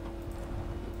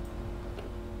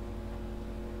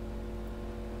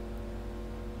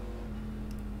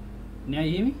 Now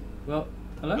you hear me? Well,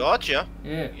 hello? Gotcha.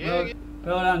 Yeah, Yeah,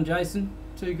 well done, Jason.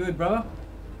 Too good, brother.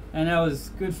 And that was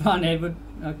good fun, Edward.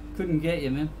 I couldn't get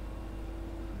you, man.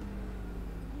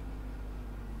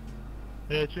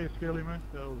 Yeah, cheers, Skelly, mate.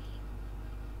 That was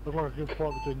like a good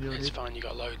fight between you and It's Ed. fine, you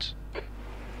got loads.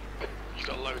 You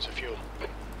got loads of fuel. Yeah,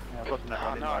 I've got that Oh,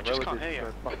 one in no, my I just can't relatives hear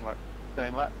you. for fucking like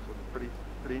 10 laps. It was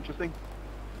pretty interesting.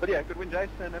 But yeah, good win, Jason,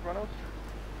 and everyone else.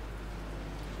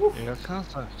 Yeah, I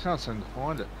can't seem to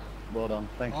find it. Well done.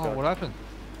 Thanks, Oh, guys. what happened?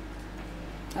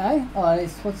 Hey? Oh,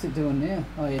 what's it doing now?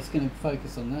 Oh, yeah, it's going to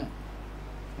focus on that.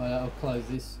 Oh, I'll close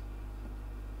this.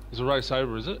 Is the race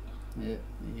over, is it? Yeah,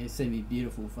 you see me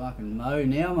beautiful fucking mow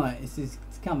now, mate. It's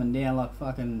coming down like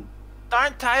fucking...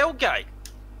 Don't tailgate.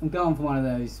 I'm going for one of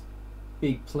those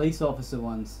big police officer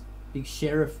ones. Big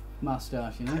sheriff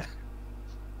mustache, you know.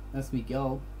 That's me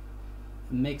goal.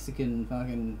 Mexican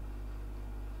fucking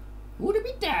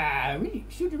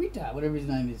Shooterita, whatever his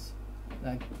name is.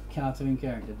 That cartoon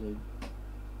character dude.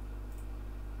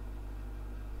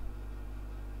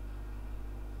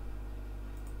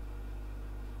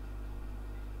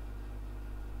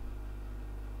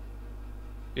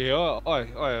 Yeah, I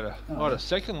had a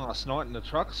second last night in the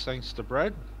trucks thanks to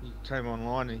Brad. He came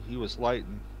online and he was late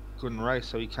and couldn't race,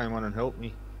 so he came on and helped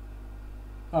me.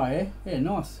 Oh yeah? Yeah,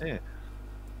 nice. Yeah.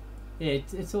 Yeah,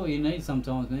 it's all you need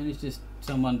sometimes, man. It's just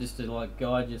someone just to like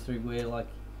guide you through where like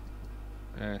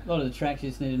Yeah. a lot of the tracks you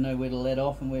just need to know where to let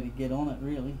off and where to get on it,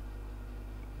 really.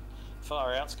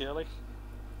 Far out, Skirly.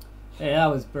 Yeah,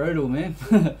 that was brutal, man.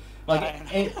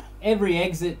 Like every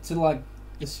exit to like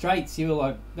the straights, you were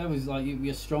like, that was like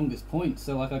your strongest point.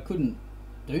 So like I couldn't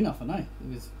do nothing, eh?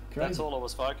 It was crazy. That's all I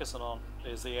was focusing on,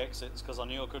 is the exits, because I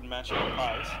knew I couldn't match your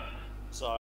pace.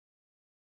 So